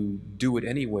 but you do it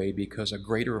anyway because a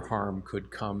greater harm could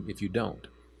come if you don't.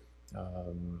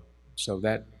 So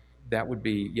that would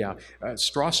be, yeah.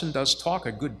 Strawson does talk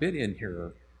a good bit in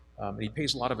here. He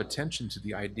pays a lot of attention to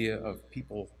the idea of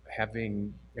people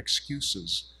having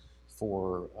excuses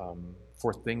for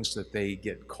things that they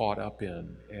get caught up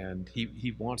in, and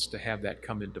he wants to have that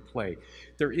come into play.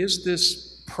 There is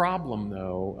this problem,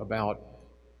 though,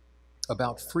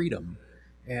 about freedom,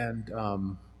 and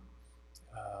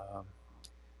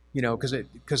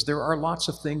because there are lots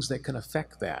of things that can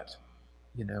affect that,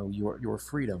 your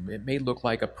freedom. It may look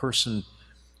like a person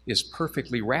is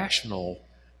perfectly rational,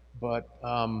 but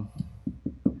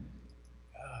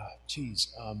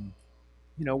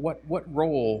what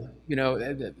role,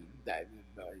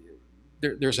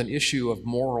 there's an issue of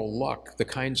moral luck, the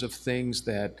kinds of things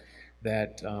that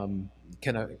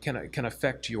can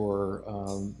affect your,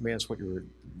 that's what you're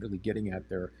really getting at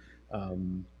there.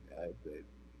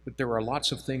 But there are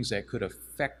lots of things that could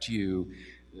affect you,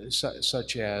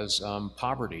 such as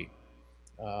poverty.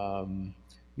 I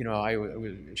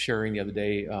was sharing the other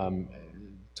day,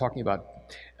 talking about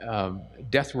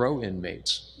death row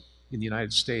inmates in the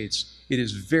United States. It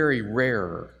is very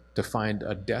rare to find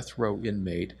a death row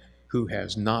inmate who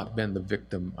has not been the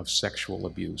victim of sexual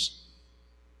abuse.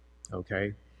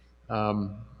 Okay?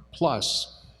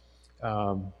 Plus,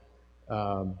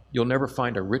 you'll never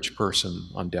find a rich person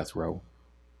on death row.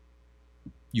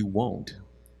 You won't.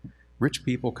 Rich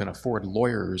people can afford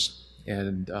lawyers,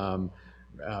 and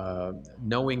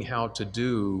knowing how to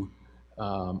do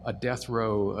a death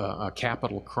row, a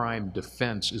capital crime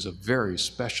defense is a very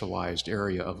specialized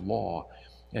area of law,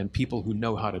 and people who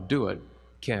know how to do it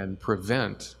can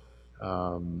prevent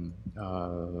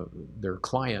their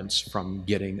clients from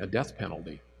getting a death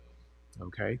penalty.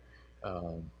 okay?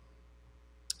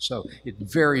 So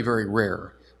it's very, very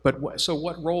rare. But so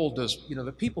what role does,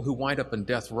 the people who wind up in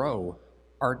death row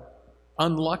are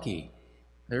unlucky.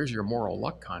 There's your moral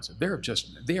luck concept.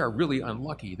 They are really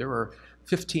unlucky. There are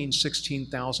 15,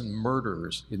 16,000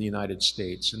 murders in the United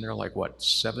States, and they're like, what,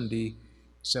 70,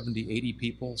 80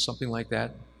 people, something like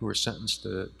that, who are sentenced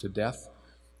to death.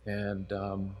 And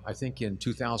I think in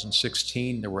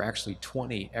 2016, there were actually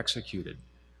 20 executed.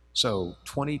 So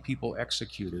 20 people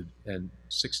executed and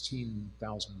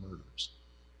 16,000 murders.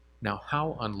 Now,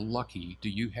 how unlucky do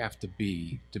you have to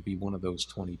be one of those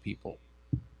 20 people?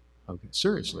 Okay,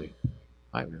 seriously,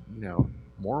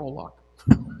 moral luck.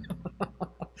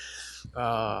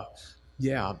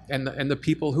 Yeah, and the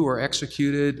people who are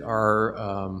executed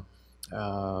are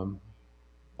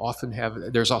often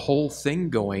have. There's a whole thing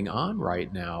going on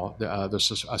right now.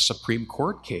 There's a Supreme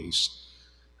Court case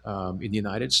in the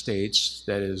United States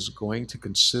that is going to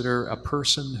consider a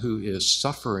person who is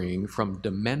suffering from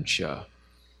dementia.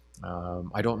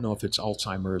 I don't know if it's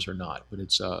Alzheimer's or not, but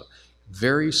it's a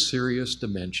very serious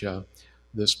dementia.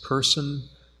 This person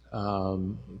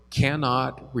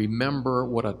cannot remember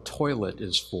what a toilet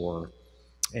is for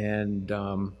and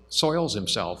soils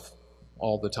himself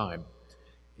all the time.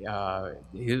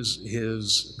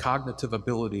 His cognitive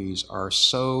abilities are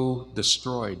so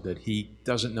destroyed that he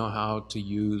doesn't know how to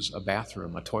use a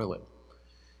bathroom, a toilet.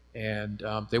 And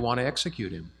they want to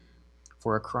execute him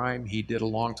for a crime he did a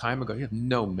long time ago. He has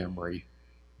no memory.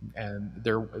 And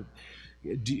do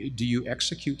you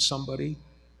execute somebody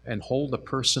and hold a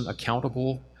person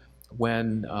accountable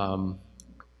when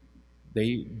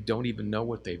they don't even know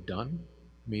what they've done?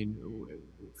 I mean,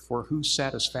 for whose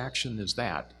satisfaction is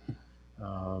that?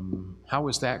 How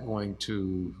is that going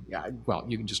to, well,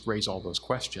 you can just raise all those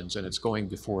questions, and it's going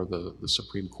before the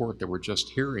Supreme Court. There were just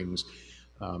hearings.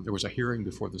 There was a hearing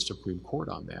before the Supreme Court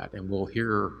on that, and we'll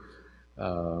hear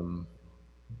how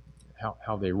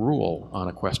they rule on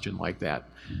a question like that.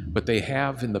 But they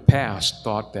have in the past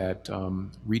thought that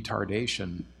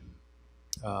retardation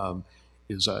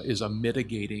is a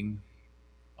mitigating,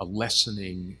 a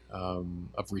lessening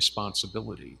of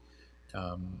responsibility.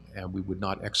 And we would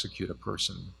not execute a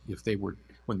person if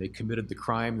when they committed the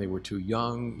crime, they were too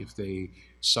young, if they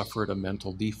suffered a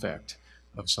mental defect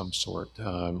of some sort,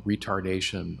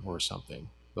 retardation or something.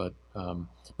 But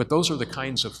those are the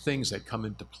kinds of things that come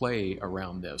into play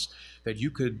around this. That you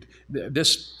could,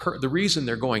 the reason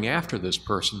they're going after this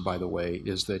person, by the way,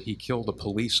 is that he killed a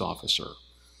police officer,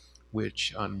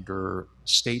 which under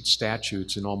state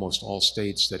statutes in almost all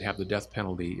states that have the death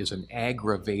penalty is an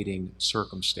aggravating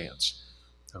circumstance.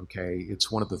 Okay,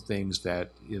 it's one of the things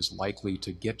that is likely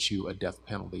to get you a death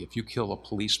penalty. If you kill a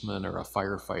policeman or a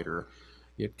firefighter,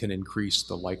 it can increase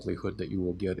the likelihood that you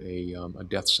will get a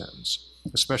death sentence,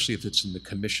 especially if it's in the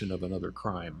commission of another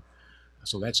crime.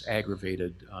 So that's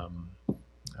aggravated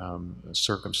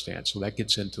circumstance. So that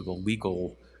gets into the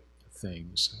legal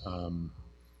things.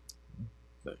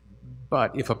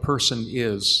 But if a person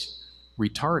is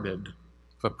retarded,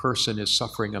 if a person is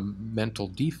suffering a mental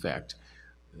defect,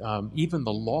 even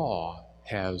the law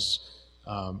has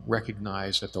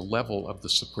recognized at the level of the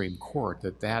Supreme Court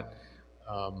that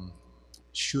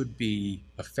should be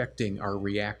affecting our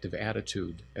reactive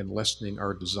attitude and lessening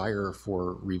our desire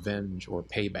for revenge or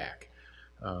payback,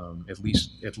 at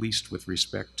least with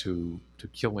respect to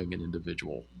killing an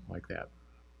individual like that.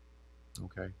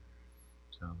 Okay,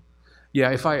 so.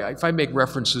 Yeah, if I make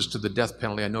references to the death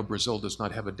penalty, I know Brazil does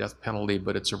not have a death penalty,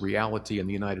 but it's a reality in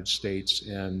the United States,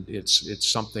 and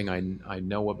it's something I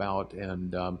know about.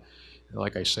 And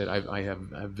like I said,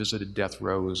 I've visited death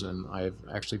rows, and I've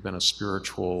actually been a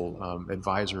spiritual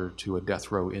advisor to a death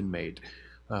row inmate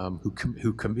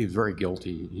who can be very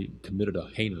guilty. He committed a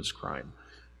heinous crime,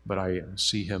 but I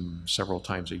see him several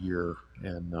times a year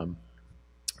and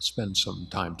spend some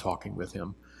time talking with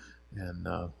him, and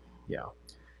yeah.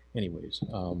 Anyways,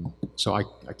 so I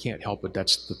can't help it.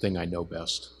 That's the thing I know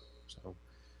best.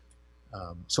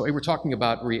 So we're talking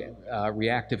about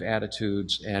reactive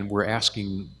attitudes, and we're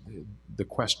asking the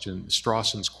question,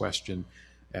 Strawson's question,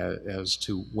 as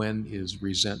to when is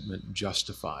resentment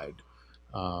justified?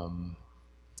 I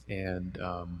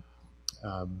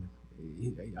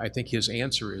think his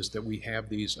answer is that we have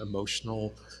these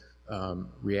emotional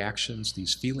reactions,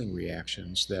 these feeling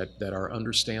reactions that are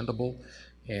understandable.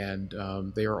 And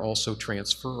they are also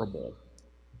transferable.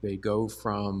 They go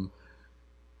from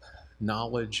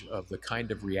knowledge of the kind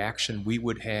of reaction we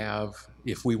would have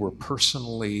if we were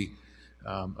personally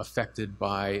affected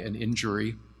by an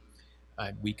injury.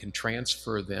 We can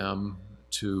transfer them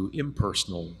to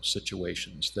impersonal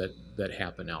situations that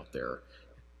happen out there.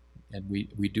 And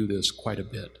we do this quite a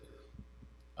bit.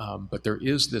 But there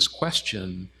is this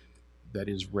question that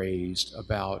is raised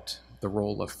about the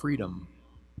role of freedom,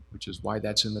 which is why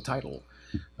that's in the title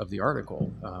of the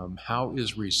article. How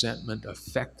is resentment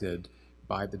affected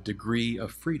by the degree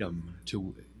of freedom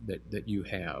that you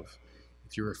have?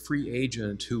 If you're a free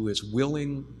agent who is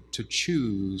willing to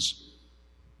choose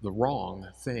the wrong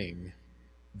thing,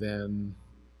 then,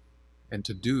 and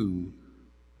to do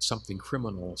something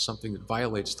criminal, something that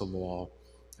violates the law,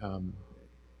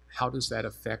 how does that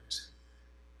affect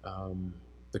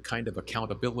the kind of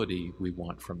accountability we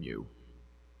want from you?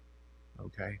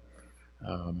 Okay,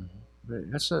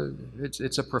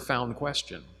 it's a profound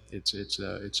question. It's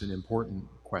an important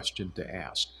question to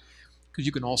ask, because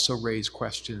you can also raise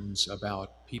questions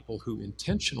about people who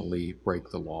intentionally break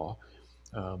the law.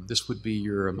 This would be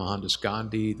your Mohandas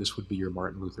Gandhi. This would be your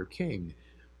Martin Luther King.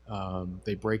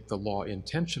 They break the law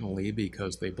intentionally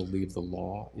because they believe the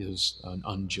law is an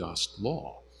unjust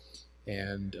law.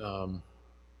 And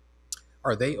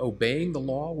are they obeying the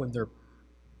law when they're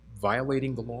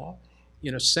violating the law?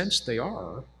 In a sense, they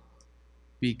are,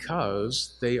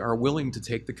 because they are willing to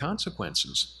take the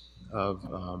consequences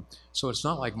of. So it's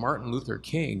not like Martin Luther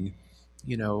King,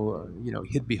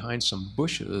 hid behind some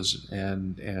bushes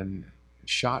and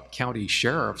shot county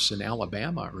sheriffs in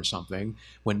Alabama or something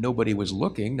when nobody was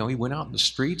looking. No, he went out in the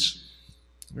streets,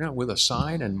 with a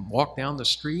sign and walked down the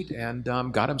street and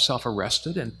got himself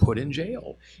arrested and put in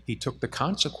jail. He took the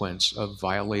consequence of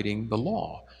violating the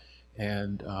law.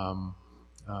 And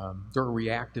there are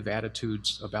reactive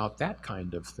attitudes about that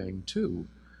kind of thing too.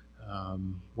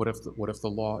 What if the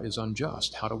law is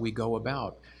unjust? How do we go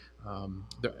about?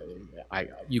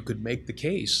 You could make the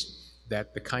case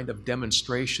that the kind of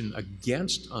demonstration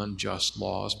against unjust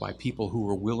laws by people who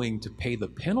are willing to pay the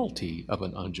penalty of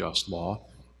an unjust law,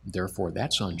 therefore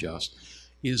that's unjust,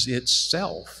 is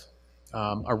itself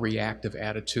a reactive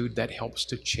attitude that helps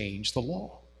to change the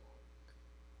law.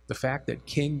 The fact that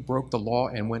King broke the law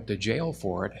and went to jail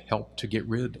for it helped to get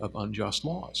rid of unjust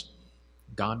laws.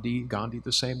 Gandhi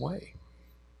the same way.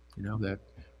 That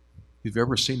you've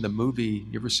ever seen the movie,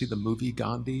 you ever see the movie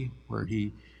Gandhi, where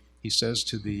he says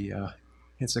to the,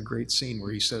 it's a great scene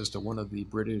where he says to one of the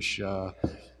British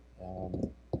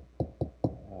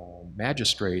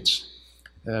magistrates,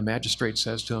 the magistrate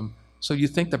says to him, "So you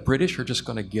think the British are just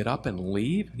going to get up and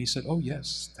leave?" And he said, "Oh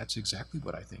yes, that's exactly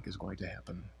what I think is going to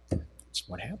happen." That's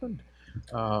what happened.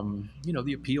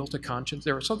 The appeal to conscience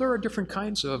there. So there are different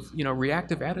kinds of,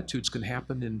 reactive attitudes can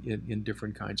happen in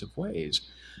different kinds of ways.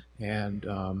 And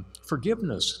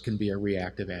forgiveness can be a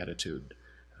reactive attitude.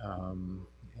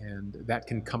 And that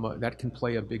can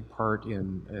play a big part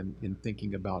in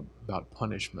thinking about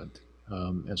punishment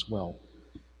as well.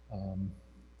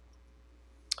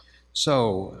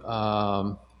 So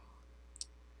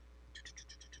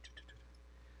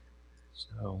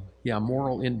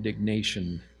moral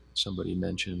indignation, somebody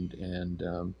mentioned, and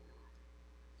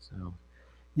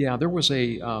there was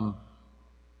a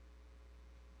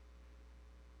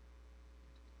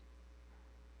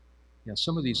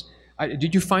some of these.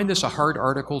 Did you find this a hard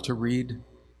article to read?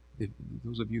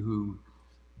 Those of you who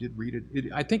did read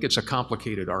it, I think it's a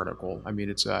complicated article. I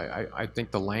mean, I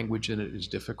think the language in it is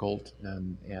difficult,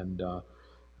 and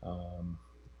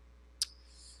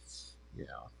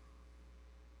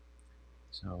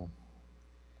So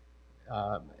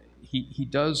he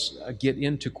does get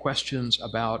into questions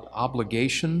about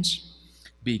obligations,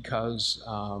 because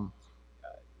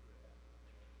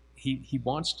he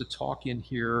wants to talk in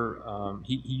here.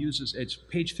 He uses, it's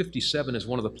page 57 is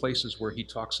one of the places where he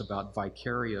talks about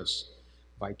vicarious,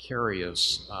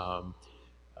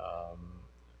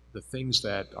 the things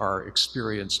that are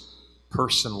experienced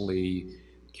personally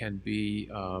can be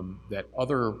that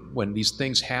when these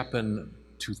things happen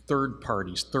to third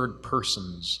parties, third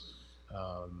persons,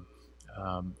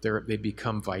 they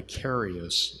become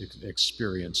vicarious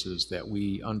experiences that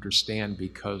we understand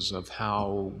because of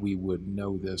how we would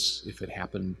know this if it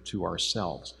happened to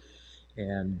ourselves.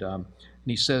 And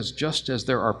he says, just as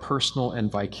there are personal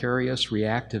and vicarious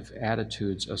reactive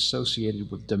attitudes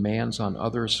associated with demands on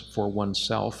others for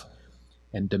oneself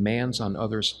and demands on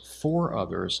others for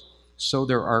others, so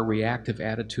there are reactive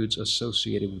attitudes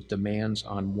associated with demands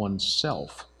on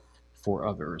oneself for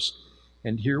others.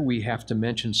 And here we have to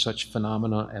mention such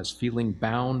phenomena as feeling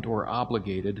bound or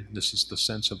obligated. This is the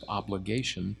sense of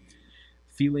obligation.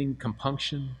 Feeling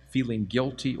compunction, feeling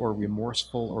guilty or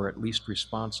remorseful or at least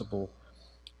responsible,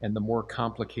 and the more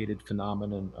complicated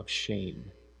phenomenon of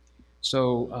shame.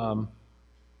 So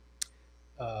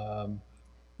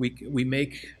we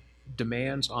make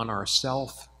demands on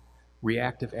ourself.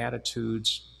 Reactive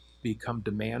attitudes become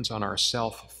demands on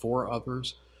ourself for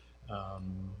others.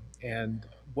 And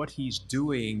what he's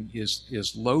doing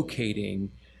is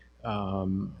locating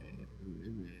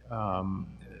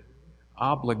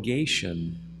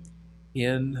obligation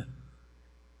in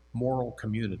moral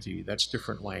community. That's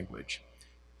different language.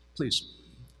 Please.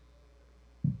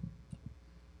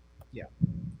 Yeah.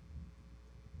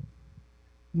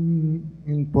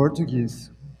 In Portuguese,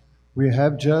 we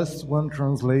have just one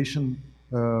translation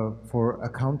for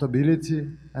accountability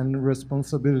and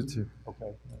responsibility.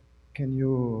 Okay. Can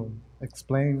you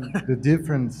explain the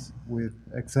difference with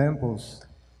examples?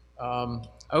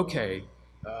 Okay.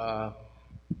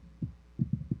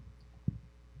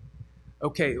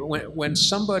 Okay, when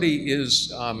somebody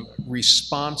is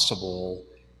responsible,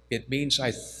 it means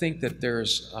I think that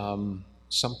there's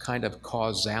some kind of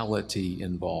causality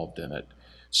involved in it.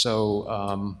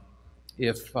 So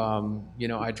if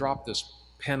I drop this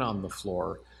pen on the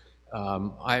floor,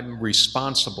 I'm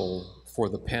responsible for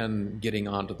the pen getting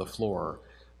onto the floor.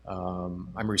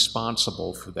 I'm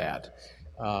responsible for that.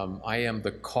 I am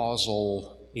the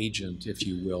causal agent, if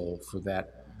you will, for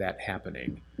that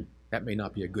happening. That may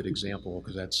not be a good example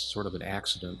because that's sort of an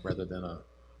accident rather than a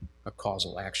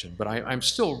causal action. But I'm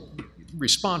still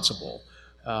responsible.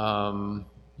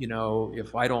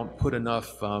 If I don't put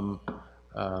enough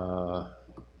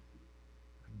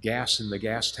gas in the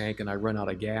gas tank and I run out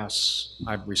of gas,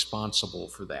 I'm responsible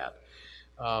for that.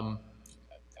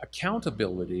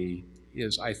 Accountability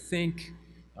is, I think,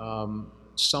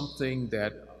 something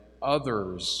that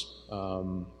others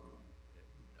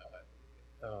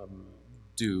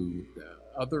do.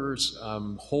 Others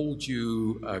hold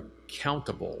you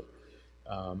accountable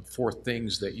for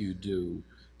things that you do.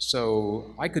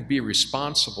 So I could be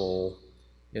responsible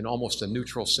in almost a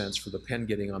neutral sense for the pen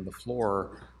getting on the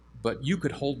floor, but you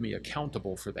could hold me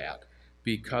accountable for that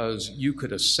because you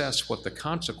could assess what the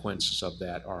consequences of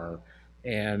that are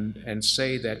and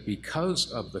say that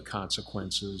because of the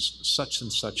consequences, such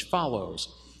and such follows.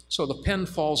 So the pen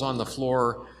falls on the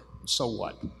floor, so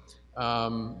what?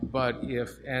 But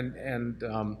if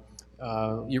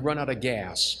you run out of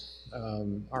gas,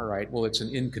 all right, well, it's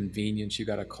an inconvenience. You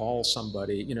got to call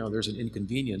somebody. There's an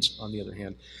inconvenience on the other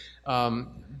hand.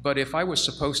 But if I was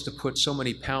supposed to put so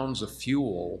many pounds of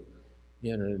fuel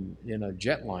in a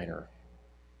jetliner,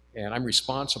 and I'm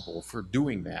responsible for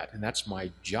doing that, and that's my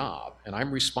job, and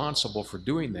I'm responsible for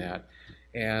doing that,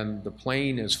 and the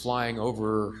plane is flying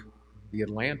over the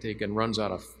Atlantic and runs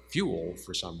out of fuel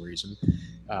for some reason,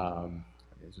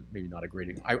 maybe not a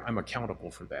great, I'm accountable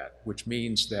for that, which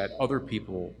means that other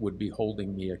people would be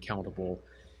holding me accountable,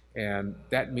 and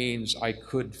that means I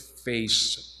could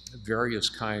face various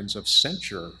kinds of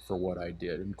censure for what I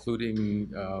did,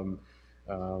 including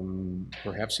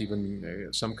perhaps even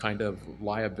some kind of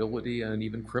liability and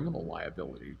even criminal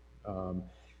liability. I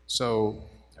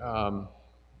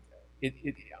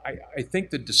think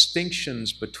the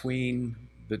distinctions between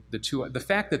the two, the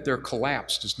fact that they're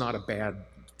collapsed is not a bad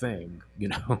thing,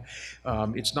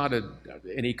 it's not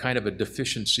any kind of a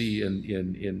deficiency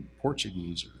in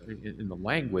Portuguese, in the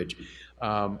language.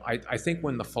 I think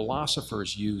when the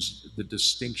philosophers use the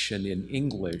distinction in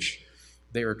English,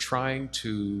 they are trying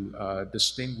to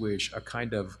distinguish a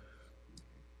kind of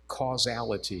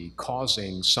causality,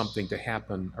 causing something to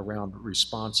happen around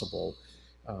responsible.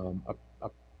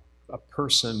 A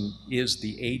person is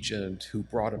the agent who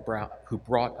brought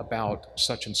about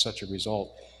such and such a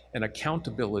result. And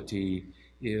accountability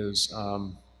is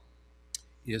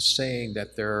saying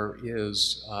that there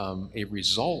is a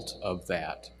result of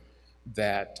that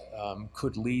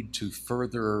could lead to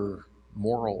further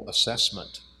moral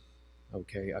assessment.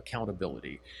 Okay,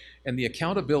 accountability. And the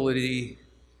accountability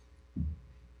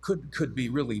could be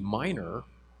really minor.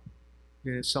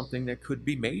 It's something that could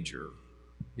be major.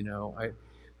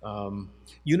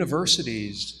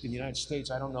 Universities in the United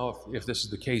States, I don't know if this is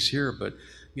the case here, but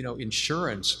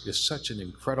insurance is such an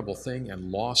incredible thing,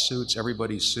 and lawsuits,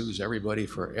 everybody sues everybody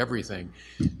for everything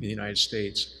in the United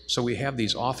States. So we have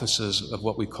these offices of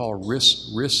what we call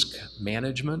risk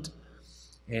management,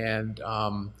 and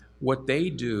what they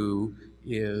do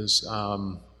is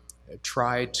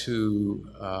try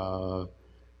to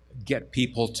get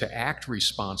people to act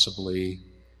responsibly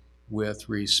with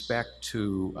respect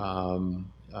to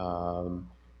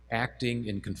acting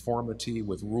in conformity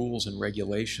with rules and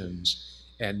regulations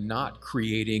and not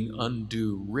creating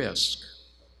undue risk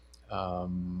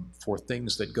for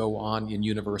things that go on in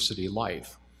university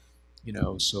life.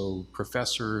 So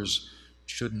professors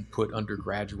shouldn't put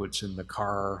undergraduates in the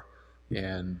car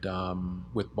and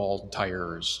with bald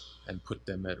tires and put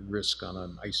them at risk on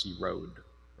an icy road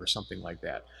or something like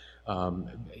that.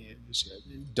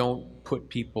 Don't put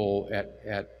people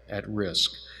at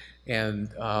risk. And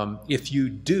if you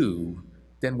do,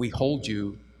 then we hold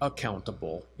you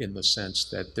accountable in the sense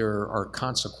that there are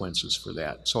consequences for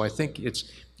that. So I think it's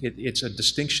a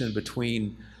distinction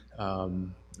between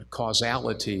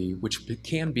causality, which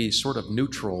can be sort of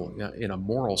neutral in a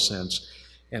moral sense,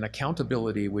 and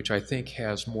accountability, which I think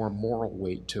has more moral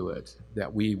weight to it.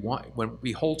 That we want, when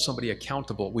we hold somebody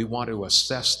accountable, we want to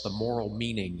assess the moral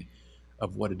meaning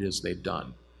of what it is they've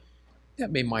done.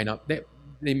 That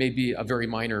they may be a very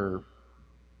minor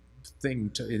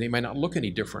thing they might not look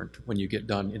any different when you get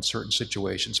done in certain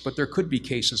situations, but there could be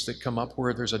cases that come up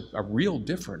where there's a real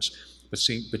difference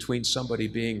between somebody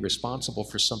being responsible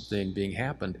for something being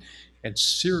happened and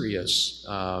serious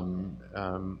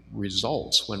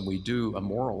results when we do a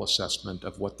moral assessment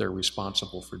of what they're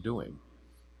responsible for doing,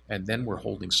 and then we're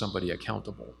holding somebody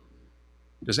accountable.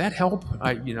 Does that help?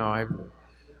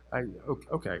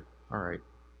 Okay, all right.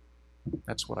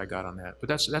 That's what I got on that. But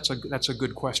that's a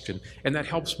good question, and that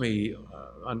helps me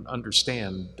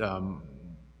understand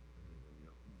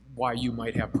why you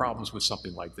might have problems with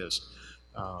something like this.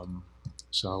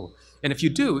 And if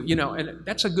you do, and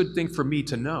that's a good thing for me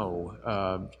to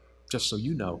know, just so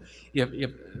you know,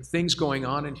 if things going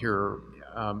on in here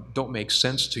don't make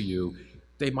sense to you,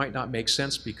 they might not make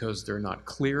sense because they're not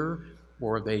clear,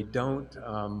 or they don't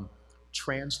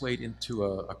translate into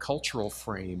a cultural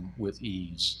frame with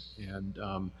ease. And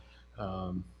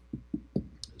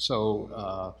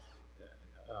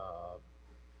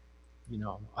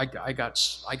I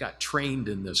got trained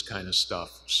in this kind of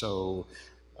stuff. So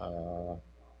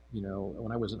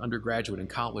when I was an undergraduate in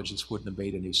college, this wouldn't have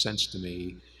made any sense to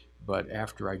me. But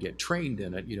after I get trained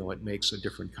in it, it makes a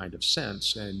different kind of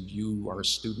sense. And you are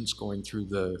students going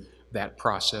through that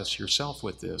process yourself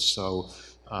with this. So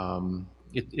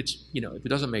it's if it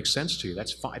doesn't make sense to you,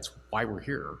 that's fine. It's why we're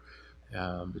here,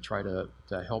 to try to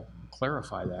help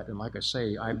clarify that. And like I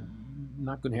say, I'm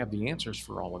not going to have the answers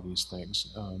for all of these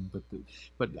things,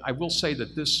 but I will say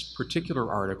that this particular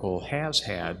article has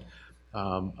had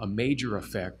a major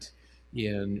effect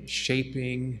in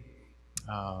shaping,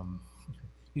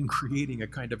 in creating a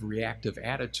kind of reactive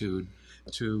attitude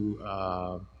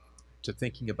to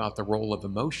thinking about the role of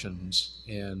emotions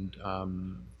and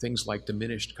things like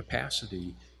diminished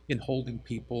capacity in holding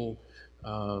people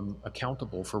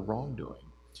accountable for wrongdoing.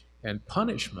 And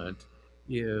punishment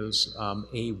is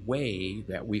a way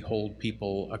that we hold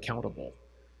people accountable.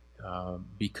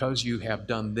 Because you have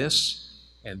done this,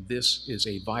 and this is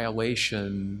a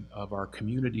violation of our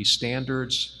community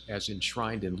standards as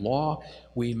enshrined in law,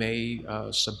 we may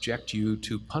subject you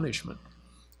to punishment.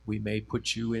 We may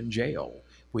put you in jail.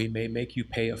 We may make you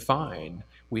pay a fine.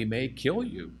 We may kill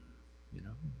you.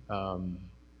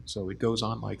 So it goes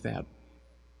on like that.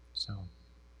 So,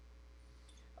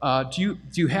 do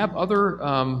you have other?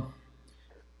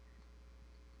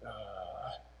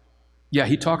 Yeah,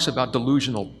 he talks about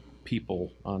delusional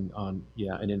people on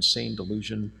an insane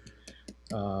delusion.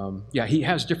 Yeah, he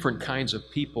has different kinds of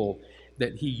people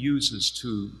that he uses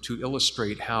to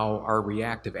illustrate how our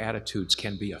reactive attitudes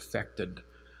can be affected.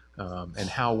 And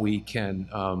how we can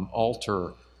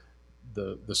alter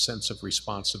the sense of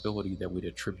responsibility that we'd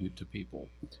attribute to people.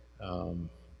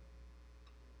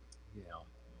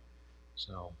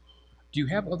 So, do you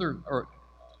have other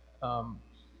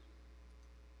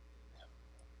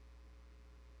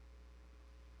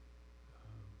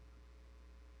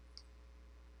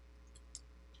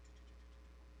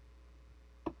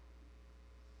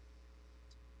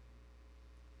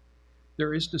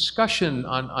there is discussion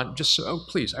on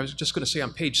please, I was just going to say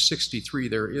on page 63,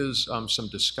 there is some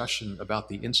discussion about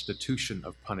the institution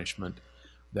of punishment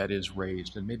that is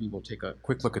raised, and maybe we'll take a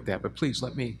quick look at that, but please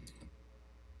let me.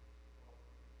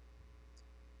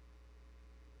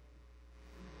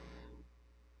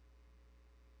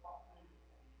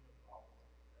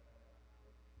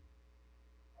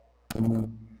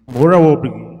 Moral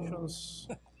obligations.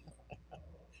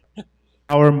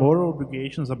 Our moral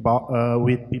obligations about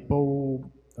with people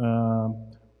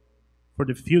for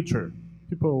the future.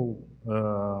 People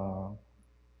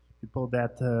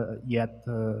that yet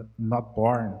not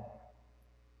born.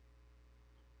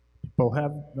 People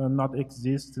have not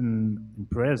exist in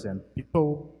present.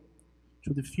 People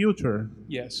to the future.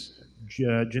 Yes.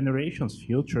 Generations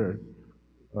future.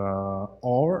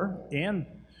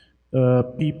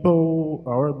 People,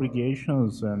 our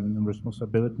obligations and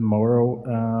responsibility, moral,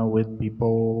 with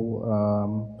people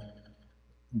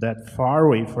that far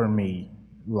away from me,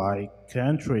 like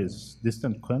countries,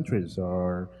 distant countries,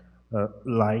 or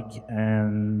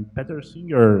and Peter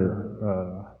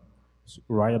Singer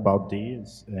write about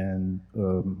this, and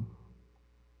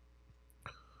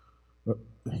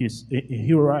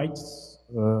he writes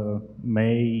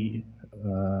may.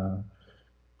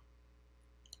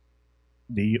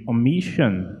 the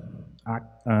omission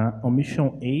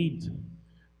aid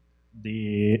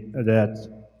that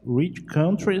rich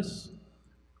countries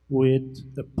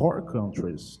with the poor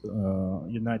countries,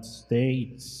 United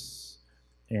States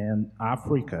and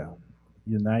Africa,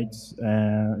 United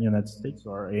States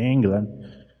or England,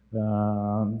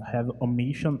 have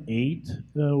omission aid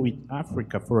with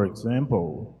Africa, for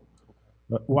example.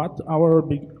 What our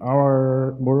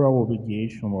moral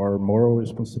obligation or moral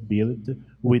responsibility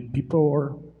with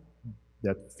people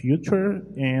that future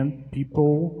and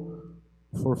people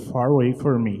for far away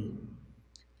from me?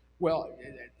 Well,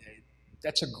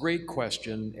 that's a great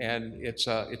question, and it's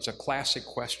a classic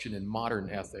question in modern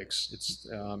ethics.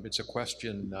 It's a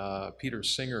question Peter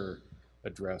Singer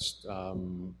addressed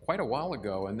quite a while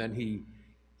ago, and then he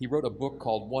wrote a book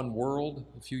called One World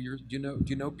a few years. Do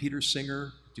you know Peter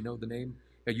Singer? Do you know the name?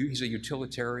 He's a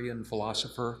utilitarian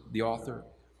philosopher, the author.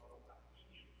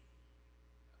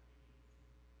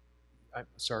 I'm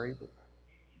sorry.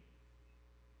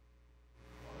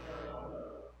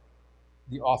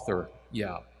 The author,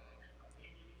 yeah.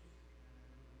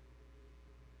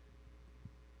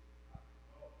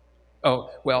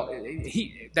 Oh, well,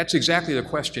 that's exactly the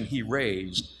question he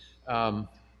raised.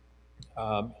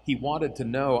 He wanted to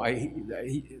know,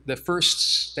 the first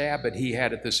stab that he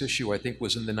had at this issue, I think,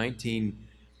 was in the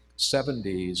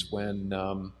 1970s when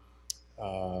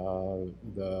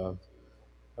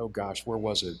oh gosh, where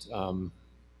was it?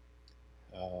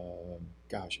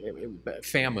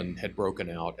 Famine had broken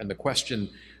out, and the question,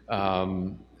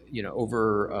 over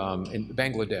in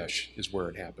Bangladesh is where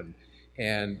it happened.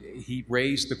 And he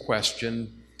raised the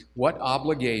question, what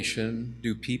obligation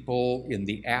do people in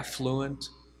the affluent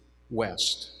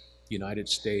West, United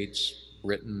States,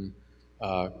 Britain,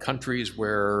 countries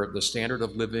where the standard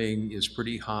of living is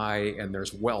pretty high and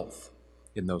there's wealth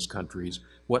in those countries,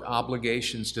 what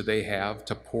obligations do they have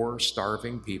to poor,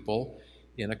 starving people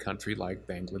in a country like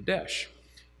Bangladesh?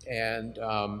 And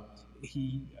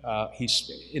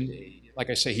like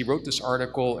I say, he wrote this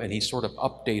article and he sort of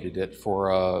updated it for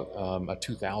a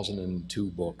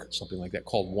 2002 book, something like that,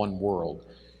 called One World.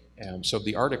 And so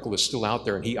the article is still out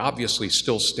there, and he obviously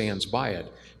still stands by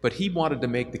it. But he wanted to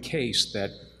make the case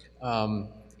that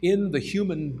in the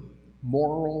human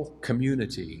moral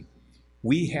community,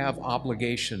 we have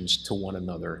obligations to one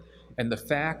another. And the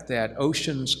fact that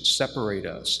oceans separate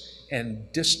us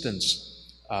and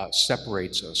distance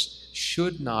separates us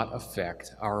should not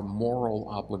affect our moral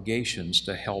obligations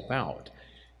to help out.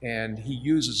 And he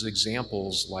uses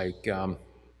examples like,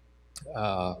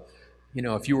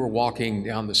 if you were walking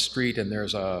down the street and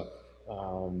there's a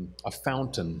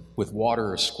fountain with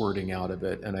water squirting out of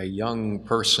it, and a young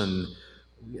person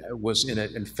was in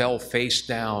it and fell face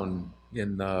down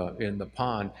in the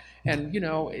pond, and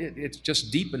it's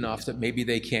just deep enough that maybe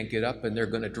they can't get up and they're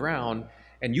going to drown,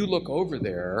 and you look over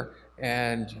there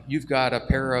and you've got a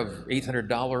pair of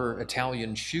 $800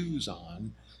 Italian shoes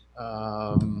on,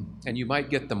 and you might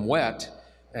get them wet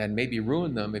and maybe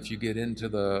ruin them if you get into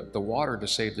the water to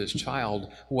save this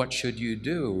child. What should you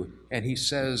do? And he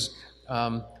says,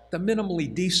 the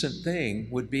minimally decent thing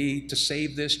would be to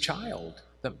save this child.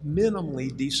 The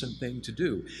minimally decent thing to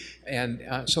do.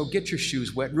 And so get your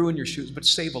shoes wet, ruin your shoes, but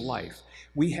save a life.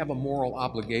 We have a moral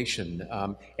obligation.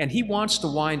 And he wants to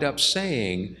wind up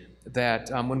saying that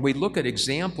when we look at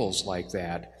examples like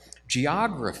that,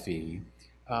 geography,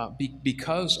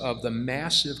 because of the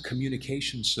massive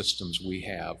communication systems we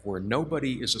have, where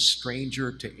nobody is a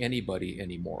stranger to anybody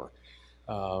anymore,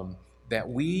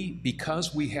 that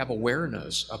because we have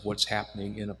awareness of what's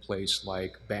happening in a place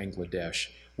like Bangladesh,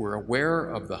 we're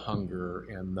aware of the hunger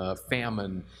and the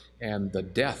famine and the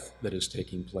death that is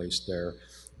taking place there,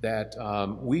 that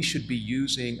we should be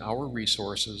using our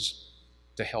resources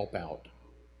to help out,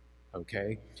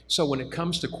 okay? So when it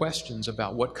comes to questions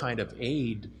about what kind of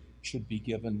aid should be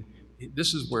given,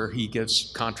 this is where he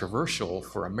gets controversial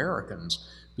for Americans,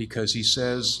 because he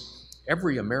says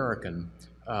every American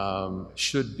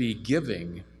should be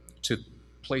giving to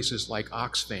places like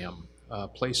Oxfam,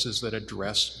 places that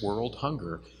address world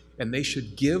hunger, and they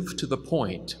should give to the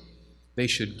point, they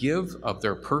should give of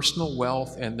their personal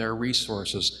wealth and their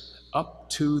resources up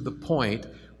to the point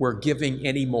where giving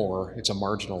any more, it's a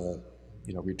marginal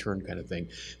return kind of thing.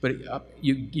 But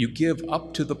you give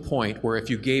up to the point where if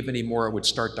you gave any more, it would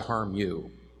start to harm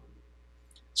you.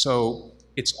 So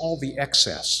it's all the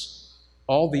excess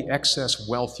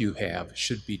wealth you have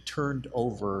should be turned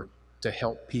over to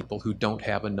help people who don't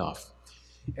have enough.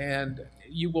 And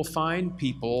you will find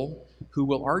people who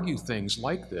will argue things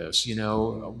like this,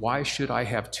 why should I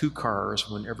have 2 cars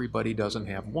when everybody doesn't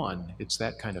have one? It's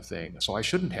that kind of thing. So I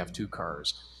shouldn't have 2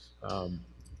 cars.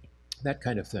 that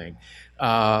kind of thing.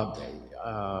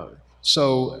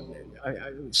 So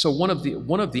one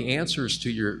of the answers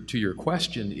to your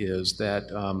question is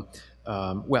that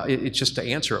well, it's just to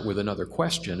answer it with another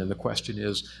question, and the question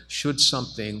is: should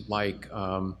something like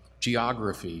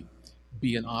geography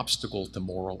be an obstacle to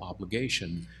moral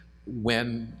obligation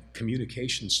when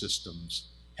communication systems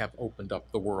have opened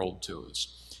up the world to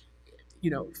us?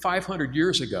 500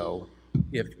 years ago,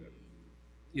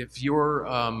 if you're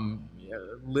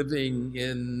living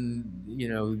in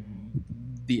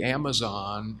the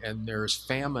Amazon and there's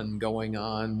famine going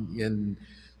on in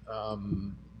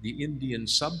the Indian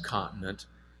subcontinent,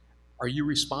 are you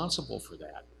responsible for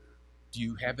that? Do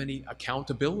you have any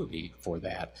accountability for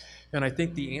that? And I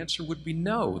think the answer would be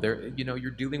no.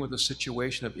 You're dealing with a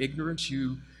situation of ignorance.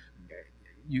 You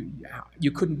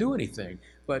couldn't do anything.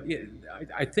 But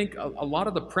I think a lot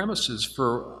of the premises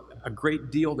for a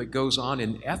great deal that goes on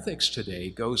in ethics today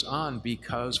goes on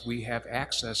because we have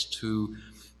access to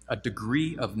a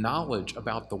degree of knowledge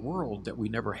about the world that we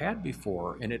never had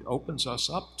before, and it opens us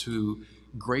up to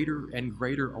greater and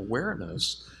greater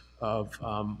awareness of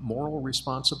moral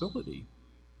responsibility,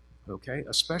 okay?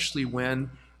 Especially when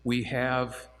we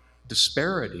have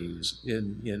disparities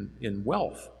in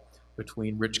wealth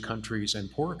between rich countries and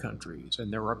poor countries,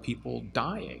 and there are people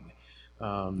dying.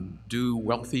 Do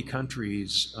wealthy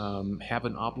countries have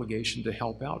an obligation to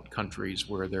help out countries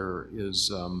where there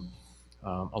is a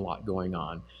lot going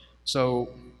on? So,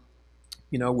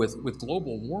 with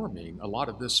global warming, a lot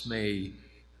of this may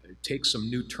take some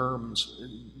new turns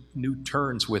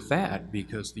with that,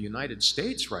 because the United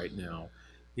States right now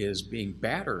is being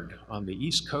battered on the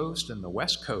East Coast and the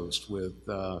West Coast with,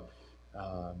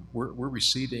 we're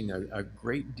receiving a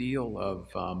great deal of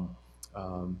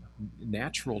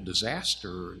natural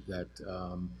disaster that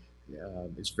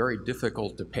is very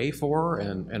difficult to pay for,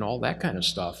 and all that kind of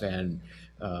stuff. And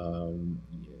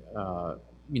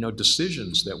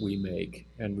decisions that we make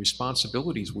and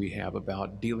responsibilities we have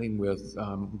about dealing with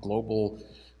global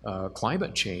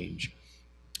climate change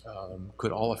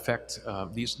could all affect,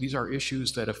 these are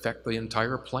issues that affect the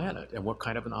entire planet, and what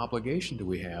kind of an obligation do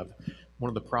we have? One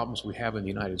of the problems we have in the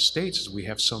United States is we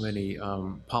have so many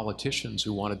politicians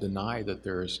who want to deny that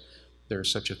there's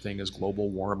such a thing as global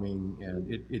warming,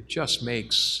 and it just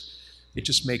makes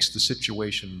the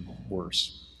situation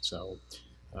worse. So,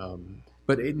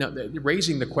 but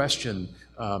raising the question,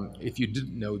 if you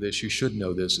didn't know this, you should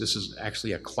know this. This is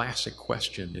actually a classic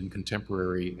question in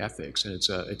contemporary ethics, and it's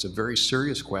a very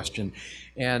serious question,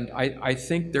 and I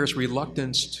think there's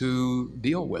reluctance to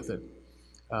deal with it.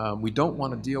 We don't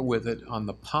want to deal with it on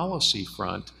the policy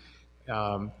front.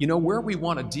 Where we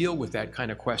want to deal with that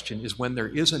kind of question is when there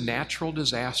is a natural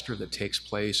disaster that takes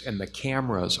place and the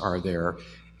cameras are there,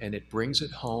 and it brings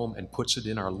it home and puts it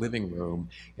in our living room,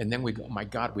 and then we go, my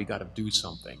God, we got to do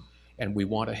something, and we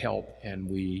want to help, and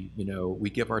we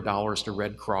give our dollars to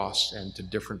Red Cross and to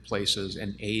different places,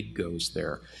 and aid goes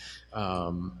there.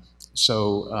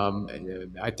 So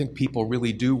I think people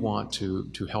really do want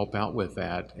to help out with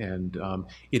that, and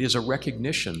it is a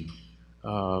recognition.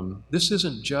 This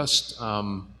isn't just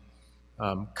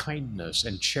kindness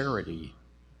and charity.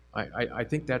 I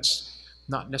think that's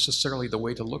not necessarily the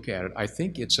way to look at it. I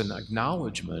think it's an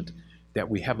acknowledgement that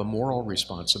we have a moral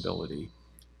responsibility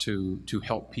to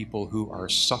help people who are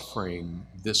suffering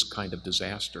this kind of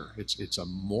disaster. It's a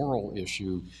moral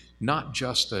issue, not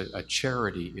just a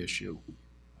charity issue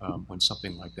when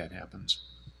something like that happens.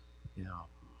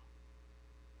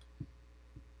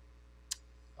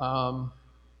 Are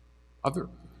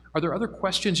there other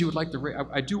questions you would like to raise?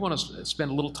 I do want to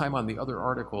spend a little time on the other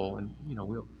article, and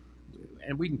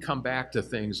we can come back to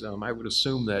things. I would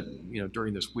assume that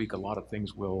during this week a lot of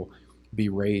things will be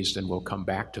raised, and we'll come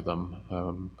back to them.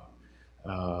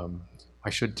 I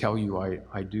should tell you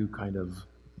I do kind of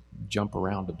jump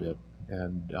around a bit,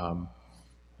 and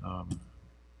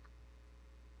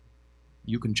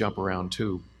you can jump around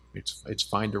too. It's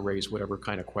fine to raise whatever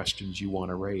kind of questions you want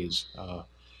to raise.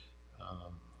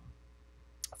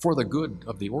 For the good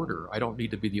of the order, I don't need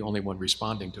to be the only one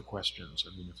responding to questions.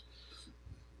 I mean,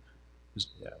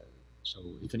 so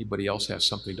if anybody else has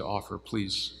something to offer,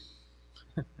 please,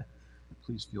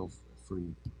 please feel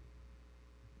free.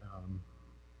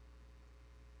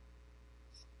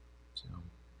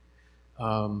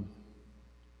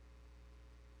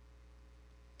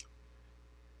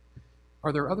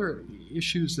 Are there other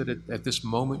issues that at this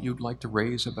moment you'd like to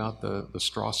raise about the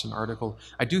Strawson article?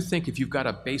 I do think if you've got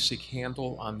a basic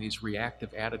handle on these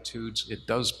reactive attitudes, it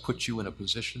does put you in a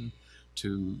position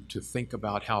to think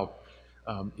about how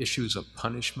issues of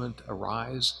punishment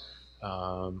arise.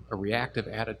 A reactive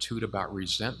attitude about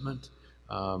resentment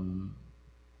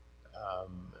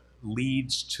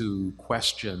leads to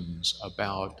questions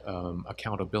about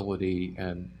accountability,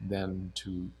 and then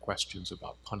to questions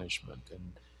about punishment.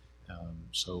 And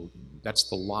so that's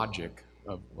the logic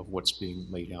of what's being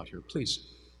laid out here. Please.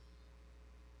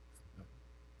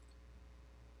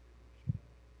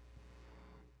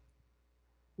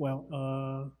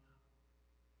 Well,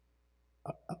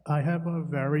 I have a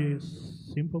very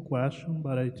simple question,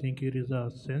 but I think it is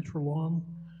a central one.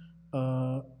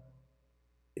 Uh,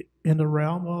 in the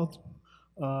realm of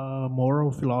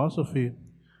moral philosophy,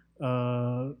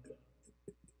 uh,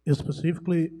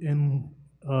 specifically in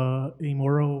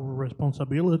moral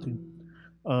responsibility,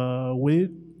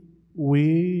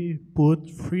 we put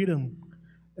freedom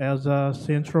as a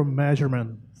central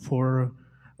measurement for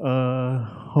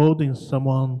holding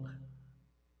someone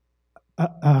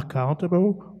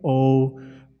accountable, or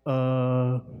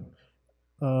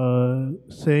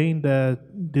saying that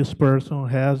this person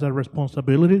has a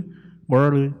responsibility,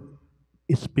 morally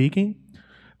speaking.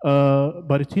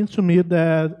 But it seems to me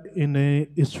that in a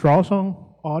Strawson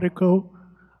article,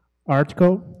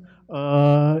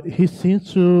 he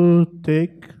seems to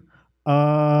take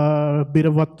a bit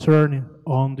of a turn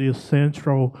on the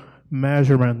central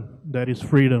measurement that is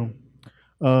freedom.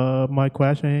 My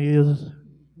question is,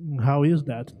 how is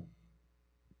that?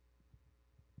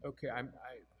 Okay,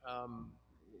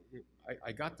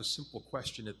 I got the simple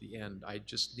question at the end. I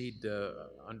just need to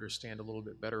understand a little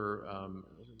bit better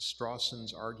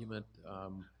Strawson's argument.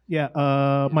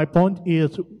 My point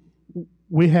is,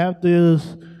 we have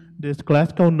this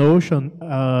classical notion,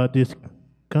 this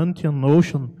Kantian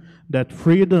notion that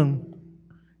freedom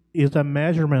is a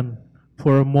measurement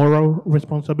for moral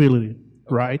responsibility,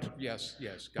 right? Yes,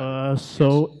 yes.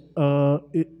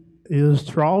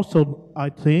 Strawson, I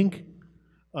think,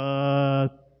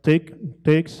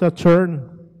 takes a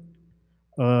turn.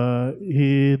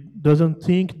 He doesn't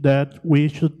think that we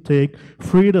should take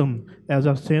freedom as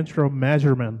a central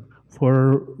measurement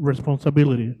for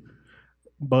responsibility,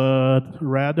 but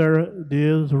rather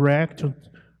these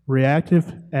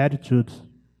reactive attitudes.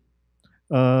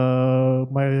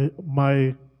 My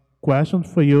question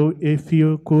for you, if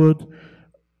you could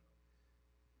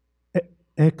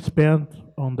expand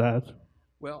on that.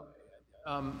 Well,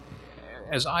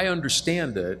 as I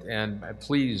understand it, and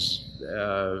please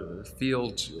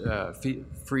feel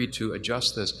free to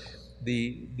adjust this,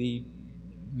 the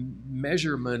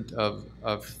measurement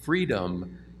of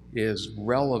freedom is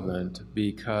relevant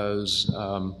because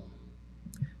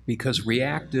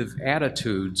reactive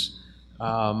attitudes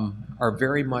are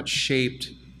very much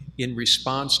shaped in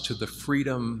response to the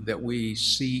freedom that we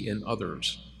see in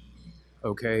others.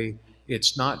 Okay,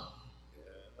 it's not.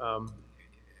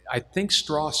 I think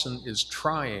Strawson is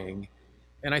trying,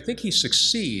 and I think he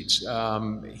succeeds.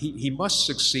 He must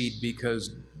succeed because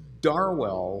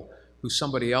Darwell, who's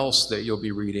somebody else that you'll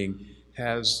be reading,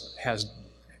 has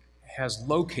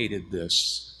located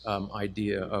this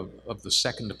idea of the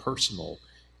second personal.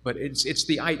 But it's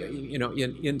the idea,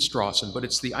 in Strawson. But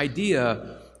it's the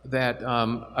idea that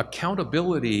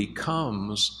accountability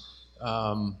comes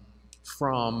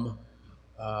from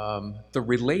the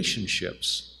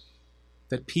relationships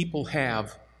that people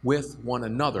have with one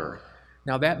another.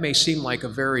 Now that may seem like a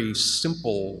very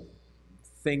simple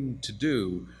thing to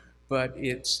do, but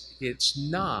it's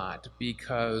not,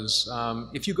 because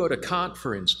if you go to Kant,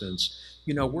 for instance,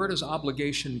 where does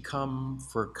obligation come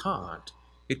for Kant?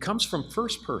 It comes from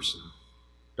first person,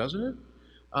 doesn't it?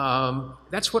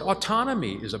 That's what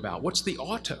autonomy is about. What's the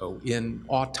auto in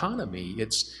autonomy?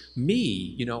 It's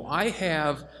me. I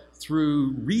have,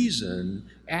 through reason,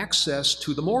 access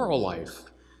to the moral life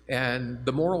and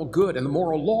the moral good and the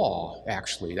moral law,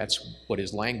 actually. That's what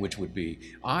his language would be.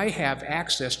 I have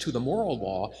access to the moral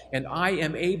law, and I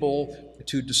am able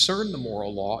to discern the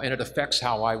moral law, and it affects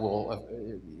how I will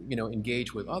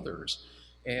engage with others.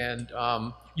 And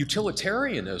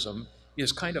utilitarianism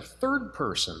is kind of third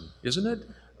person, isn't it?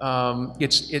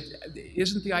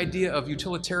 Isn't the idea of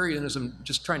utilitarianism,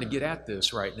 just trying to get at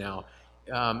this right now,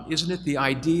 isn't it the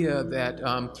idea that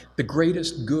the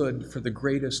greatest good for the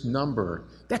greatest number,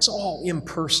 that's all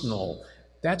impersonal.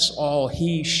 That's all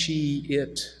he, she,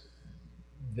 it,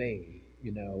 they,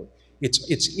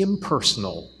 It's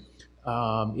impersonal.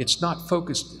 It's not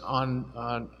focused on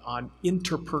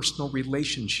interpersonal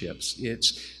relationships.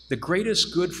 It's the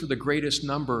greatest good for the greatest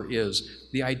number is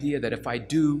the idea that if I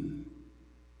do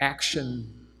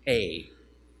action A,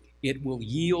 it will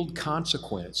yield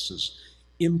consequences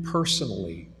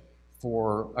impersonally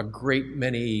for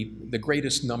the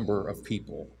greatest number of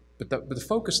people. But the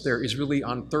focus there is really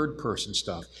on third person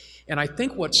stuff. And I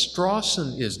think what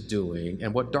Strawson is doing,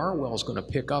 and what Darwell is going to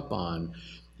pick up on,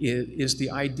 is the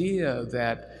idea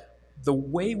that the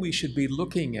way we should be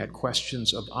looking at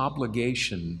questions of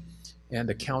obligation and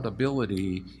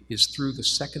accountability is through the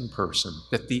second person,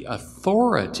 that the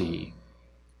authority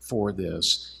for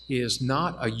this is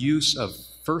not a use of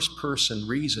first-person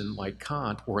reason like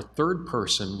Kant or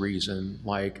third-person reason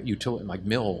like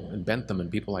Mill and Bentham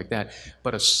and people like that,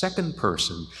 but a second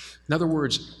person. In other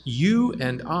words, you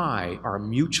and I are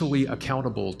mutually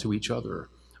accountable to each other.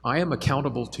 I am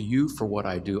accountable to you for what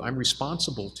I do. I'm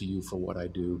responsible to you for what I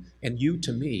do, and you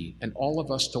to me, and all of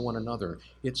us to one another.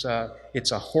 It's a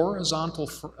horizontal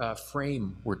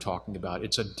frame we're talking about.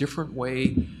 It's a different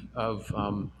way of,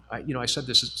 I said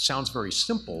this sounds very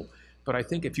simple, but I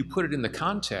think if you put it in the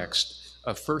context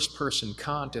of first-person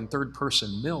Kant and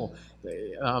third-person Mill,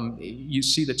 you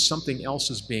see that something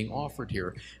else is being offered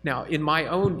here. Now, in my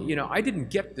own, I didn't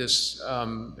get this,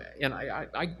 and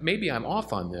maybe I'm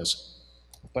off on this,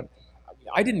 but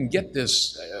I didn't get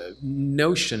this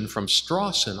notion from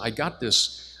Strawson. I got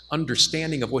this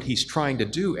understanding of what he's trying to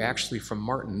do actually from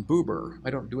Martin Buber.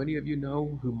 Do any of you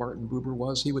know who Martin Buber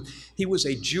was? He was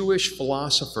a Jewish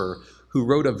philosopher who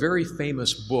wrote a very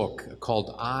famous book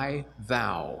called I,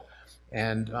 Thou.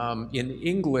 And in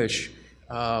English,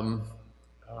 there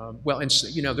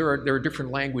are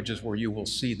different languages where you will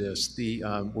see this.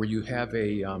 Where you have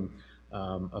a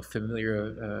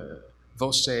familiar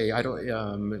Você,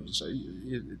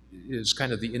 is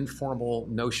kind of the informal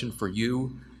notion for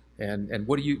you, and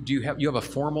what do you have a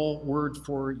formal word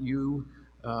for you?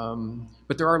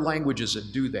 But there are languages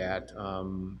that do that,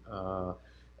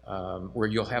 where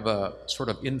you'll have a sort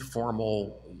of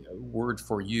informal word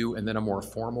for you and then a more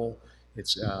formal.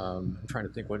 It's I'm trying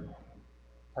to think what.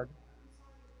 Pardon?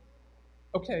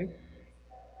 Okay.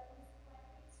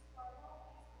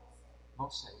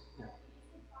 Você. Yeah.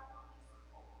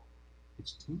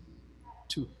 It's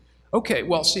two. Okay,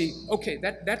 well, see,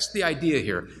 that's the idea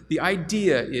here. The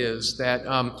idea is that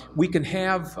we can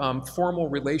have formal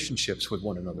relationships with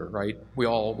one another, right? We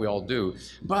all do.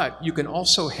 But you can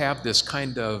also have this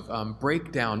kind of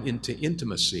breakdown into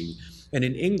intimacy. And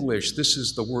in English, this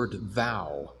is the word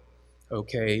thou,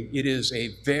 okay? It is a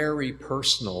very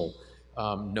personal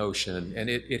notion, and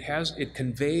it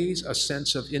conveys a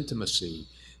sense of intimacy,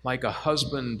 like a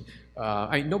husband.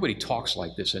 Nobody talks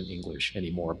like this in English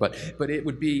anymore, but it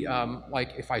would be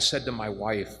like if I said to my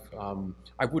wife,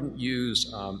 I wouldn't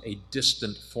use a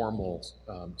distant formal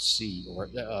she or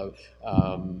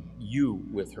you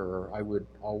with her. I would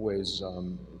always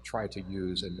try to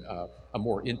use a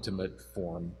more intimate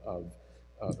form of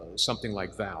something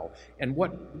like thou. And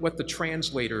what the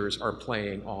translators are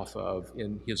playing off of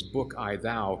in his book, I,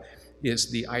 Thou,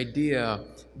 is the idea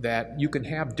that you can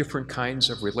have different kinds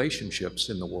of relationships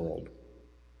in the world.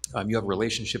 You have a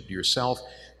relationship to yourself.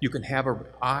 You can have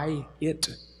I-it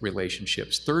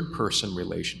relationships, third-person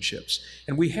relationships.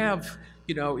 And we have,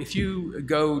 if you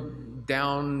go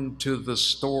down to the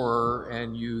store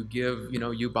and you give,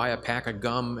 you buy a pack of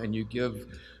gum and you give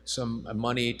some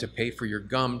money to pay for your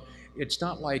gum, it's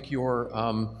not like you're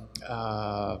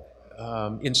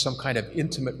in some kind of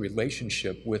intimate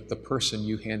relationship with the person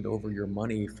you hand over your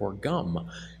money for gum.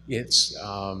 It's,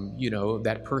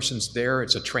 that person's there,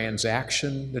 it's a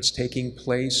transaction that's taking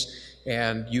place,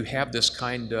 and you have this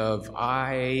kind of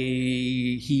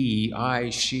he, I,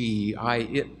 she, I,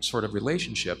 it sort of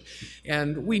relationship.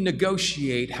 And we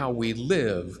negotiate how we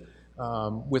live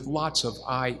with lots of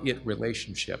I-it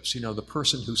relationships. The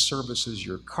person who services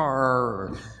your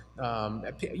car, or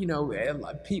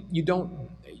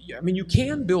you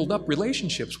can build up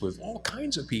relationships with all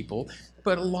kinds of people,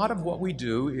 but a lot of what we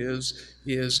do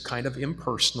is kind of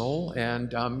impersonal,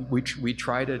 and we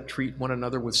try to treat one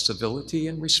another with civility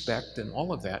and respect and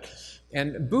all of that.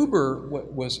 And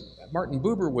Martin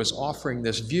Buber was offering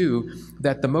this view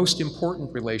that the most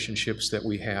important relationships that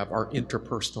we have are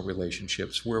interpersonal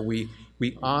relationships, where we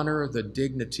honor the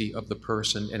dignity of the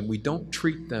person and we don't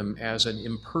treat them as an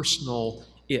impersonal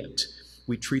it.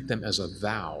 We treat them as a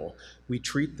thou. We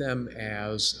treat them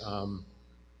as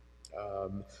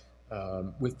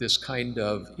with this kind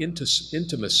of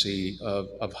intimacy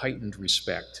of heightened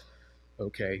respect,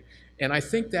 okay? And I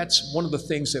think that's one of the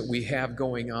things that we have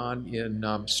going on in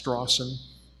Strawson,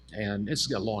 and it's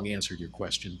a long answer to your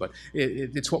question, but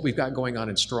it's what we've got going on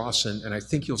in Strawson, and I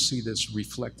think you'll see this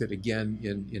reflected again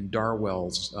in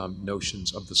Darwell's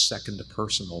notions of the second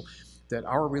personal, that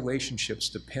our relationships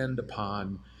depend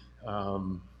upon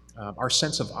our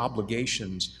sense of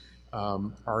obligations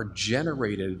are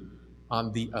generated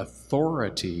on the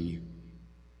authority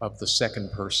of the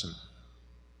second person,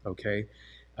 okay?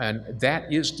 And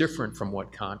that is different from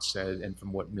what Kant said and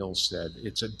from what Mill said.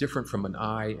 It's different from an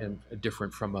I and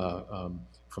different from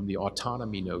from the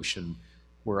autonomy notion,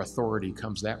 where authority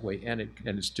comes that way, and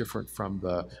it's different from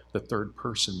the third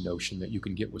person notion that you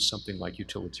can get with something like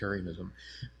utilitarianism.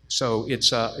 So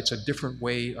it's a different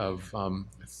way of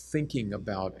thinking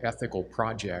about ethical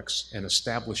projects and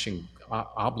establishing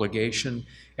obligation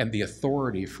and the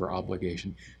authority for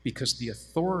obligation, because the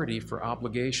authority for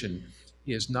obligation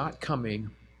is not coming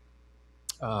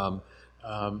from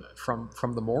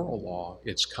the moral law.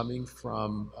 It's coming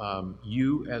from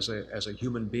you as a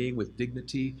human being with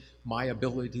dignity, my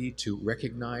ability to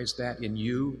recognize that in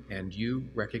you, and you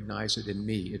recognize it in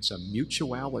me. It's a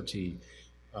mutuality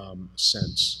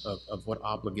sense of what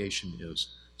obligation is.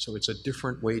 So it's a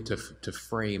different way to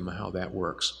frame how that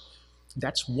works.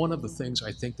 That's one of the things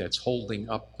I think that's holding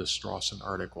up the Strawson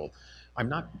article. I'm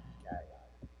not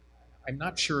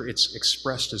sure it's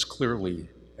expressed as clearly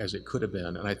as it could have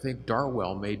been, and I think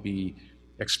Darwell may be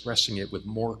expressing it with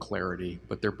more clarity,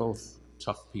 but they're both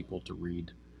tough people to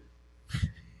read.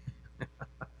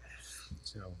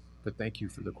 So, but thank you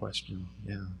for the question.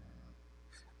 Yeah.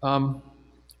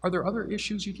 Are there other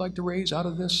issues you'd like to raise out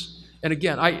of this? And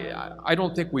again, I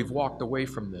don't think we've walked away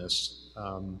from this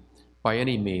by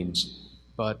any means,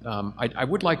 but I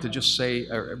would like to just say,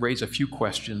 raise a few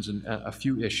questions and a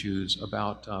few issues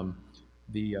about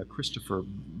the Christopher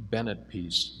Bennett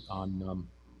piece on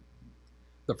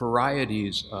the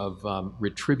varieties of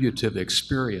retributive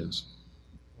experience.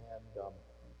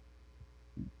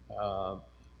 And,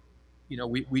 you know,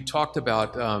 we talked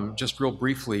about, just real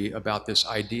briefly, about this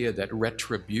idea that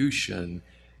retribution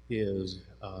is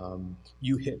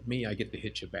you hit me, I get to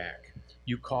hit you back.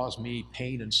 You cause me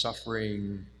pain and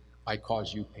suffering, I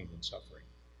cause you pain and suffering.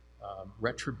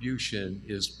 Retribution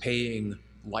is paying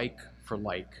like for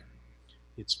like.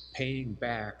 It's paying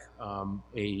back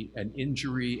an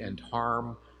injury and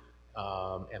harm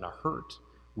and a hurt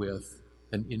with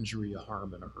an injury, a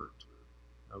harm, and a hurt.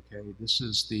 Okay, this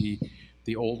is the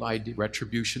old idea,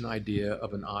 retribution idea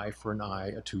of an eye for an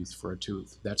eye, a tooth for a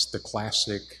tooth. That's the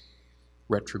classic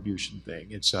retribution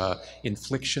thing. It's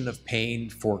infliction of pain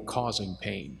for causing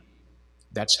pain.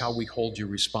 That's how we hold you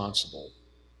responsible.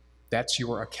 That's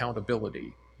your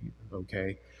accountability,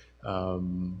 okay?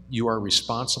 You are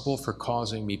responsible for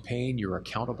causing me pain, you're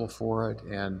accountable for it,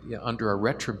 and under a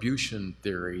retribution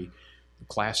theory,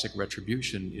 classic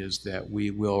retribution is that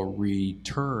we will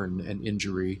return an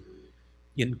injury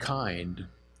in kind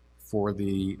for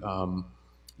the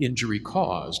injury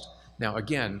caused. Now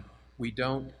again, we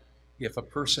don't, if a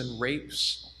person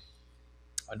rapes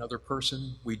another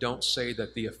person, we don't say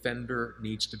that the offender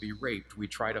needs to be raped. We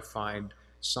try to find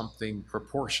something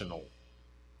proportional.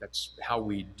 That's how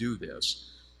we do this.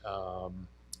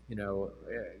 You know,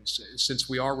 since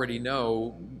we already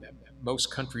know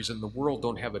most countries in the world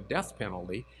don't have a death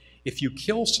penalty, if you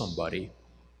kill somebody,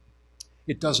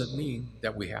 it doesn't mean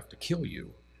that we have to kill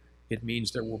you. It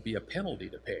means there will be a penalty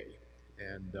to pay.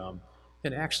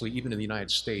 And actually, even in the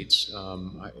United States,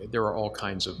 there are all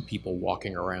kinds of people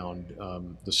walking around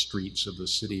the streets of the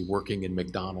city, working in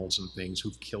McDonald's and things,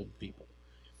 who've killed people.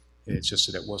 It's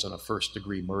just that it wasn't a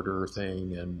first-degree murder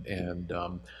thing, and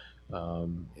they're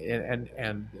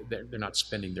not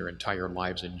spending their entire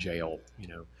lives in jail, you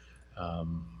know.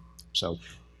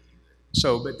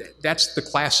 But that's the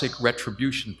classic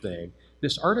retribution thing.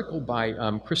 This article by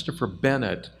Christopher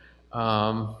Bennett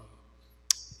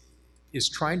is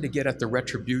trying to get at the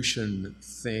retribution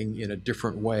thing in a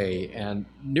different way, and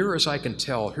near as I can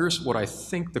tell, here's what I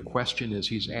think the question is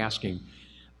he's asking.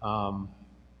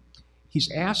 He's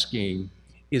asking,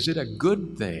 is it a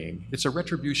good thing, it's a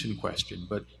retribution question,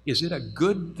 but is it a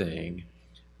good thing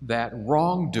that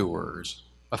wrongdoers,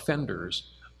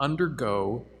 offenders,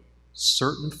 undergo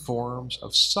certain forms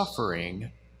of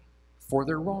suffering for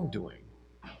their wrongdoing?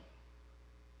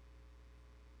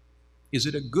 Is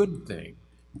it a good thing,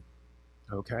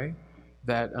 okay,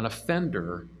 that an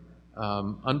offender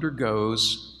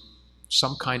undergoes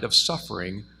some kind of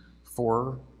suffering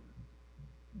for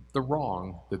the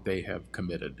wrong that they have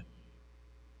committed?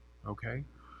 Okay?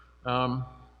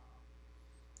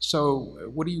 So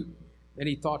what do you,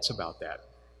 any thoughts about that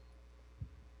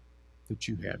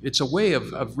you have? It's a way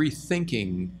of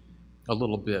rethinking a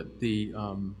little bit the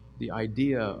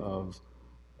idea of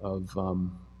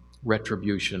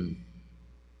retribution.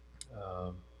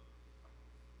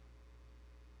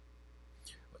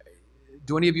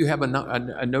 Do any of you have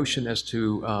a notion as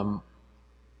to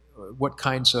what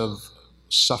kinds of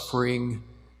suffering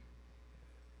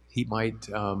he might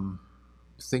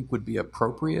think would be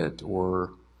appropriate,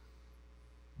 or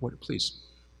what? Please.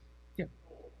 Yeah.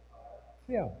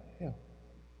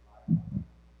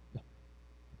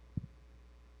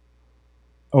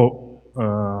 Oh,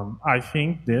 I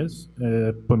think this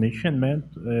punishment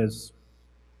is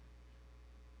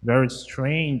very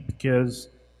strange because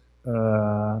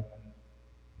uh,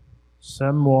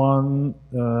 someone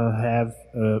have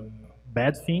a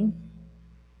bad thing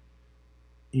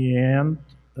and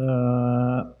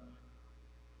uh,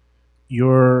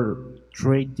 your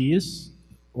trade this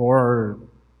or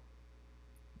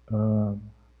uh,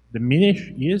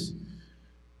 diminish is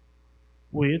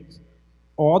with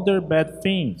other bad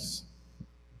things.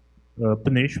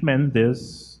 Punishment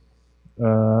is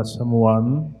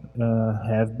someone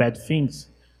have bad things.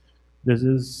 This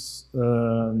is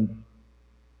in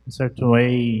certain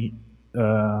way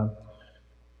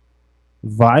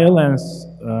violence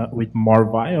with more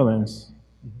violence.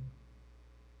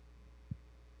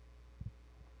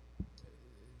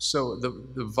 So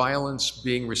the violence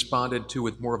being responded to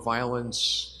with more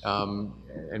violence,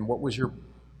 and what were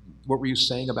you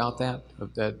saying about that?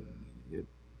 Of that,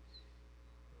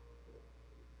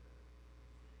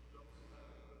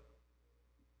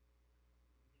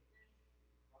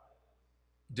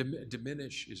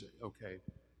 diminish is okay.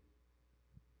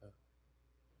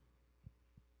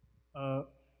 Uh,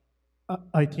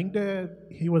 I think that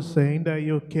he was saying that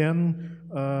you can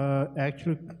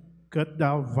actually cut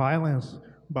down violence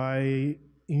by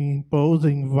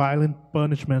imposing violent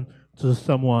punishment to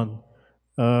someone.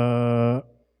 Uh,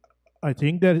 I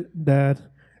think that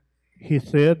he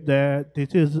said that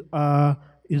this is a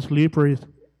slippery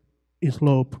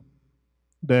slope,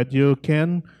 that you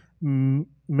can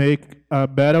make a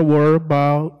better world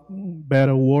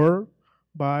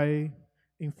by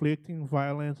inflicting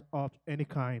violence of any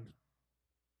kind.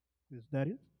 Is that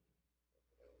it?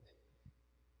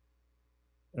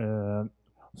 Uh,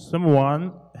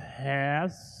 someone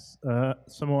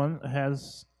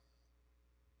has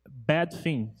bad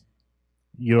things.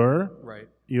 Right.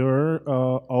 You're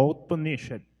all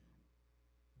punished.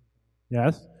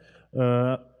 Yes,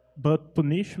 uh, but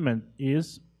punishment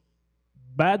is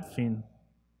bad thing.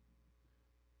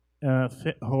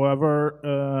 However,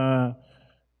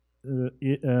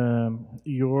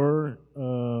 you're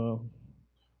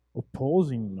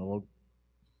opposing or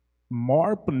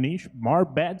more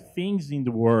bad things in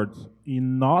the world,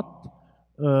 in not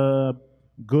uh,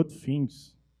 good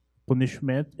things.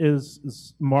 Punishment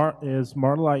is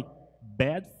more like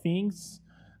bad things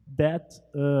that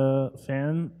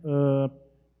than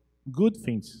good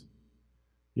things.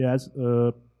 Yes,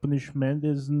 punishment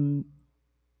is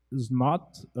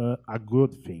not a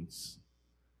good things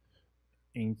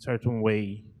in certain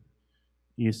way.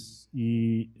 Is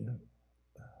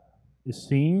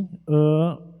seen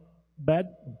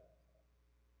bad.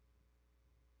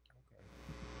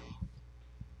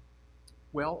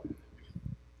 Well,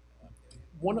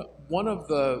 one of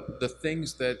the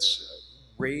things that's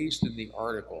raised in the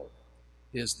article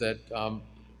is that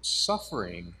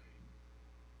suffering,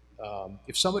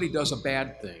 if somebody does a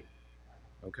bad thing,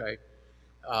 okay,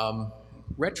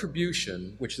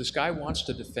 retribution, which this guy wants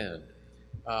to defend,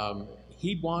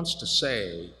 he wants to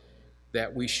say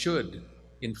that we should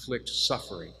inflict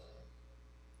suffering.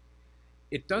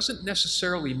 It doesn't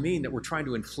necessarily mean that we're trying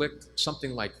to inflict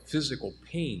something like physical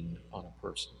pain on a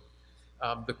person.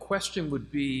 The question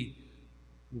would be,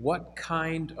 what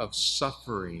kind of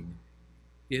suffering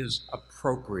is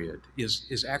appropriate,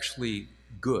 is actually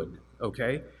good,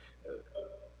 okay?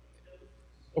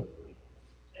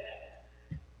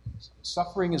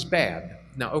 Suffering is bad.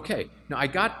 Now, okay, now I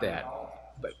got that,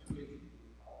 but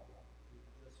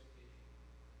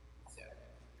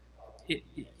it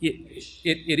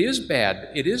is bad.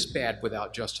 It is bad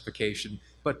without justification,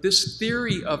 but this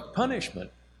theory of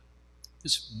punishment,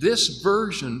 this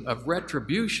version of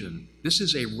retribution, this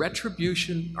is a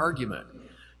retribution argument.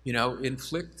 You know,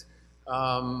 inflict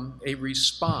a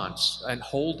response and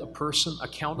hold a person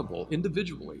accountable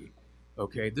individually.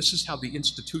 Okay, this is how the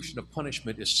institution of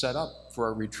punishment is set up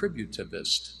for a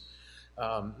retributivist.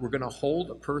 We're going to hold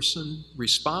a person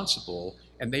responsible,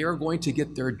 and they are going to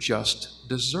get their just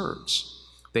deserts.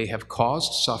 They have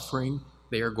caused suffering.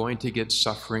 They are going to get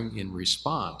suffering in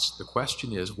response. The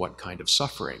question is, what kind of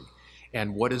suffering?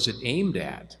 And what is it aimed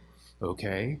at?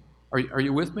 Okay? Are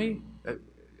you with me?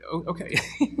 Okay.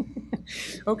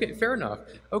 Okay, fair enough.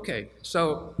 Okay,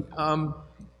 so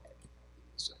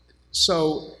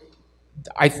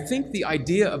I think the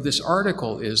idea of this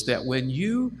article is that when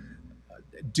you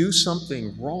do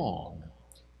something wrong,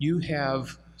 you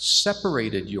have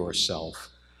separated yourself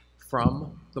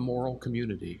from the moral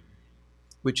community,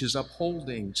 which is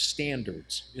upholding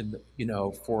standards in the, you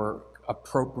know, for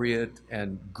appropriate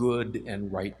and good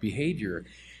and right behavior.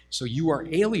 So you are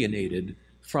alienated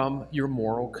from your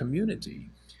moral community.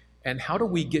 And how do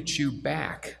we get you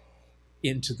back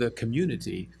into the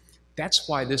community? That's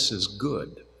why this is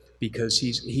good, because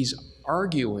he's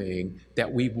arguing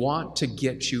that we want to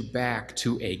get you back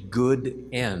to a good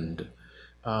end.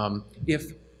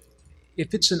 If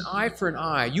it's an eye for an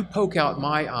eye, you poke out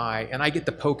my eye and I get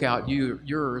to poke out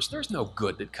yours, there's no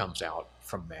good that comes out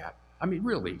from that. I mean,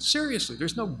 really, seriously,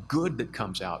 there's no good that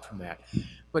comes out from that.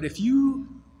 But if you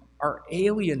are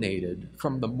alienated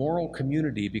from the moral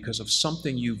community because of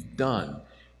something you've done,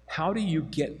 how do you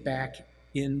get back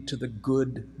into the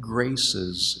good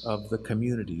graces of the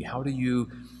community? How do you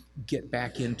get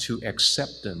back into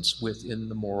acceptance within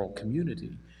the moral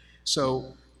community?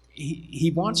 So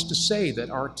he wants to say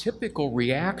that our typical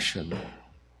reaction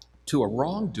to a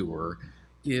wrongdoer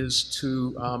is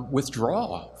to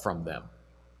withdraw from them.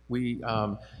 We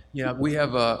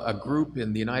have a group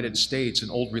in the United States, an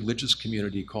old religious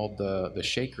community called the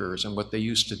Shakers, and what they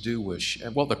used to do was,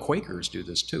 well, the Quakers do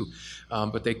this too,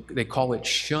 but they call it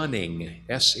shunning,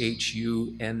 S-H-U-N-N-I-N-G.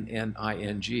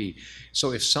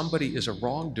 So if somebody is a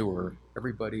wrongdoer,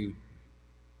 everybody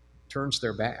turns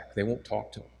their back. They won't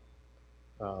talk to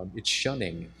them. It's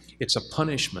shunning. It's a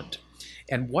punishment.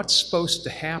 And what's supposed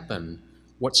to happen?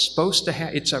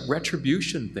 It's a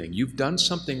retribution thing. You've done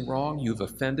something wrong, you've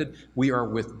offended, we are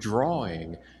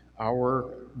withdrawing our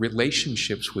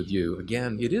relationships with you.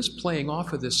 Again, it is playing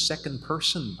off of this second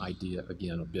person idea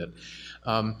again a bit.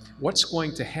 What's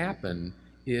going to happen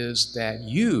is that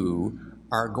you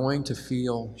are going to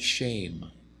feel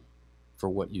shame for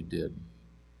what you did.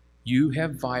 You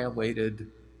have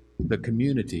violated the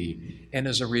community, and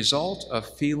as a result of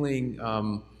feeling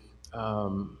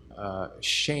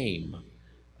shame,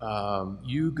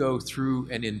 you go through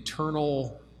an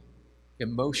internal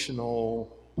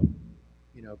emotional,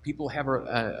 people have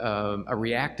a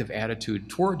reactive attitude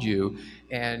toward you,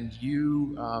 and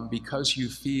you, because you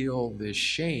feel this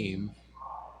shame,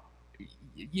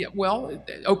 yeah, well,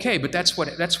 okay, but that's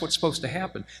what's supposed to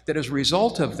happen. That as a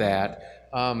result of that,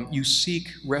 you seek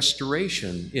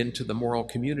restoration into the moral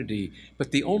community, but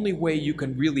the only way you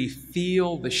can really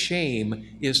feel the shame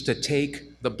is to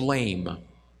take the blame.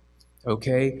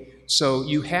 Okay? So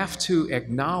you have to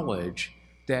acknowledge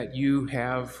that you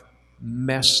have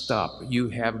messed up, you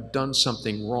have done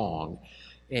something wrong,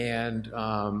 and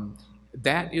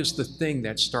that is the thing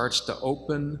that starts to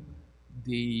open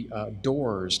the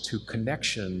doors to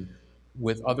connection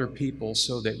with other people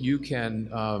so that you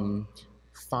can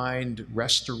find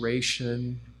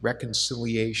restoration,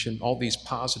 reconciliation, all these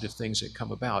positive things that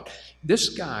come about. This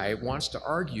guy wants to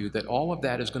argue that all of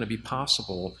that is going to be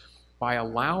possible by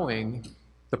allowing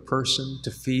the person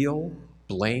to feel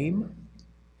blame,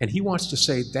 and he wants to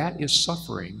say that is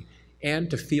suffering, and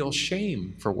to feel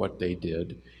shame for what they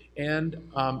did. And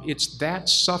it's that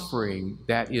suffering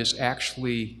that is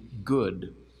actually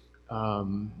good.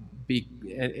 Again,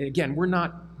 we're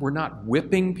not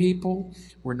whipping people,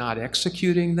 we're not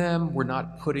executing them, we're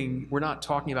not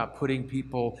talking about putting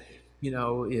people,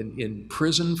 in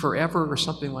prison forever or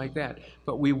something like that.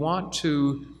 But we want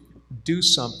to do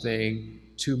something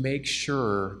to make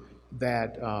sure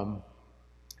that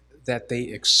that they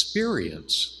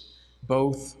experience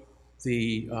both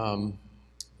the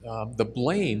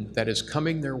blame that is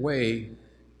coming their way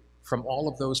from all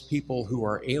of those people who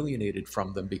are alienated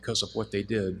from them because of what they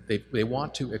did. They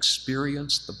want to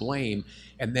experience the blame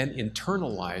and then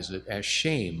internalize it as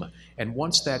shame. And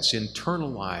once that's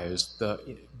internalized,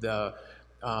 the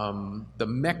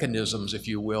mechanisms, if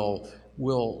you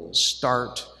will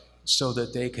start so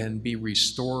that they can be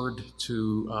restored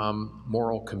to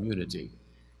moral community.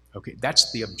 Okay,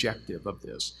 that's the objective of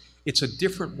this. It's a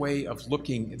different way of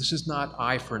looking. This is not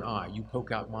eye for an eye. You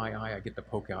poke out my eye, I get to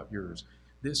poke out yours.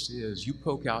 This is, you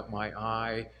poke out my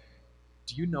eye.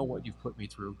 Do you know what you've put me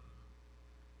through?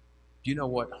 Do you know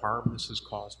what harm this has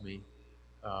caused me?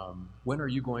 When are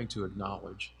you going to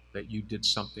acknowledge that you did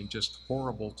something just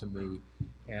horrible to me?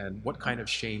 And what kind of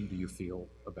shame do you feel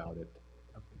about it?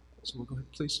 Okay. So we'll go ahead,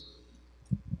 please.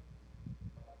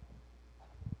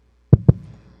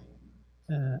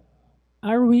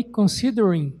 Are we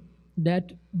considering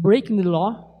that breaking the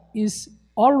law is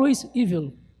always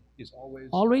evil? Is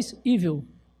always evil.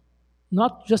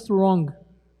 Not just wrong,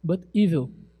 but evil.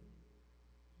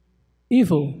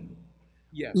 Evil.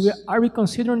 Yes. Are we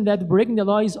considering that breaking the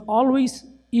law is always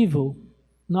evil,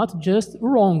 not just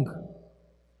wrong?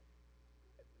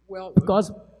 Well,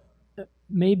 because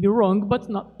maybe wrong, but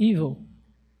not evil,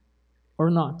 or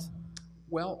not?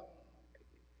 Well,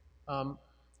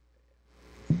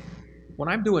 when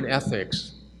I'm doing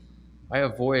ethics, I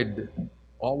avoid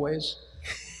always.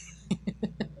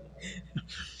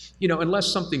 You know, unless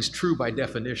something's true by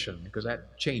definition, because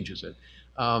that changes it.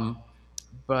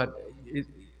 But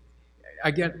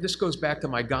again, this goes back to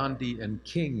my Gandhi and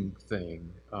King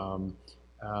thing.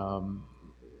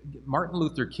 Martin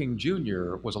Luther King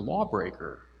Jr. was a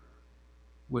lawbreaker.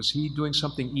 Was he doing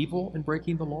something evil in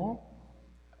breaking the law?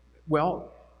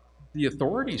 Well, the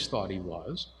authorities thought he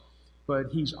was,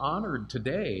 but he's honored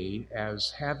today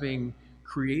as having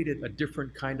created a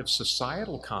different kind of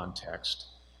societal context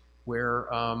where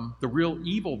the real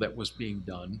evil that was being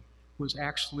done was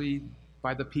actually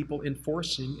by the people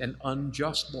enforcing an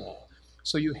unjust law.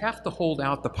 So you have to hold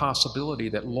out the possibility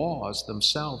that laws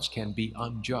themselves can be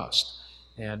unjust.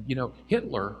 And, you know,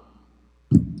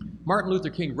 Martin Luther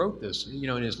King wrote this, you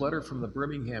know, in his letter from the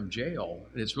Birmingham jail.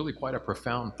 It's really quite a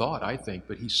profound thought, I think,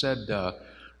 but he said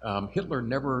Hitler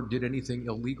never did anything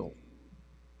illegal.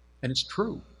 And it's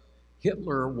true.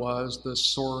 Hitler was the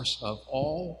source of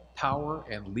all power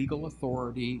and legal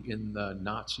authority in the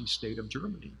Nazi state of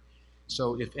Germany.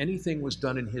 So if anything was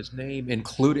done in his name,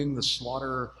 including the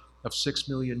slaughter of 6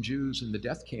 million Jews in the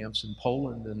death camps in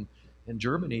Poland and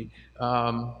Germany,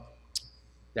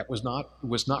 that was not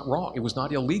wrong. It was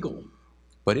not illegal,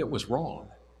 but it was wrong.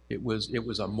 It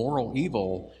was a moral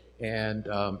evil, and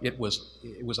it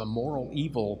was a moral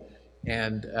evil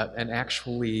and an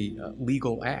actually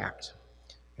legal act.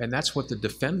 And that's what the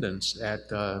defendants at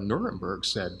Nuremberg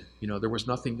said. You know, there was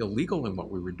nothing illegal in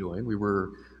what we were doing. We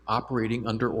were operating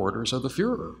under orders of the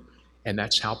Führer, and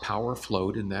that's how power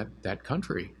flowed in that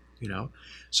country. You know,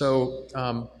 so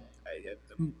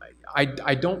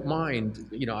I don't mind.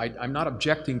 You know, I'm not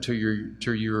objecting to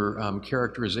your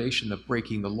characterization of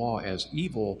breaking the law as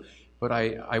evil, but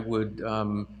I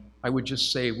would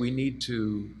just say we need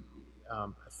to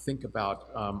think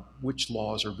about which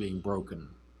laws are being broken.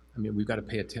 I mean, we've got to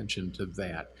pay attention to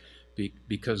that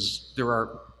because there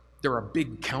are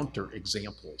big counter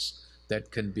examples that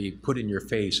can be put in your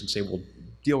face and say, well,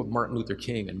 deal with Martin Luther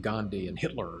King and Gandhi and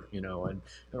Hitler, you know, and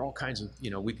there are all kinds of, you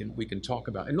know, we can talk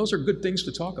about, and those are good things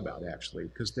to talk about actually,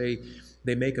 because they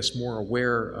make us more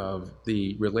aware of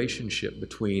the relationship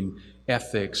between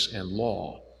ethics and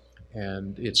law,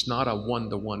 and it's not a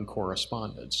one-to-one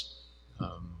correspondence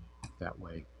that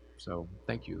way. So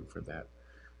thank you for that.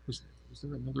 Was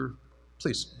there another,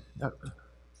 please?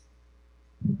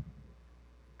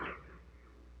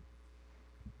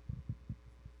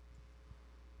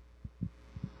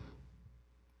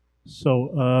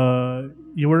 So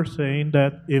you were saying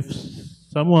that if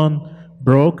someone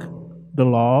broke the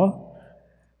law,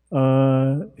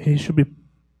 he should be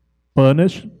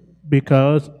punished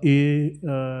because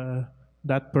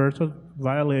that person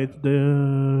violates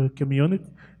the community,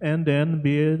 and then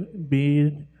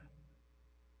be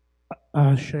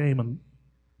ashamed,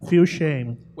 feel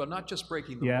shame. Well, not just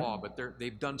breaking the law, but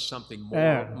they've done something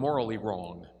morally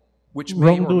wrong. Which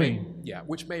may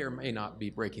or may not be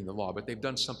breaking the law, but they've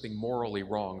done something morally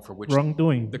wrong for which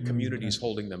the community's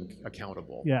holding them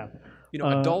accountable. Yeah. You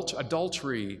know,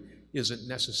 adultery isn't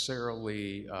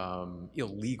necessarily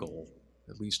illegal,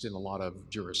 at least in a lot of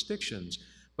jurisdictions,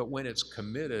 but when it's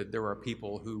committed, there are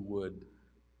people who would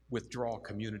withdraw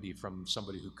community from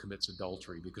somebody who commits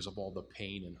adultery because of all the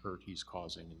pain and hurt he's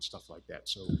causing and stuff like that.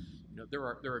 So, you know, there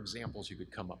are examples you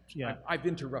could come up. Yeah. I've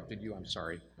interrupted you. I'm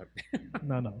sorry.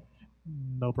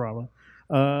 No problem.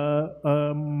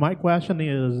 My question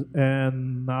is,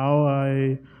 and now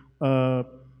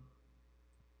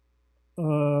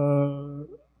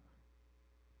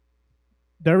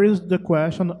there is the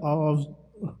question of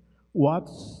what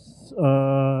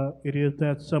it is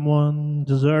that someone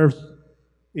deserves,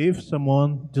 if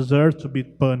someone deserves to be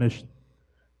punished.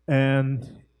 And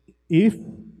if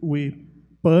we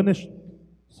punish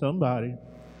somebody,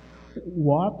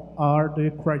 what are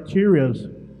the criteria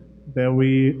that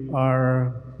we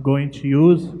are going to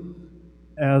use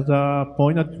as a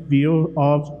point of view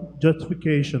of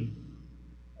justification?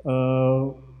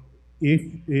 If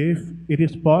it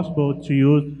is possible to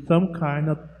use some kind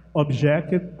of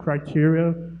objective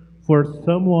criteria for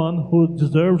someone who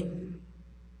deserves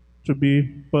to be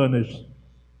punished,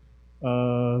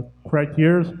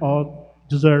 criteria of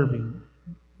deserving.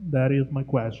 That is my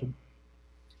question.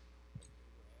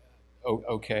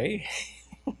 Okay.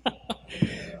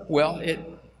 Well,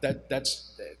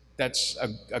 that's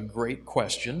a great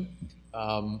question.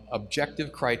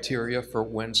 Objective criteria for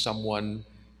when someone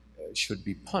should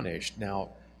be punished.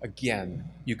 Now, again,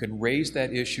 you can raise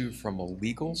that issue from a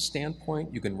legal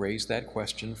standpoint. You can raise that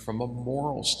question from a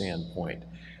moral standpoint.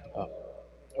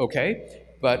 Okay,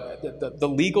 but the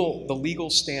legal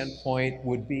standpoint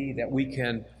would be that we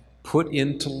can put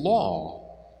into law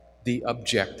the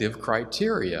objective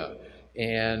criteria.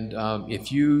 And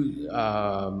if you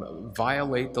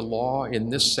violate the law in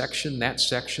this section, that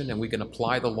section, and we can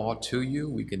apply the law to you,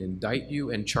 we can indict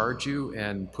you and charge you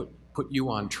and put you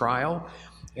on trial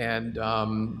and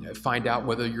find out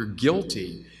whether you're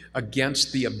guilty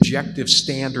against the objective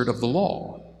standard of the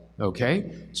law.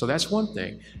 Okay, so that's one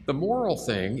thing. The moral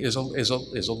thing is a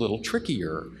little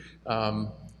trickier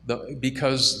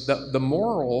because the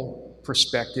moral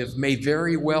perspective may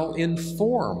very well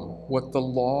inform what the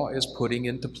law is putting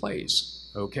into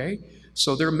place. Okay,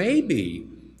 so there may be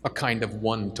a kind of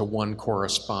one-to-one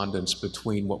correspondence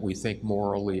between what we think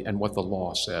morally and what the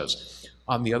law says.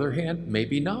 On the other hand,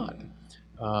 maybe not.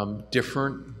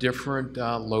 Different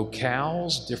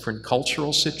locales, different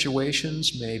cultural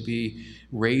situations may be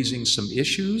raising some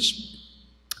issues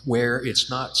where it's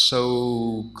not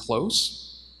so close.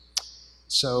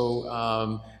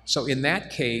 So, so in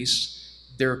that case,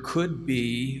 there could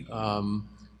be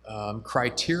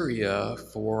criteria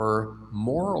for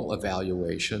moral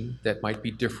evaluation that might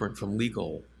be different from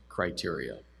legal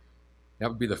criteria. That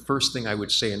would be the first thing I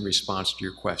would say in response to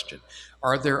your question.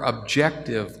 Are there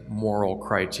objective moral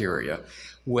criteria?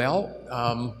 Well,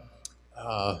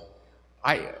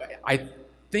 I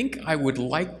think I would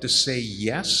like to say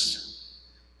yes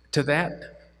to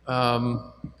that.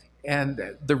 And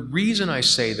the reason I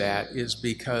say that is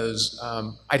because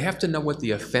I'd have to know what the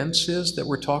offense is that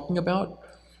we're talking about.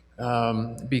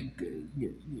 You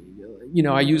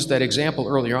know, I used that example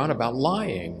earlier on about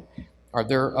lying. Are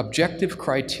there objective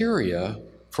criteria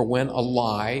for when a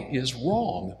lie is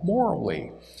wrong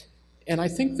morally? And I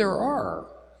think there are.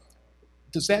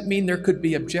 Does that mean there could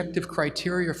be objective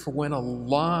criteria for when a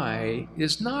lie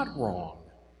is not wrong?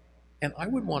 And I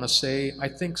would want to say, I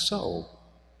think so.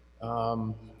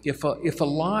 If a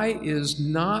lie is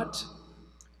not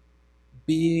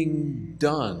being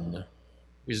done,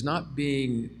 is not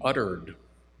being uttered,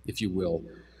 if you will,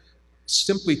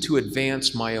 simply to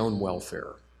advance my own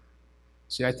welfare.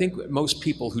 See, I think most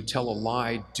people who tell a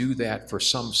lie do that for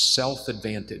some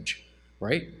self-advantage,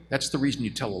 right? That's the reason you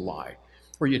tell a lie.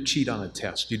 Or you cheat on a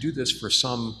test. You do this for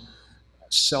some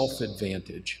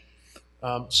self-advantage.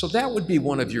 So that would be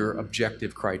one of your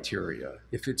objective criteria.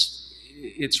 If it's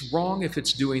wrong if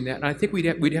it's doing that, and I think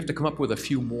we'd have to come up with a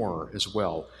few more as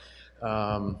well.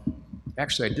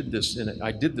 Actually, I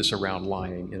did this around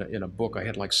lying in a book. I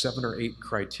had like 7 or 8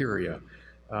 criteria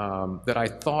that I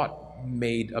thought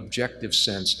made objective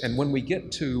sense. And when we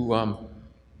get to,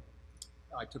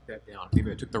 I took that down.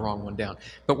 Maybe I took the wrong one down.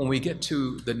 But when we get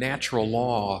to the natural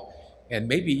law, and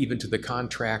maybe even to the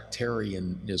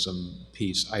contractarianism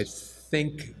piece, I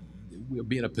think we'll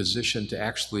be in a position to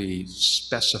actually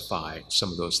specify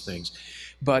some of those things.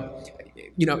 But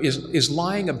you know, is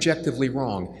lying objectively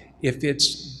wrong? If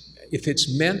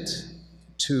it's meant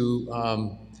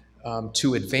to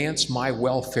advance my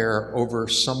welfare over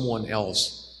someone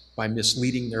else by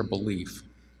misleading their belief,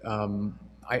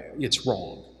 it's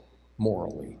wrong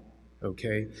morally.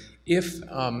 Okay. If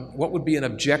what would be an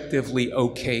objectively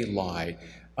okay lie?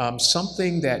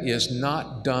 Something that is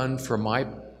not done for my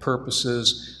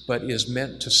purposes, but is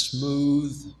meant to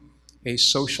smooth a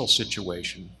social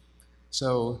situation.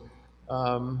 So,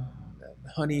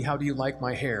 honey, how do you like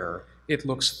my hair? It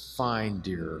looks fine,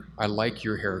 dear. I like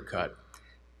your haircut.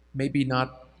 Maybe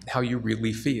not how you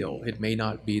really feel. It may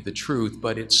not be the truth,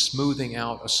 but it's smoothing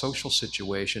out a social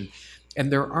situation.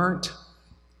 And there aren't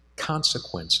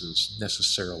consequences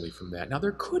necessarily from that. Now,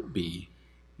 there could be,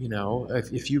 you know,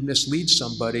 if you mislead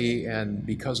somebody and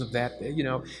because of that, you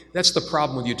know, that's the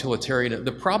problem with utilitarianism.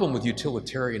 The problem with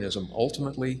utilitarianism,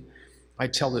 ultimately, I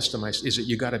tell this to myself, is that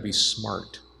you got to be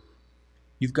smart.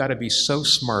 You've got to be so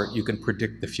smart you can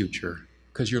predict the future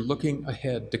because you're looking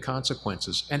ahead to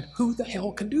consequences. And who the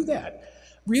hell can do that?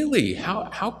 Really,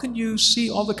 how can you see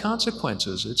all the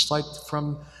consequences? It's like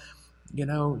from, you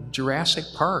know, Jurassic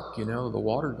Park, you know, the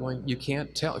water going, you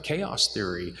can't tell, chaos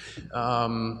theory.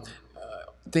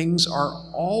 Things are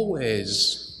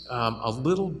always a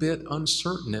little bit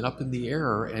uncertain and up in the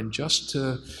air, and just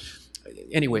to,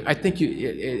 anyway, I think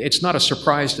it's not a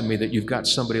surprise to me that you've got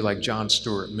somebody like John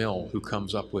Stuart Mill who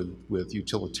comes up with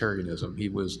utilitarianism. He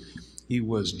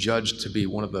was judged to be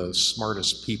one of the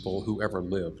smartest people who ever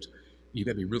lived. You've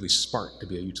got to be really smart to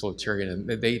be a utilitarian.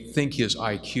 And they think his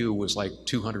IQ was like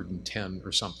 210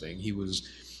 or something. He was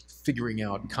figuring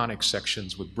out conic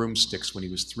sections with broomsticks when he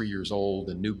was 3 years old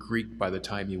and knew Greek by the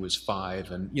time he was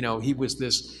 5. And, you know, he was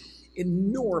this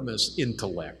enormous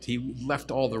intellect. He left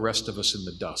all the rest of us in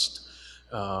the dust.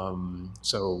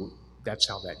 So that's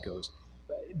how that goes.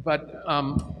 But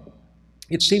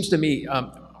it seems to me,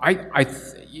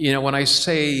 you know, when I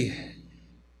say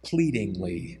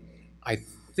pleadingly,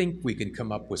 think we can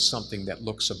come up with something that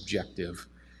looks objective.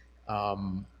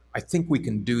 I think we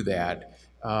can do that.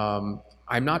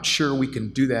 I'm not sure we can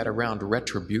do that around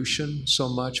retribution so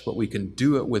much, but we can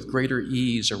do it with greater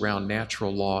ease around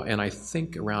natural law, and I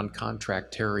think around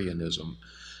contractarianism.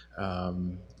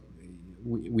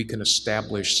 We can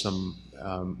establish some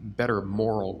better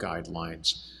moral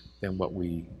guidelines than what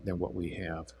we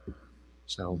have.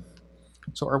 So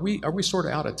are we sort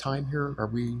of out of time here? Are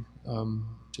we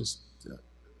just?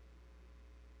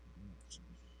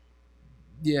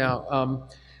 Yeah.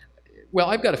 Well,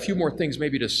 I've got a few more things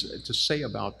maybe to say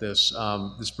about this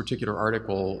this particular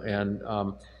article, and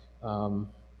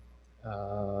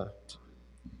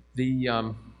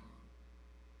the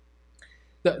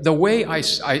way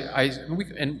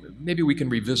and maybe we can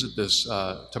revisit this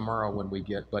tomorrow when we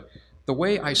get, but the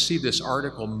way I see this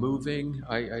article moving,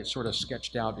 I sort of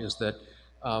sketched out, is that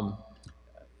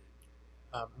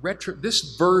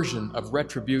this version of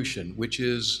retribution, which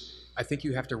is, I think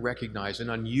you have to recognize, an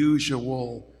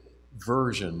unusual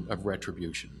version of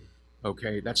retribution.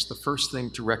 Okay, that's the first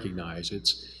thing to recognize.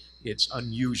 It's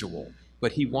unusual.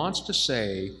 But he wants to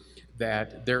say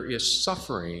that there is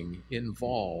suffering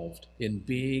involved in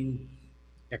being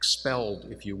expelled,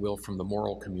 if you will, from the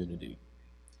moral community.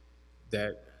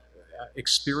 That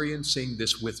experiencing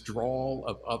this withdrawal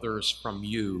of others from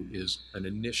you is an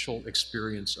initial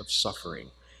experience of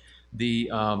suffering.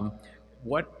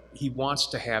 What he wants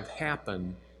to have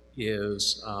happen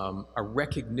is a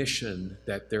recognition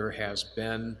that there has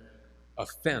been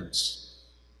offense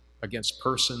against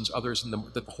persons, others,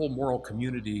 that the whole moral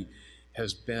community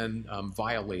has been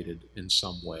violated in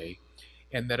some way,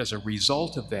 and that as a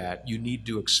result of that, you need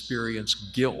to experience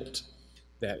guilt,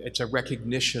 that it's a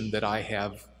recognition that I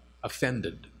have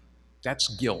offended. That's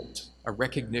guilt, a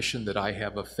recognition that I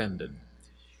have offended.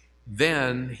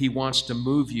 Then he wants to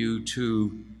move you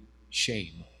to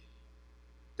shame,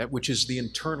 that which is the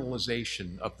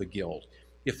internalization of the guilt.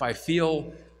 If I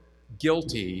feel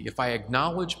guilty, if I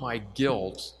acknowledge my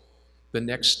guilt, the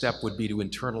next step would be to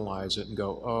internalize it and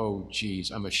go, oh, geez,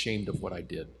 I'm ashamed of what I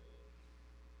did.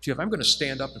 See, if I'm going to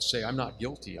stand up and say I'm not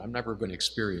guilty, I'm never going to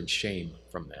experience shame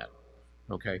from that,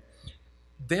 okay?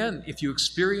 Then if you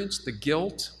experience the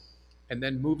guilt and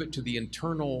then move it to the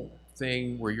internal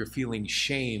thing where you're feeling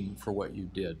shame for what you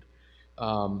did,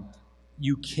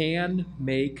 you can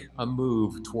make a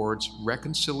move towards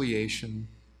reconciliation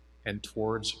and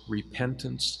towards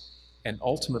repentance and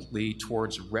ultimately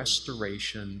towards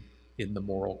restoration in the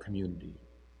moral community.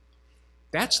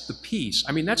 That's the piece.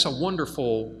 I mean, that's a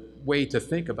wonderful way to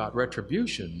think about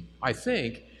retribution, I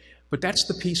think, but that's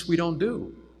the piece we don't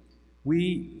do.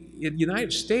 In the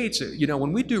United States, you know,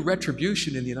 when we do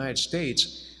retribution in the United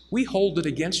States, we hold it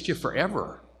against you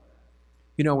forever.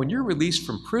 You know, when you're released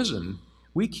from prison,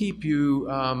 we keep you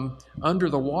under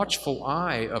the watchful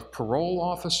eye of parole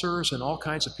officers and all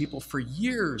kinds of people for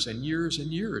years and years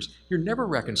and years. You're never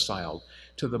reconciled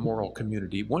to the moral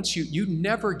community. Once you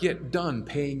never get done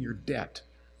paying your debt.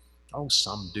 Oh,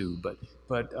 some do, but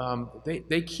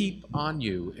they keep on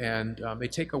you, and they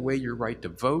take away your right to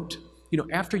vote. You know,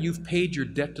 after you've paid your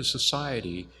debt to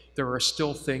society, there are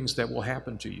still things that will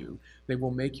happen to you. They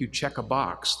will make you check a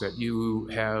box that you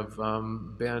have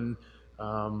been.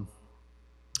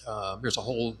 There's a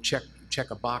whole check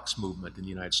a box movement in the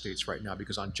United States right now,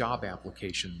 because on job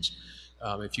applications,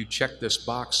 if you check this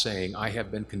box saying, I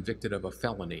have been convicted of a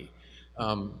felony,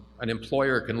 an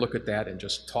employer can look at that and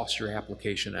just toss your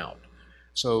application out.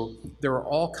 So there are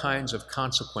all kinds of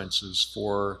consequences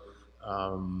for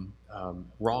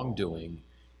wrongdoing,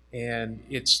 and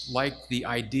it's like the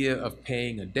idea of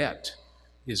paying a debt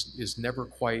is never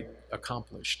quite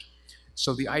accomplished.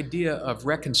 So the idea of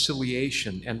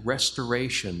reconciliation and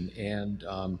restoration and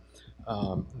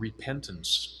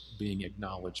repentance being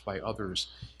acknowledged by others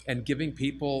and giving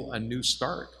people a new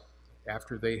start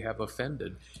after they have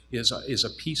offended is a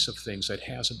piece of things that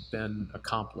hasn't been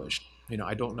accomplished. You know,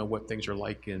 I don't know what things are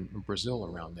like in Brazil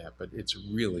around that, but it's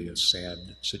really a sad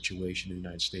situation in the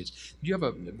United States. Do you have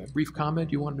a brief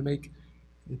comment you wanted to make?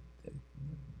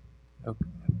 Okay.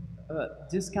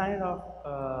 This kind of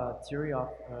theory of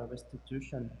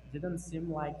restitution didn't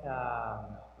seem like a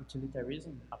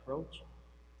utilitarianism approach,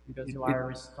 because you are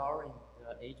restoring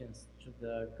the agents to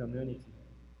the community.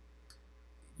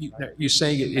 You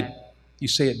say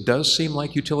it does seem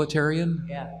like utilitarian?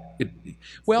 Yeah.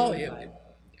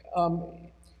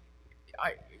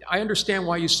 I understand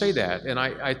why you say that, and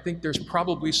I think there's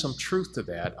probably some truth to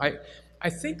that. I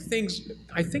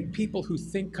think people who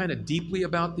think kind of deeply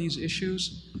about these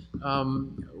issues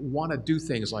want to do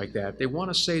things like that. They want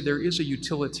to say there is a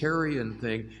utilitarian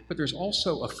thing, but there's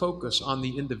also a focus on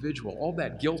the individual. All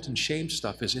that guilt and shame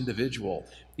stuff is individual.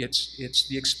 It's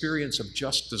the experience of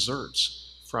just desserts.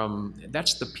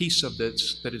 That's the piece of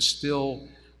this that is still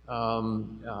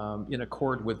in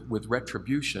accord with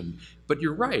retribution. But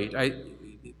you're right.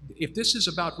 If this is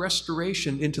about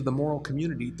restoration into the moral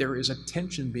community, there is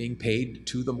attention being paid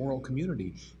to the moral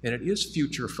community, and it is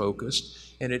future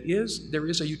focused, and there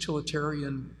is a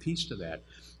utilitarian piece to that.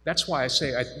 That's why I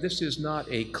say this is not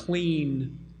a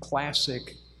clean,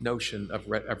 classic notion of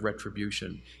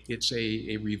retribution. It's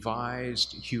a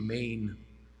revised, humane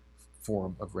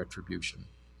form of retribution.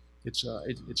 It's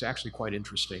actually quite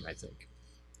interesting, I think.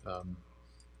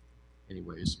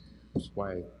 Anyways, that's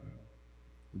why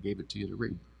we gave it to you to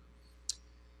read.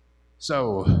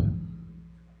 So,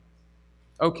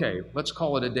 okay, let's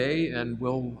call it a day, and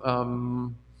we'll,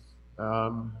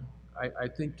 I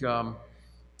think all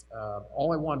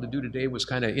I wanted to do today was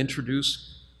kind of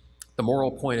introduce the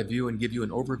moral point of view and give you an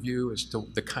overview as to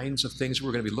the kinds of things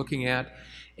we're going to be looking at,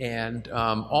 and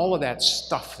all of that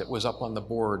stuff that was up on the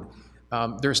board.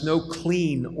 There's no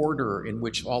clean order in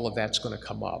which all of that's going to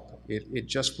come up. It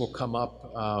just will come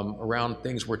up around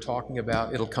things we're talking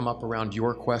about. It'll come up around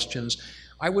your questions.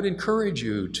 I would encourage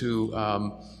you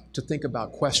to think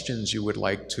about questions you would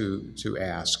like to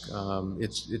ask.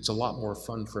 It's a lot more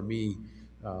fun for me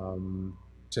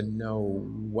to know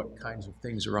what kinds of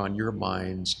things are on your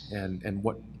minds and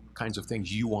what kinds of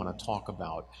things you want to talk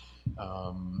about.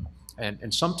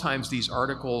 And sometimes these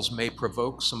articles may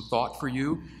provoke some thought for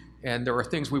you. And there are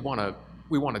things we want to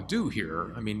do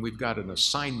here. I mean, we've got an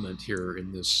assignment here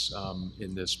in this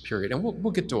period, and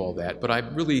we'll get to all that. But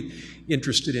I'm really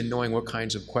interested in knowing what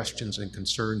kinds of questions and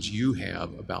concerns you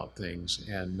have about things.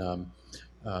 And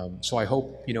so I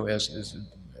hope, you know,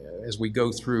 as we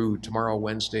go through tomorrow,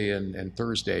 Wednesday, and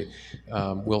Thursday,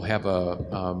 we'll have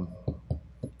a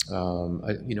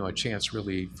chance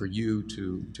really for you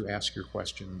to ask your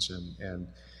questions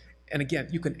and again,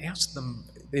 you can ask them.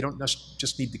 They don't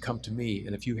just need to come to me.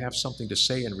 And if you have something to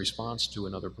say in response to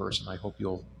another person, I hope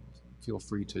you'll feel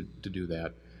free to do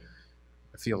that.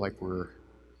 I feel like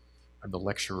I'm the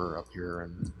lecturer up here,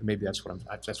 and maybe that's what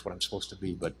I'm supposed to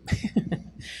be. But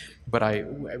but I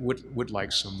would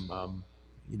like some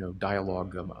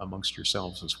dialogue amongst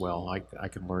yourselves as well. I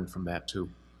can learn from that too.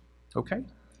 Okay.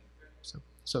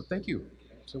 So thank you.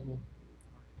 So we'll.